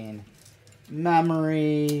 it's hitting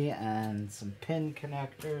memory and some pin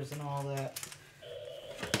connectors and all that.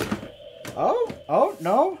 Oh,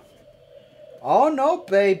 no. Oh, no,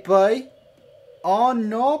 baby. Oh,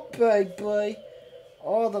 no, baby.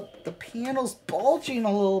 Oh, the panel's bulging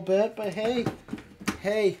a little bit, but hey.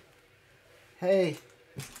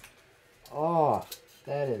 Oh,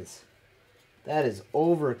 that is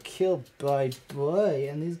overkill, boy.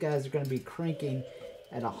 And these guys are going to be cranking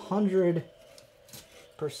at 100%.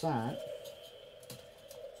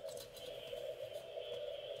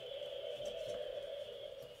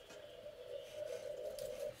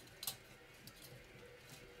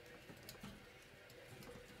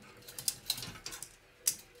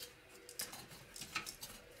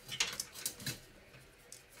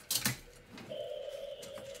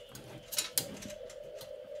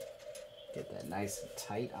 Get that nice and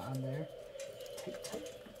tight on there. Tight, tight.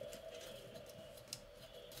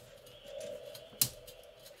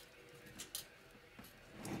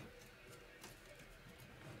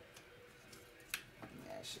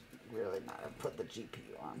 Yeah, I should really not have put the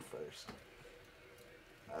GPU on first.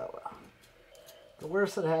 Oh well. The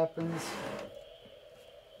worst that happens.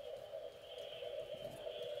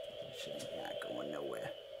 Shit ain't not going nowhere.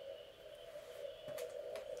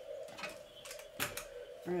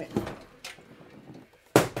 Alright.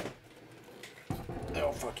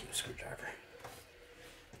 Oh, fuck you, screwdriver.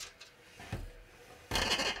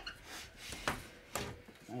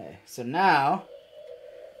 Okay, so now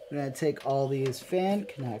I'm going to take all these fan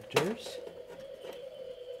connectors.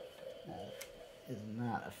 That is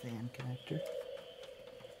not a fan connector.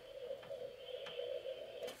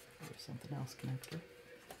 Or something else connector.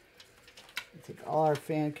 Take all our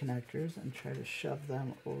fan connectors and try to shove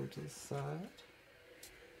them over to the side.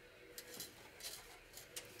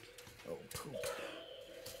 Oh, poop.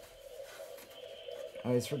 I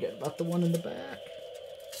always forget about the one in the back.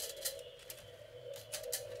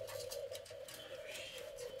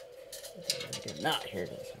 No, here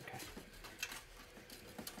it is. Okay.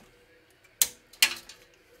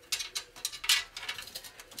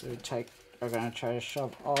 So we're going to try to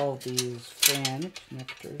shove all these fan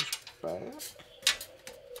connectors back.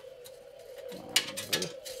 Come on, baby.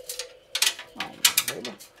 Come on,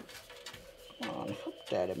 baby. Come on, help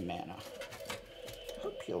Daddy Mana.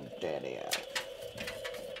 Help your daddy out.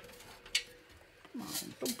 Come on,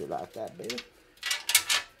 don't be like that, baby.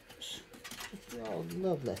 You're all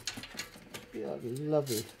lovely. You're all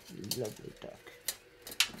lovely, lovely duck.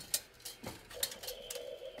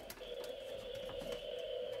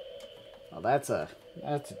 Well, that's a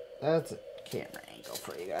camera angle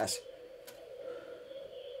for you guys.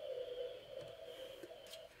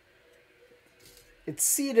 It's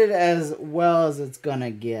seated as well as it's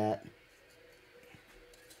gonna get.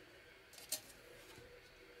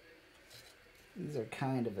 These are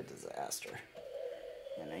kind of a disaster.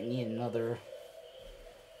 And I need another.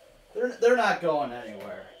 They're not going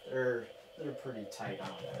anywhere. They're pretty tight on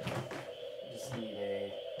there. I just need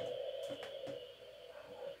a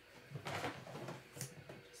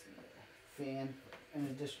fan, an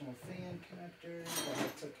additional fan connector that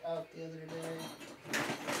I took out the other day. I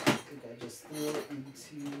think I just threw it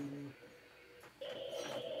into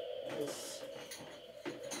this.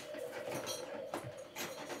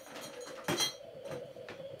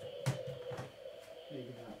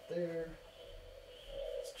 Maybe not there.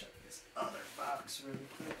 Let's check this other box really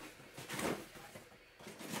quick.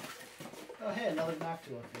 Oh hey, another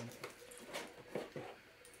Noctua fan.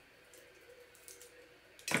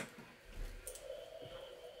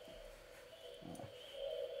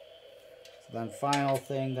 So then final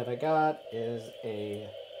thing that I got is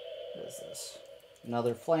what is this?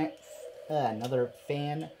 Another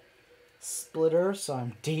fan splitter, so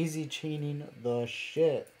I'm daisy chaining the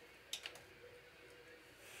shit.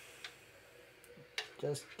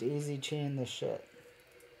 Just daisy chain the shit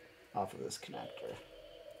off of this connector.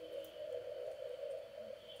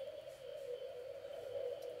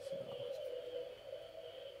 So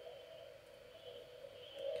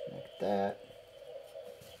connect that.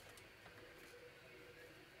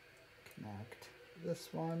 Connect this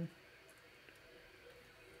one.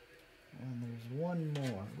 And there's one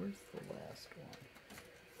more. Where's the last one?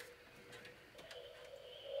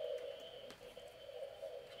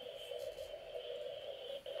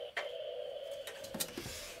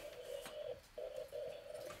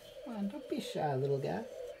 Come on, don't be shy, little guy.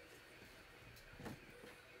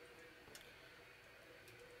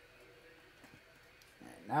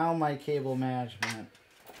 And now my cable management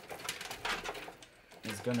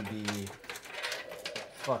is gonna be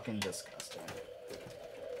fucking disgusting.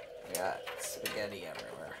 I got spaghetti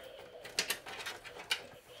everywhere.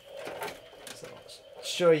 So I'll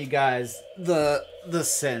show you guys the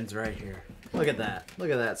sins right here. Look at that.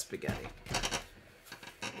 Look at that spaghetti.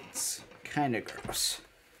 It's kind of gross.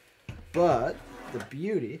 But the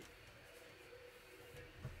beauty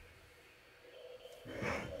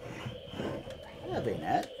having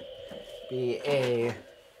it be a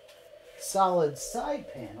solid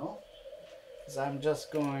side panel is I'm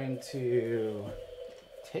just going to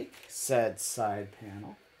take said side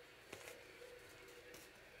panel.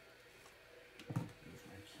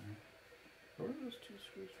 Where are those two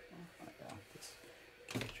screws from? Oh,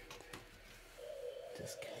 yeah,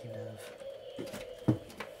 this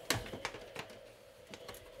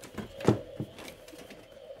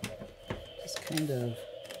kind of.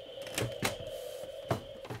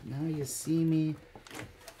 Now you see me,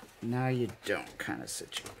 now you don't kind of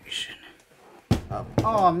situation.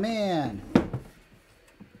 Oh man,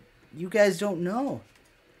 you guys don't know.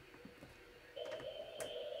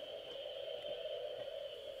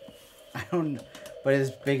 I don't know, but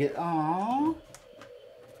as big as, aww.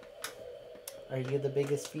 Are you the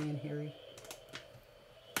biggest fan, Harry?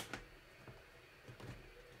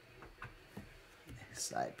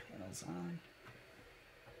 Side panels on.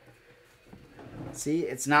 See,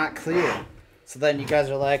 it's not clear. So then you guys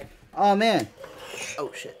are like, oh man.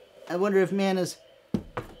 Oh shit. I wonder if Mana's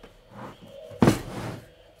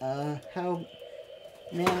how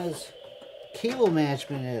Mana's cable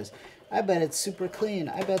management is. I bet it's super clean.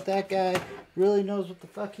 I bet that guy really knows what the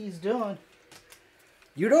fuck he's doing.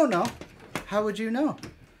 You don't know. How would you know?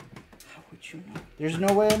 How would you know? There's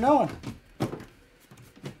no way of knowing.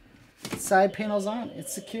 Side panel's on.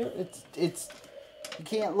 It's secure. It's you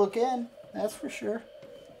can't look in. That's for sure.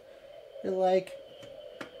 You're like,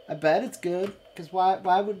 I bet it's good. Cause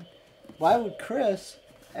why would Chris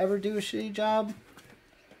ever do a shitty job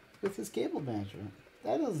with his cable management?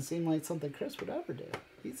 That doesn't seem like something Chris would ever do.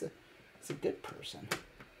 He's a good person.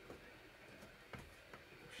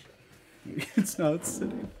 Maybe it's not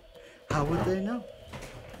sitting. How would they know?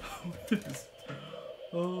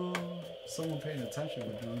 Oh, someone paying attention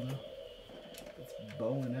would know though. It's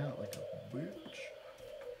bowing out like a bitch.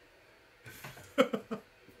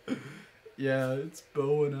 Yeah, it's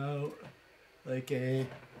bowing out like a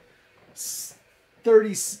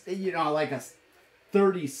 30, like a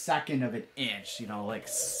 32nd of an inch, like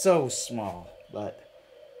so small, but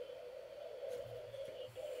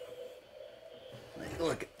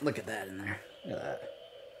like, look at that in there. Look at that.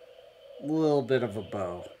 Little bit of a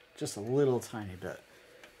bow, just a little tiny bit.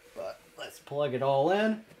 But let's plug it all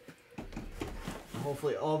in.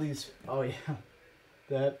 Hopefully all these, oh yeah,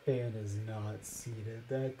 that fan is not seated.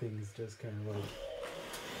 That thing's just kind of like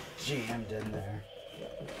jammed in there.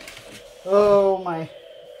 Oh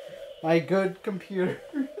my good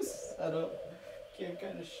computers. I can't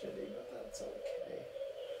kind of shitty, but that's okay.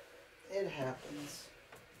 It happens.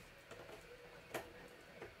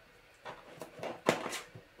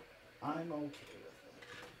 I'm okay with it.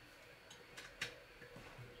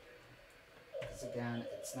 Because again,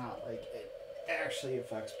 it's not like it actually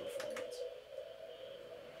affects performance.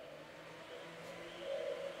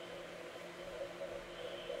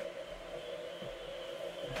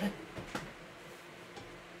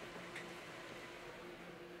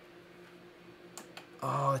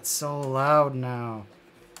 Oh, it's so loud now.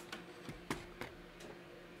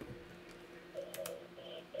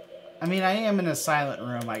 I mean, I am in a silent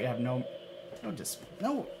room. I have no. It doesn't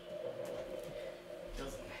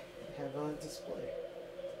have a display.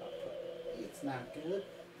 It's not good.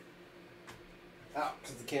 Oh,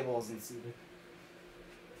 because the cable isn't seated.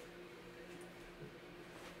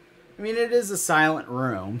 I mean, it is a silent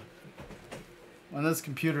room. When this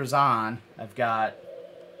computer's on, I've got,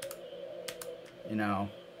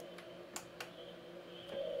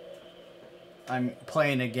 I'm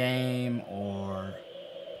playing a game or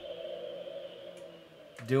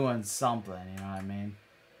doing something, you know what I mean?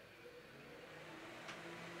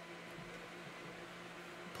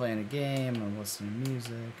 Playing a game or listening to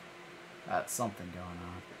music. That's something going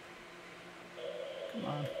on. Come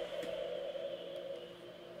on.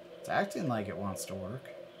 It's acting like it wants to work.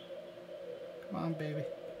 Come on, baby.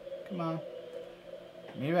 Come on.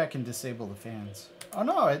 Maybe I can disable the fans. Oh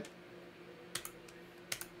no, it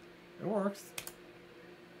works.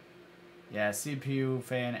 Yeah, CPU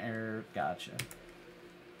fan error. Gotcha.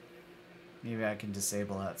 Maybe I can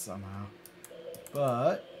disable that somehow.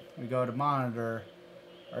 But we go to monitor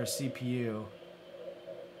our CPU.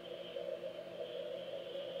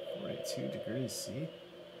 42 degrees C.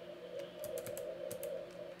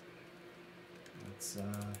 Let's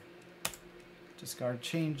discard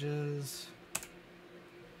changes.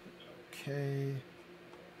 Okay.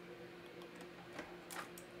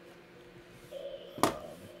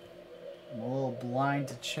 I'm a little blind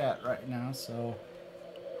to chat right now, so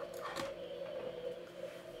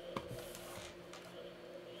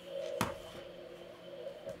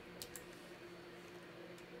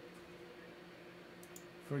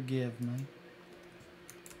forgive me.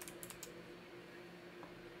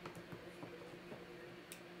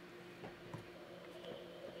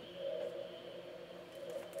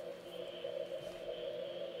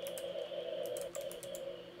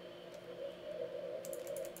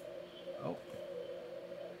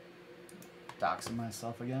 doxing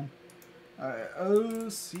myself again. Alright, oh,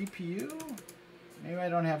 CPU? Maybe I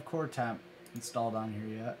don't have core temp installed on here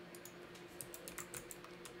yet.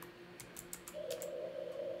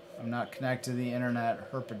 I'm not connected to the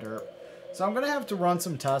internet, herpaderp. So I'm gonna have to run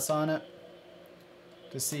some tests on it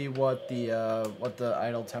to see what the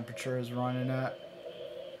idle temperature is running at.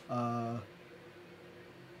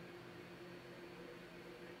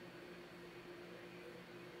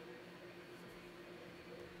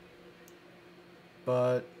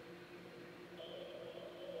 But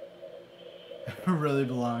really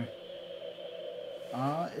belong.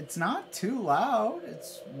 It's not too loud.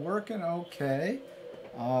 It's working okay.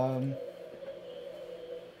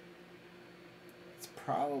 It's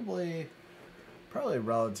probably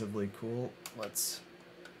relatively cool.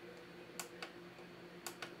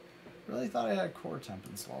 Really thought I had core temp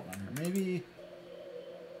installed on here. Maybe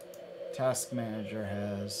task manager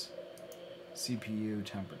has CPU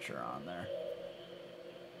temperature on there.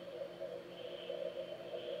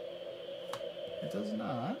 It does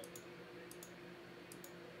not.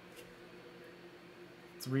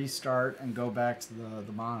 Let's restart and go back to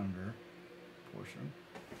the monitor portion.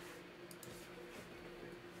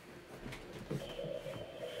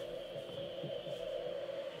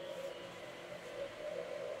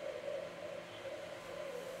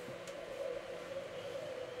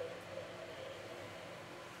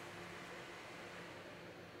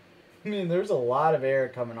 I mean, there's a lot of air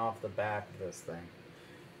coming off the back of this thing.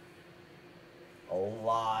 A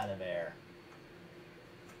lot of air.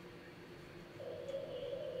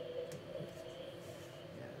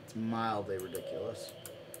 Yeah, it's mildly ridiculous.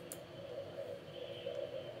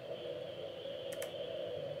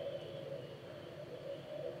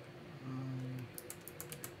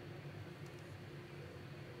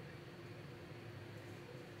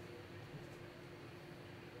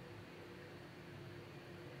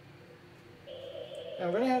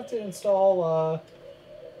 I'm going to have to install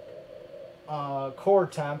Core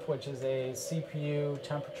Temp, which is a CPU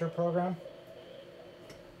temperature program.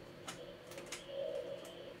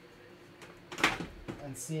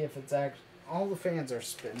 And see if it's actually... All the fans are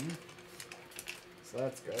spinning, so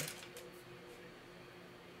that's good.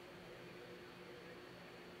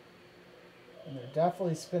 And they're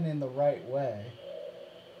definitely spinning the right way.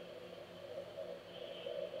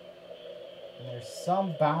 And there's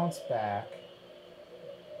some bounce back,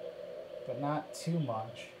 but not too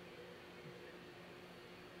much.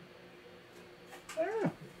 I don't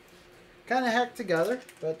know. Kind of hacked together,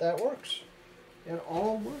 but that works. It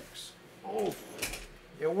all works. Oh,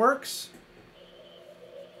 it works.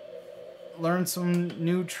 Learned some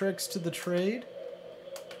new tricks to the trade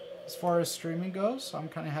as far as streaming goes, so I'm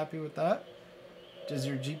kind of happy with that. Does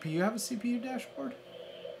your GPU have a CPU dashboard?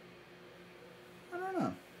 I don't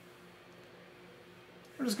know.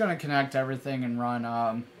 We're just going to connect everything and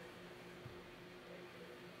run...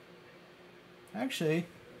 Actually...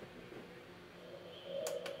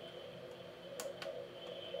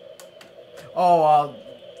 Oh,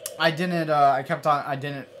 I didn't, I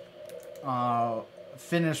didn't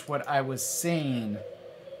finish what I was saying,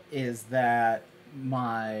 is that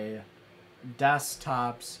my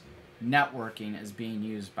desktop's networking is being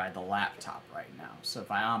used by the laptop right now. So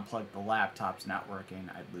if I unplug the laptop's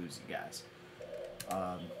networking, I'd lose you guys.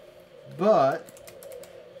 But,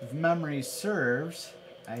 if memory serves,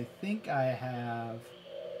 I think I have...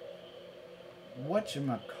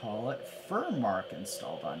 whatchamacallit, Furmark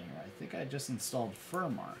installed on here. I think I just installed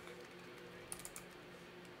Furmark.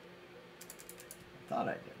 I thought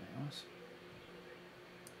I did, anyways.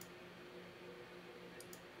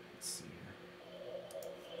 Let's see here.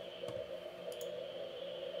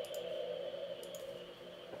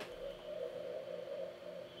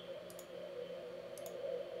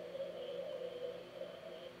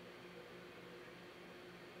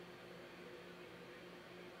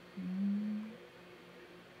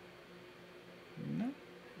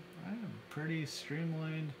 Pretty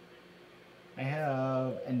streamlined. I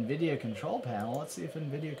have NVIDIA control panel. Let's see if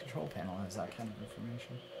NVIDIA control panel has that kind of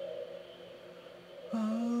information.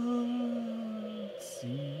 Let's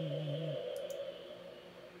see.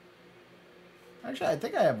 Actually, I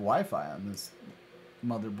think I have Wi-Fi on this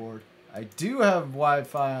motherboard. I do have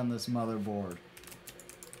Wi-Fi on this motherboard.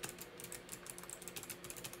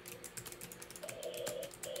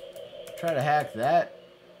 Try to hack that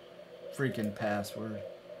freaking password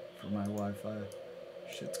for my Wi-Fi.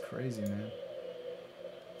 Shit's crazy, man.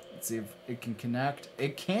 Let's see if it can connect.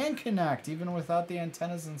 It can connect even without the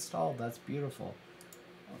antennas installed. That's beautiful.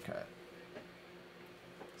 Okay.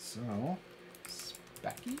 So,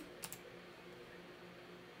 Specky.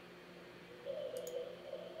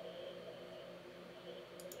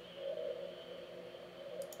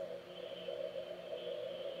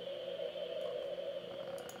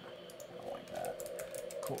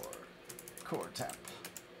 core temp.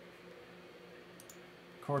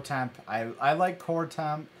 Core temp. I like core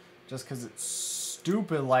temp just because it's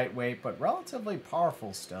stupid lightweight, but relatively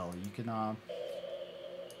powerful still. You can,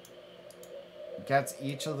 gets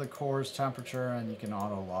each of the cores temperature and you can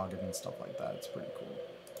auto log it and stuff like that. It's pretty cool.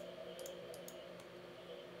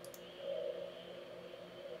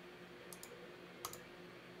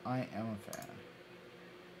 I am a fan.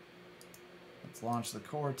 Let's launch the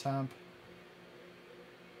core temp.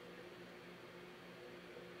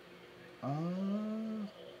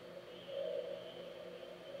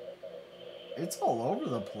 It's all over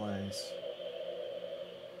the place.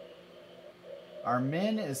 Our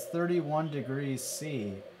min is 31 degrees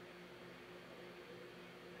C.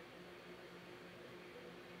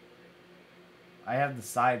 I have the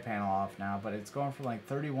side panel off now, but it's going from like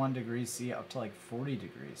 31 degrees C up to like 40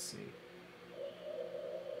 degrees C.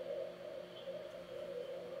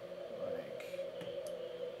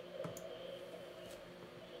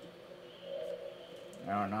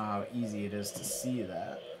 I don't know how easy it is to see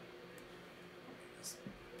that. Just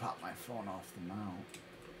pop my phone off the mount.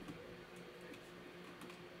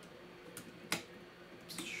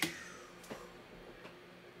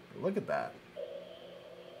 Look at that.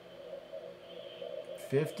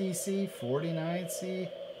 50C, 49C.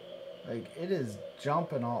 Like, it is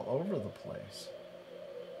jumping all over the place.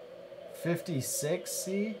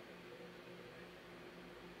 56C.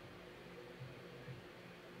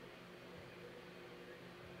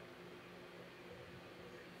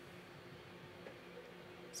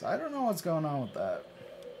 So I don't know what's going on with that.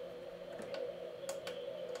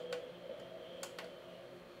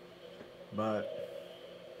 But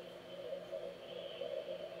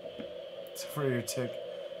it's for your tick.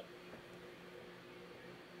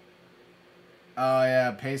 Oh yeah,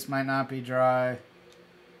 paste might not be dry.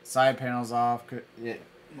 Side panel's off. It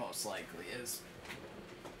most likely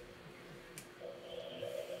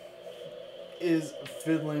is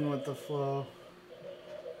fiddling with the flow.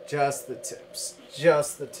 Just the tips.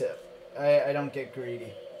 Just the tip. I don't get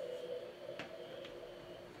greedy.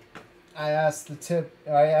 I asked the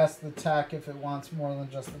tech if it wants more than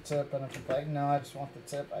just the tip, and if it's like, no, I just want the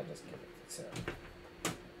tip, I just give it the tip.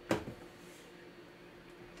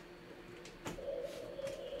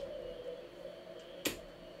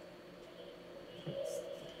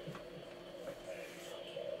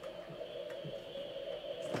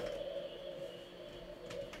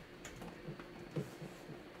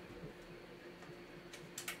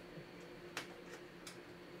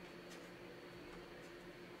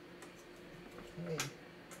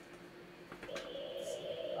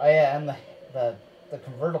 Oh yeah, and the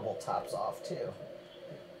convertible top's off too.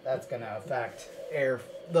 That's gonna affect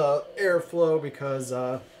the airflow because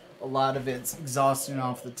a lot of it's exhausting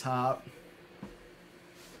off the top.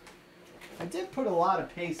 I did put a lot of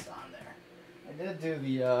paste on there. I did do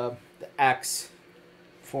the X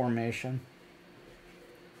formation.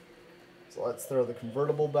 So let's throw the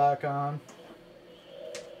convertible back on.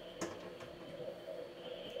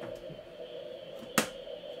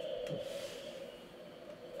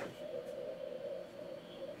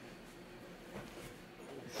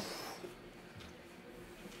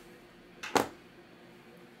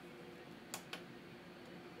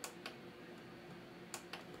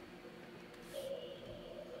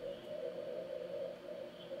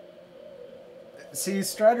 See,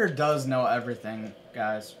 Strider does know everything,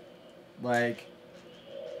 guys. Like,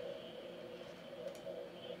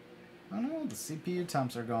 I don't know, the CPU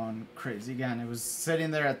temps are going crazy again. It was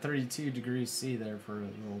sitting there at 32 degrees C there for a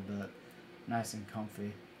little bit. Nice and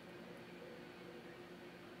comfy.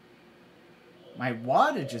 My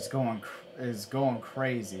wattage is going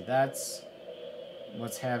crazy. That's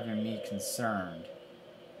what's having me concerned.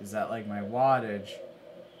 Is that, like, my wattage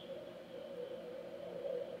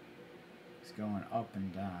going up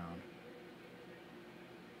and down.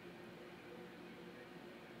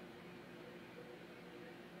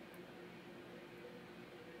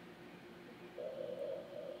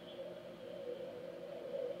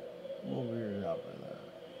 A little weirded out by that.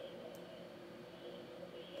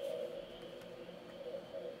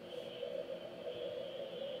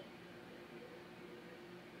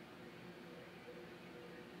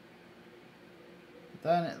 But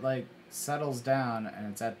then it like settles down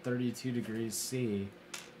and it's at 32 degrees C,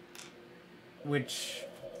 which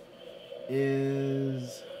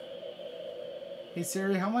is... Hey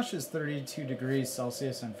Siri, how much is 32 degrees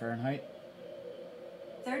Celsius in Fahrenheit?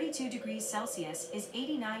 32 degrees Celsius is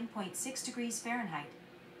 89.6 degrees Fahrenheit.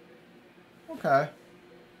 Okay.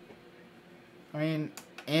 I mean,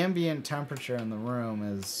 ambient temperature in the room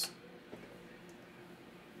is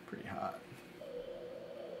pretty hot.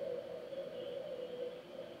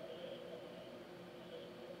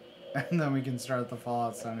 And then we can start the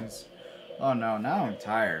Fallout 70s. Oh no, now I'm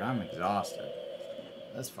tired. I'm exhausted.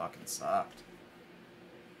 This fucking sucked.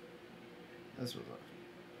 This was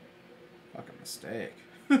a fucking mistake.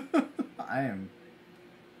 I am...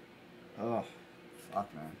 Oh, fuck,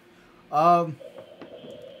 man.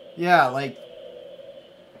 Yeah, like...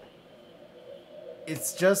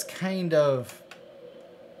 It's just kind of...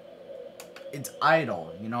 It's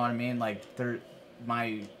idle, you know what I mean? Like,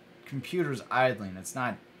 my computer's idling. It's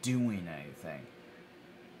not doing anything.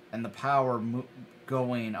 And the power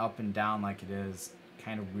going up and down like it is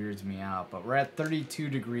kind of weirds me out. But we're at 32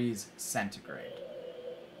 degrees centigrade,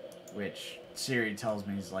 which Siri tells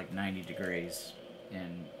me is like 90 degrees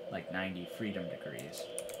in like 90 freedom degrees.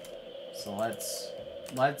 So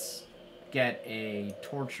let's get a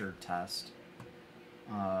torture test.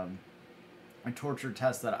 A torture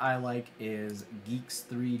test that I like is Geeks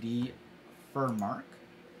 3D Furmark.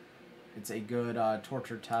 It's a good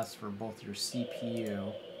torture test for both your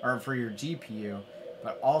CPU, or for your GPU,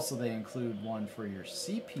 but also they include one for your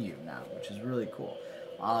CPU now, which is really cool.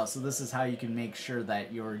 So this is how you can make sure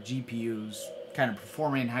that your GPU's kind of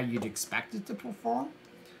performing how you'd expect it to perform.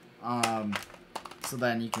 So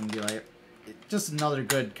then you can be like, just another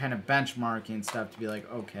good kind of benchmarking stuff to be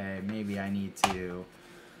like, okay, maybe I need to,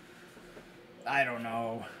 I don't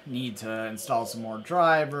know, need to install some more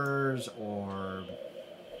drivers, or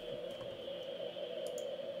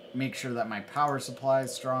make sure that my power supply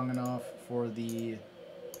is strong enough for the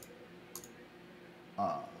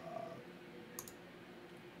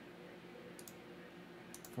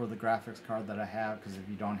graphics card that I have, because if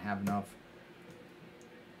you don't have enough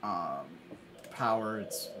power,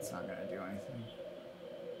 it's not going to do anything.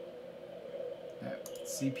 Yeah.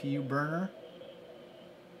 CPU burner,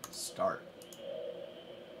 start.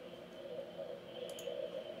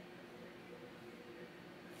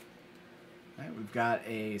 Alright, we've got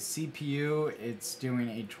a CPU. It's doing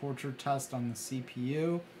a torture test on the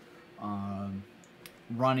CPU.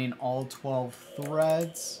 Running all 12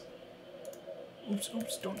 threads.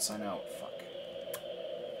 Oops, don't sign out. Fuck.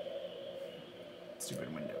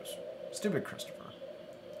 Stupid Windows. Stupid Christopher.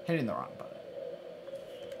 Hitting the wrong button.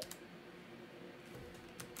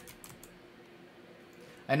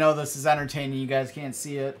 I know this is entertaining. You guys can't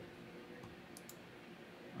see it.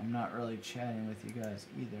 I'm not really chatting with you guys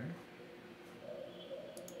either.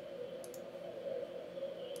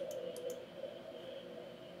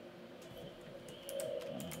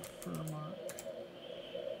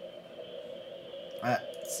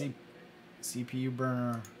 CPU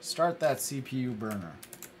burner. Start that CPU burner.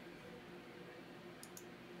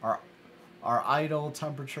 Our idle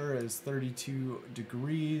temperature is 32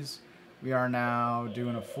 degrees. We are now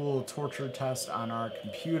doing a full torture test on our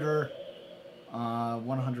computer.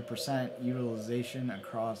 100% utilization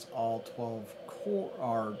across all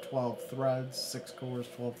 12 threads, 6 cores,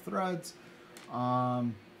 12 threads.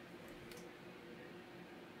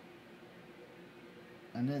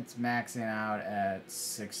 And it's maxing out at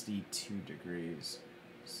 62 degrees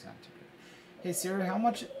centigrade. Hey Siri, how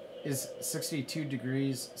much is 62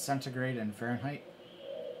 degrees centigrade in Fahrenheit?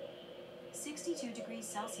 62 degrees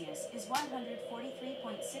Celsius is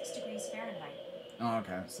 143.6 degrees Fahrenheit. Oh,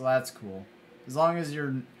 okay, so that's cool. As long as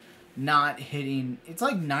you're not hitting, it's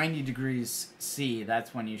like 90 degrees C,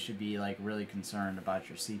 that's when you should be like really concerned about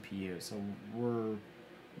your CPU. So we're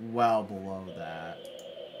well below that,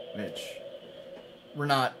 which we're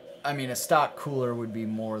not, I mean, a stock cooler would be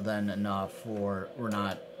more than enough for, we're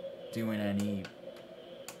not doing any,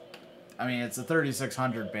 I mean, it's a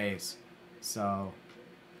 3600 base, so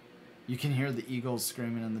you can hear the eagles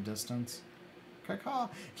screaming in the distance. Caw-caw.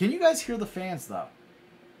 Can you guys hear the fans, though?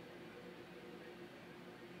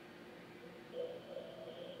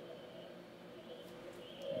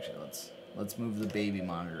 Actually, let's move the baby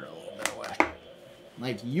monitor a little bit away.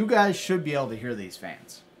 Like, you guys should be able to hear these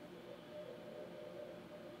fans.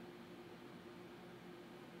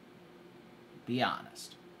 Be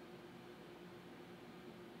honest.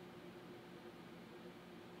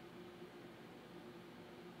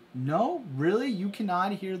 No? Really? You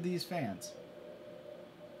cannot hear these fans?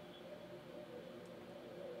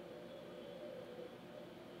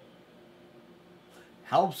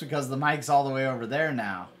 Helps because the mic's all the way over there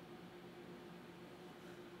now.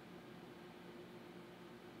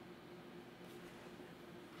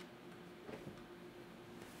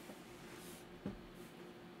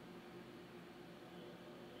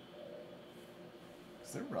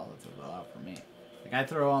 They're relatively loud for me. Like, I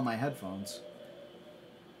throw on my headphones,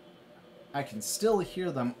 I can still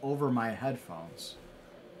hear them over my headphones.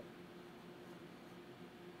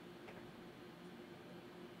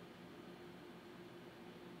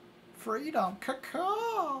 Freedom,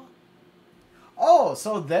 caw-caw. Oh,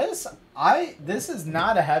 so this is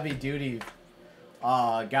not a heavy duty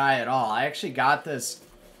guy at all. I actually got this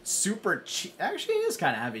super cheap. Actually, it is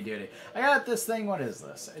kind of heavy duty. I got this thing. What is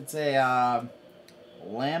this? It's a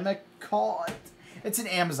Lamical. It's an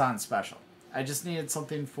Amazon special. I just needed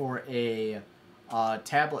something for a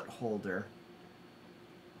tablet holder.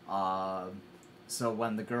 So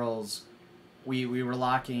when the girls, we were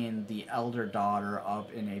locking the elder daughter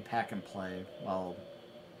up in a pack and play while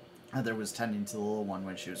Heather was tending to the little one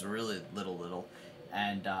when she was really little,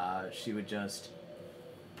 and she would just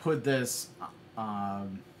put this,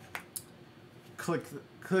 click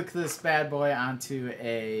this bad boy onto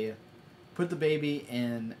put the baby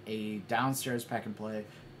in a downstairs pack and play,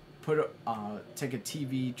 take a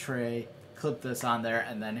TV tray, clip this on there,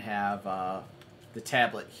 and then have the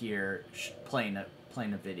tablet here playing a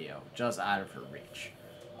video just out of her reach.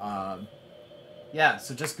 Yeah,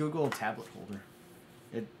 so just Google tablet holder.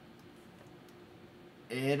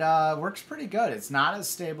 It works pretty good. It's not as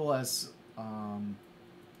stable as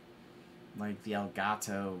like the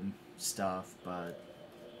Elgato stuff, but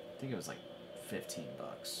I think it was like $15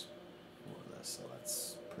 for this, so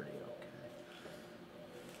that's pretty okay.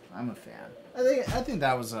 I'm a fan. I think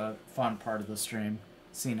that was a fun part of the stream,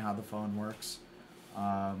 seeing how the phone works.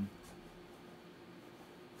 Oh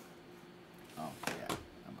yeah,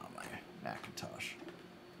 I'm on my Macintosh.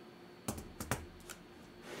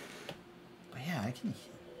 But yeah, I can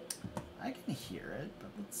hear it. But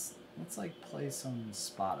let's like play some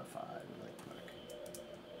Spotify really quick.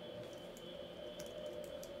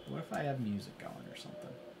 What if I have music going or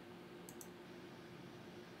something?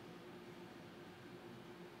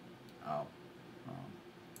 Oh.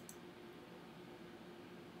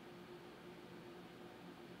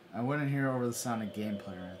 I wouldn't hear over the sound of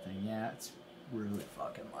gameplay or anything. Yeah, it's really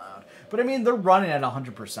fucking loud. But I mean, they're running at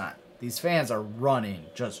 100%. These fans are running,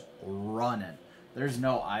 just running. There's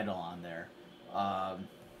no idle on there. I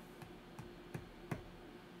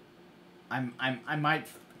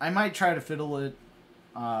might try to fiddle it.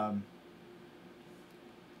 I'll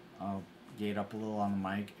gate up a little on the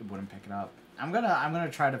mic. It wouldn't pick it up. I'm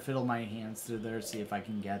gonna try to fiddle my hands through there, see if I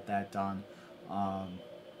can get that done.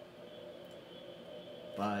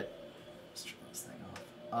 But let's turn this thing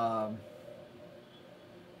off.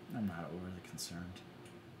 I'm not overly concerned.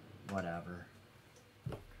 Whatever.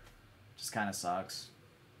 Just kind of sucks.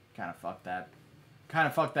 Kind of fucked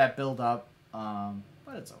that build up.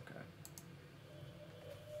 But it's okay.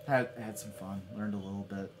 Had some fun. Learned a little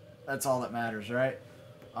bit. That's all that matters, right?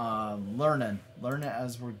 Learning it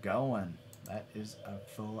as we're going. That is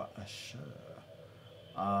for sure.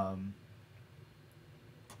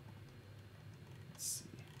 Let's see.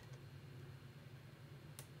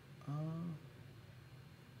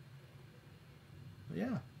 But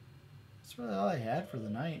yeah, that's really all I had for the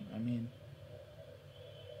night. I mean,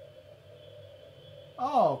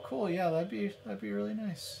 oh, cool. Yeah, that'd be really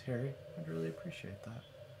nice, Harry. I'd really appreciate that.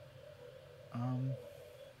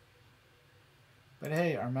 But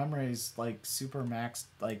hey, our memory's like super maxed,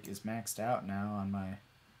 like is maxed out now on my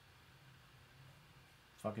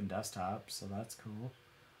fucking desktop, so that's cool.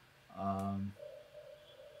 I'm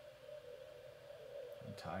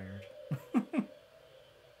tired.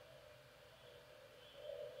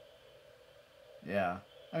 Yeah,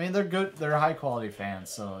 I mean they're good. They're high quality fans,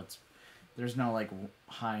 so there's no like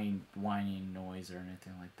high whining noise or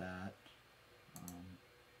anything like that.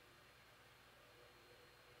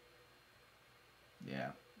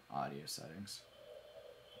 Yeah, audio settings.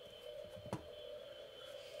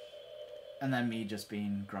 And then me just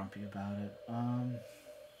being grumpy about it. Oh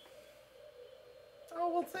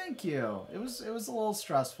well, thank you. It was a little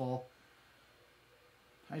stressful.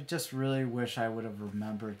 I just really wish I would have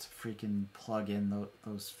remembered to freaking plug in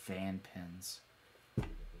those fan pins.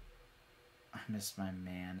 I miss my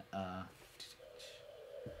man.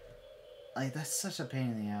 Like that's such a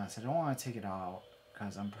pain in the ass. I don't want to take it out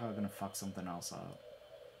because I'm probably gonna fuck something else up.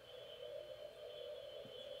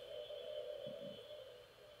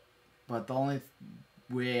 But the only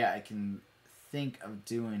way I can think of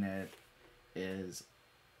doing it is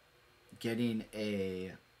getting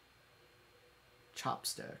a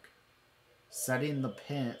chopstick, setting the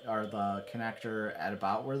pin or the connector at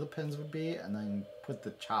about where the pins would be, and then put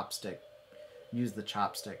the chopstick, use the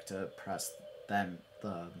chopstick to press the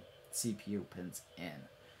CPU pins in.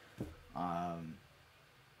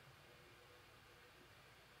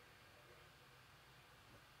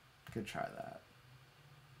 Could try that.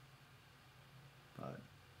 But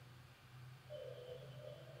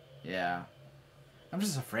yeah, I'm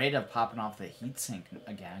just afraid of popping off the heatsink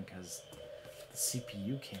again because the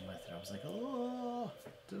CPU came with it. I was like, oh,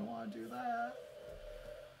 didn't want to do that.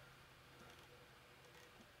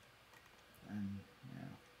 And, yeah.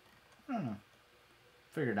 I don't know.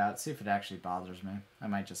 Figure it out. See if it actually bothers me. I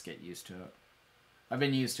might just get used to it. I've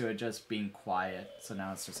been used to it just being quiet, so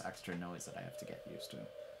now it's just extra noise that I have to get used to.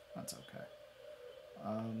 That's okay.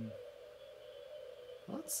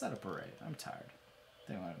 Let's set up a raid. I'm tired. I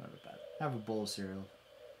think I want to go to bed. Have a bowl of cereal.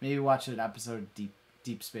 Maybe watch an episode of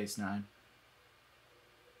Deep Space Nine.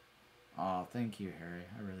 Oh, thank you, Harry.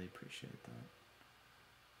 I really appreciate that.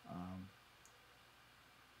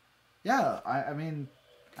 Yeah, I mean,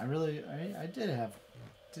 I did have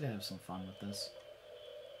some fun with this.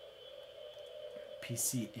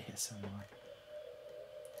 PC ASMR.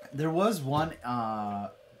 There was one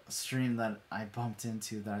stream that I bumped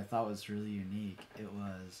into that I thought was really unique. It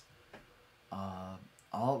was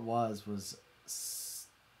all it was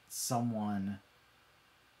someone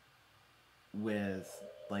with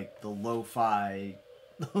like the lo-fi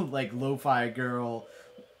like lo-fi girl,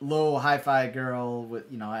 low hi-fi girl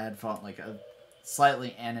with, you know, I had felt like a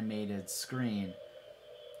slightly animated screen,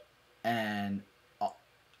 and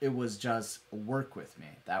it was just Work With Me.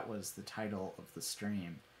 That was the title of the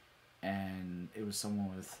stream. And it was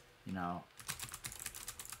someone with, you know,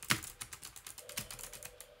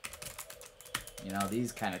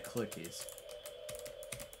 these kind of clickies.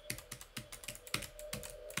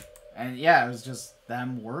 And yeah, it was just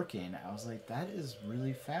them working. I was like, that is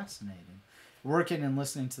really fascinating. Working and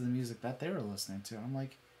listening to the music that they were listening to. I'm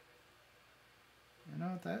like, you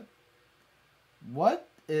know what?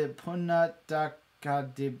 Punat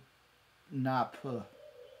Dakadib Napa.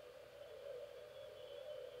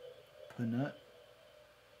 Punut?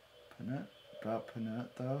 About Punut,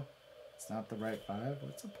 though? It's not the right vibe.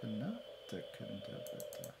 What's a Punut?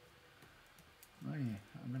 I'm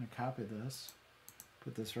gonna copy this.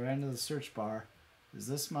 Put this right into the search bar. Is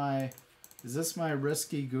this my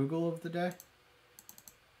risky Google of the day?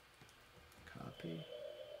 Copy.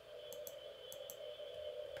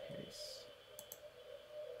 Paste.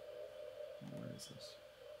 Where is this?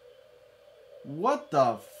 What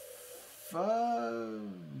the fuck?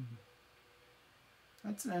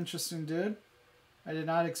 That's an interesting dude. I did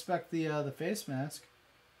not expect the face mask.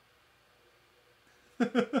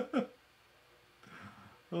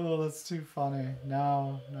 Oh, that's too funny.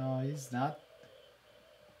 No, he's not.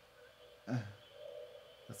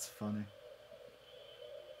 That's funny.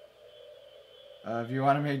 If you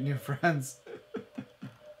want to make new friends.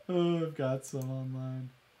 Oh, I've got some online.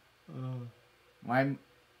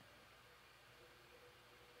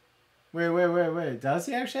 Wait. Does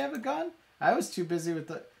he actually have a gun? I was too busy with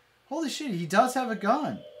the... Holy shit, he does have a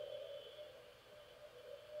gun.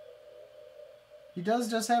 He does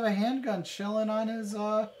just have a handgun chilling on his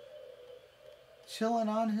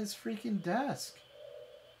freaking desk.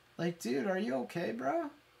 Like, dude, are you okay, bro?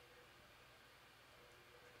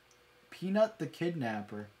 Peanut the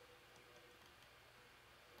Kidnapper.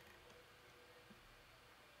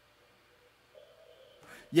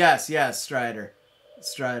 Yes, Strider.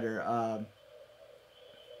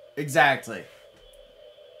 Exactly.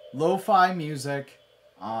 Lo-fi music,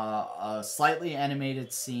 a slightly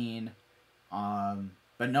animated scene,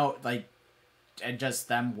 but no, like, and just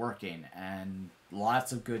them working, and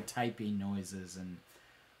lots of good typing noises, and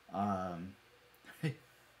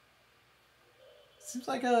seems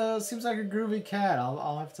like a groovy cat.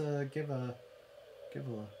 I'll have to give a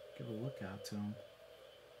look out to him,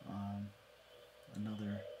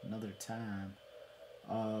 another time.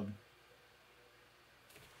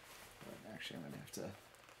 Actually, I'm gonna have to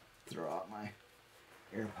throw out my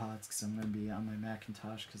AirPods because I'm gonna be on my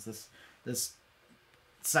Macintosh because this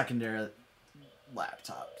secondary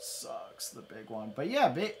laptop sucks, the big one. But yeah,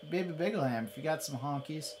 Baby Big Lamb, if you got some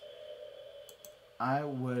honkies, I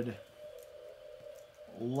would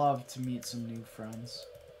love to meet some new friends.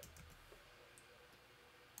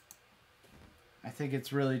 I think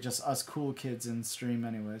it's really just us cool kids in stream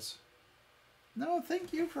anyways. No,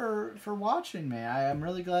 thank you for watching me. I'm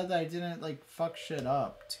really glad that I didn't, like, fuck shit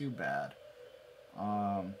up too bad.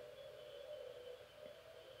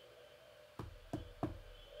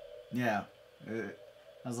 Yeah. I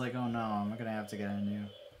was like, oh no, I'm gonna have to get a new...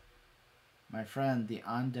 My friend, the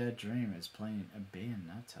Undead Dream, is playing a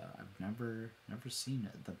Bayonetta. I've never seen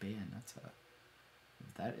the Bayonetta.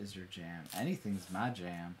 If that is your jam. Anything's my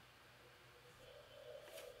jam.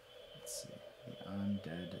 Let's see. The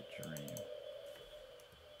Undead Dream.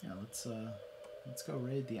 Yeah, let's go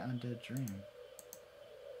raid the Undead Dream.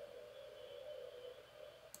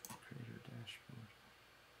 Creator dashboard.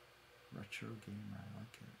 Retro gamer, I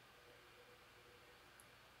like it.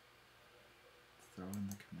 Throw in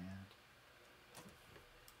the command.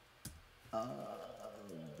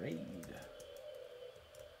 Raid.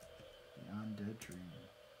 The Undead Dream.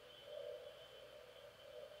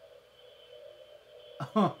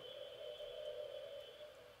 Oh,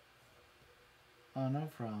 no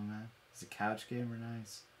problem, man. Is a couch gamer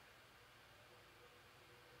nice?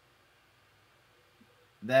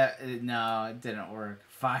 No, it didn't work.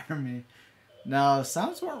 Fire me. No,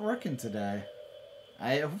 sounds weren't working today.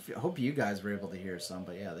 I hope you guys were able to hear some,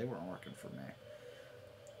 but yeah, they weren't working for me.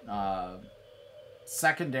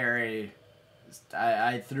 Secondary,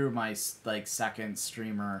 I threw my like second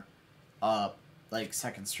streamer up, like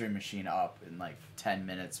second stream machine up in like 10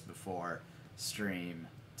 minutes before stream.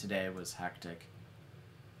 Today was hectic.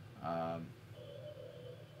 Yeah,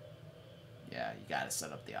 you gotta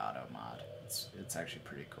set up the auto mod. It's actually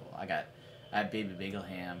pretty cool. I have Baby Bagel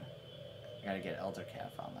Ham. I gotta get Elder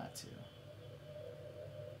Calf on that too.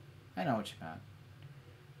 I know what you meant.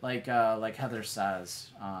 Like Heather says,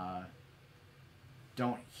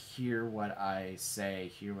 don't hear what I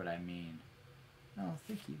say, hear what I mean. Oh,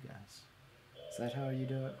 thank you guys. Is that how you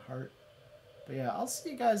do it, Heart? But yeah, I'll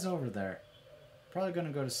see you guys over there. Probably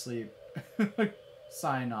gonna go to sleep.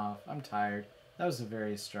 Sign off. I'm tired. That was a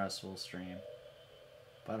very stressful stream.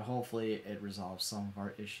 But hopefully it resolves some of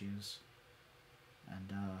our issues.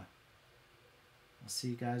 And I'll see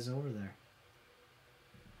you guys over there.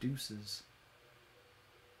 Deuces.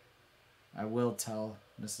 I will tell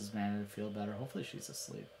Mrs. Manna to feel better. Hopefully she's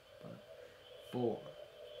asleep. But 4,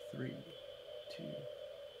 3, 2,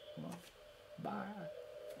 1. Bye.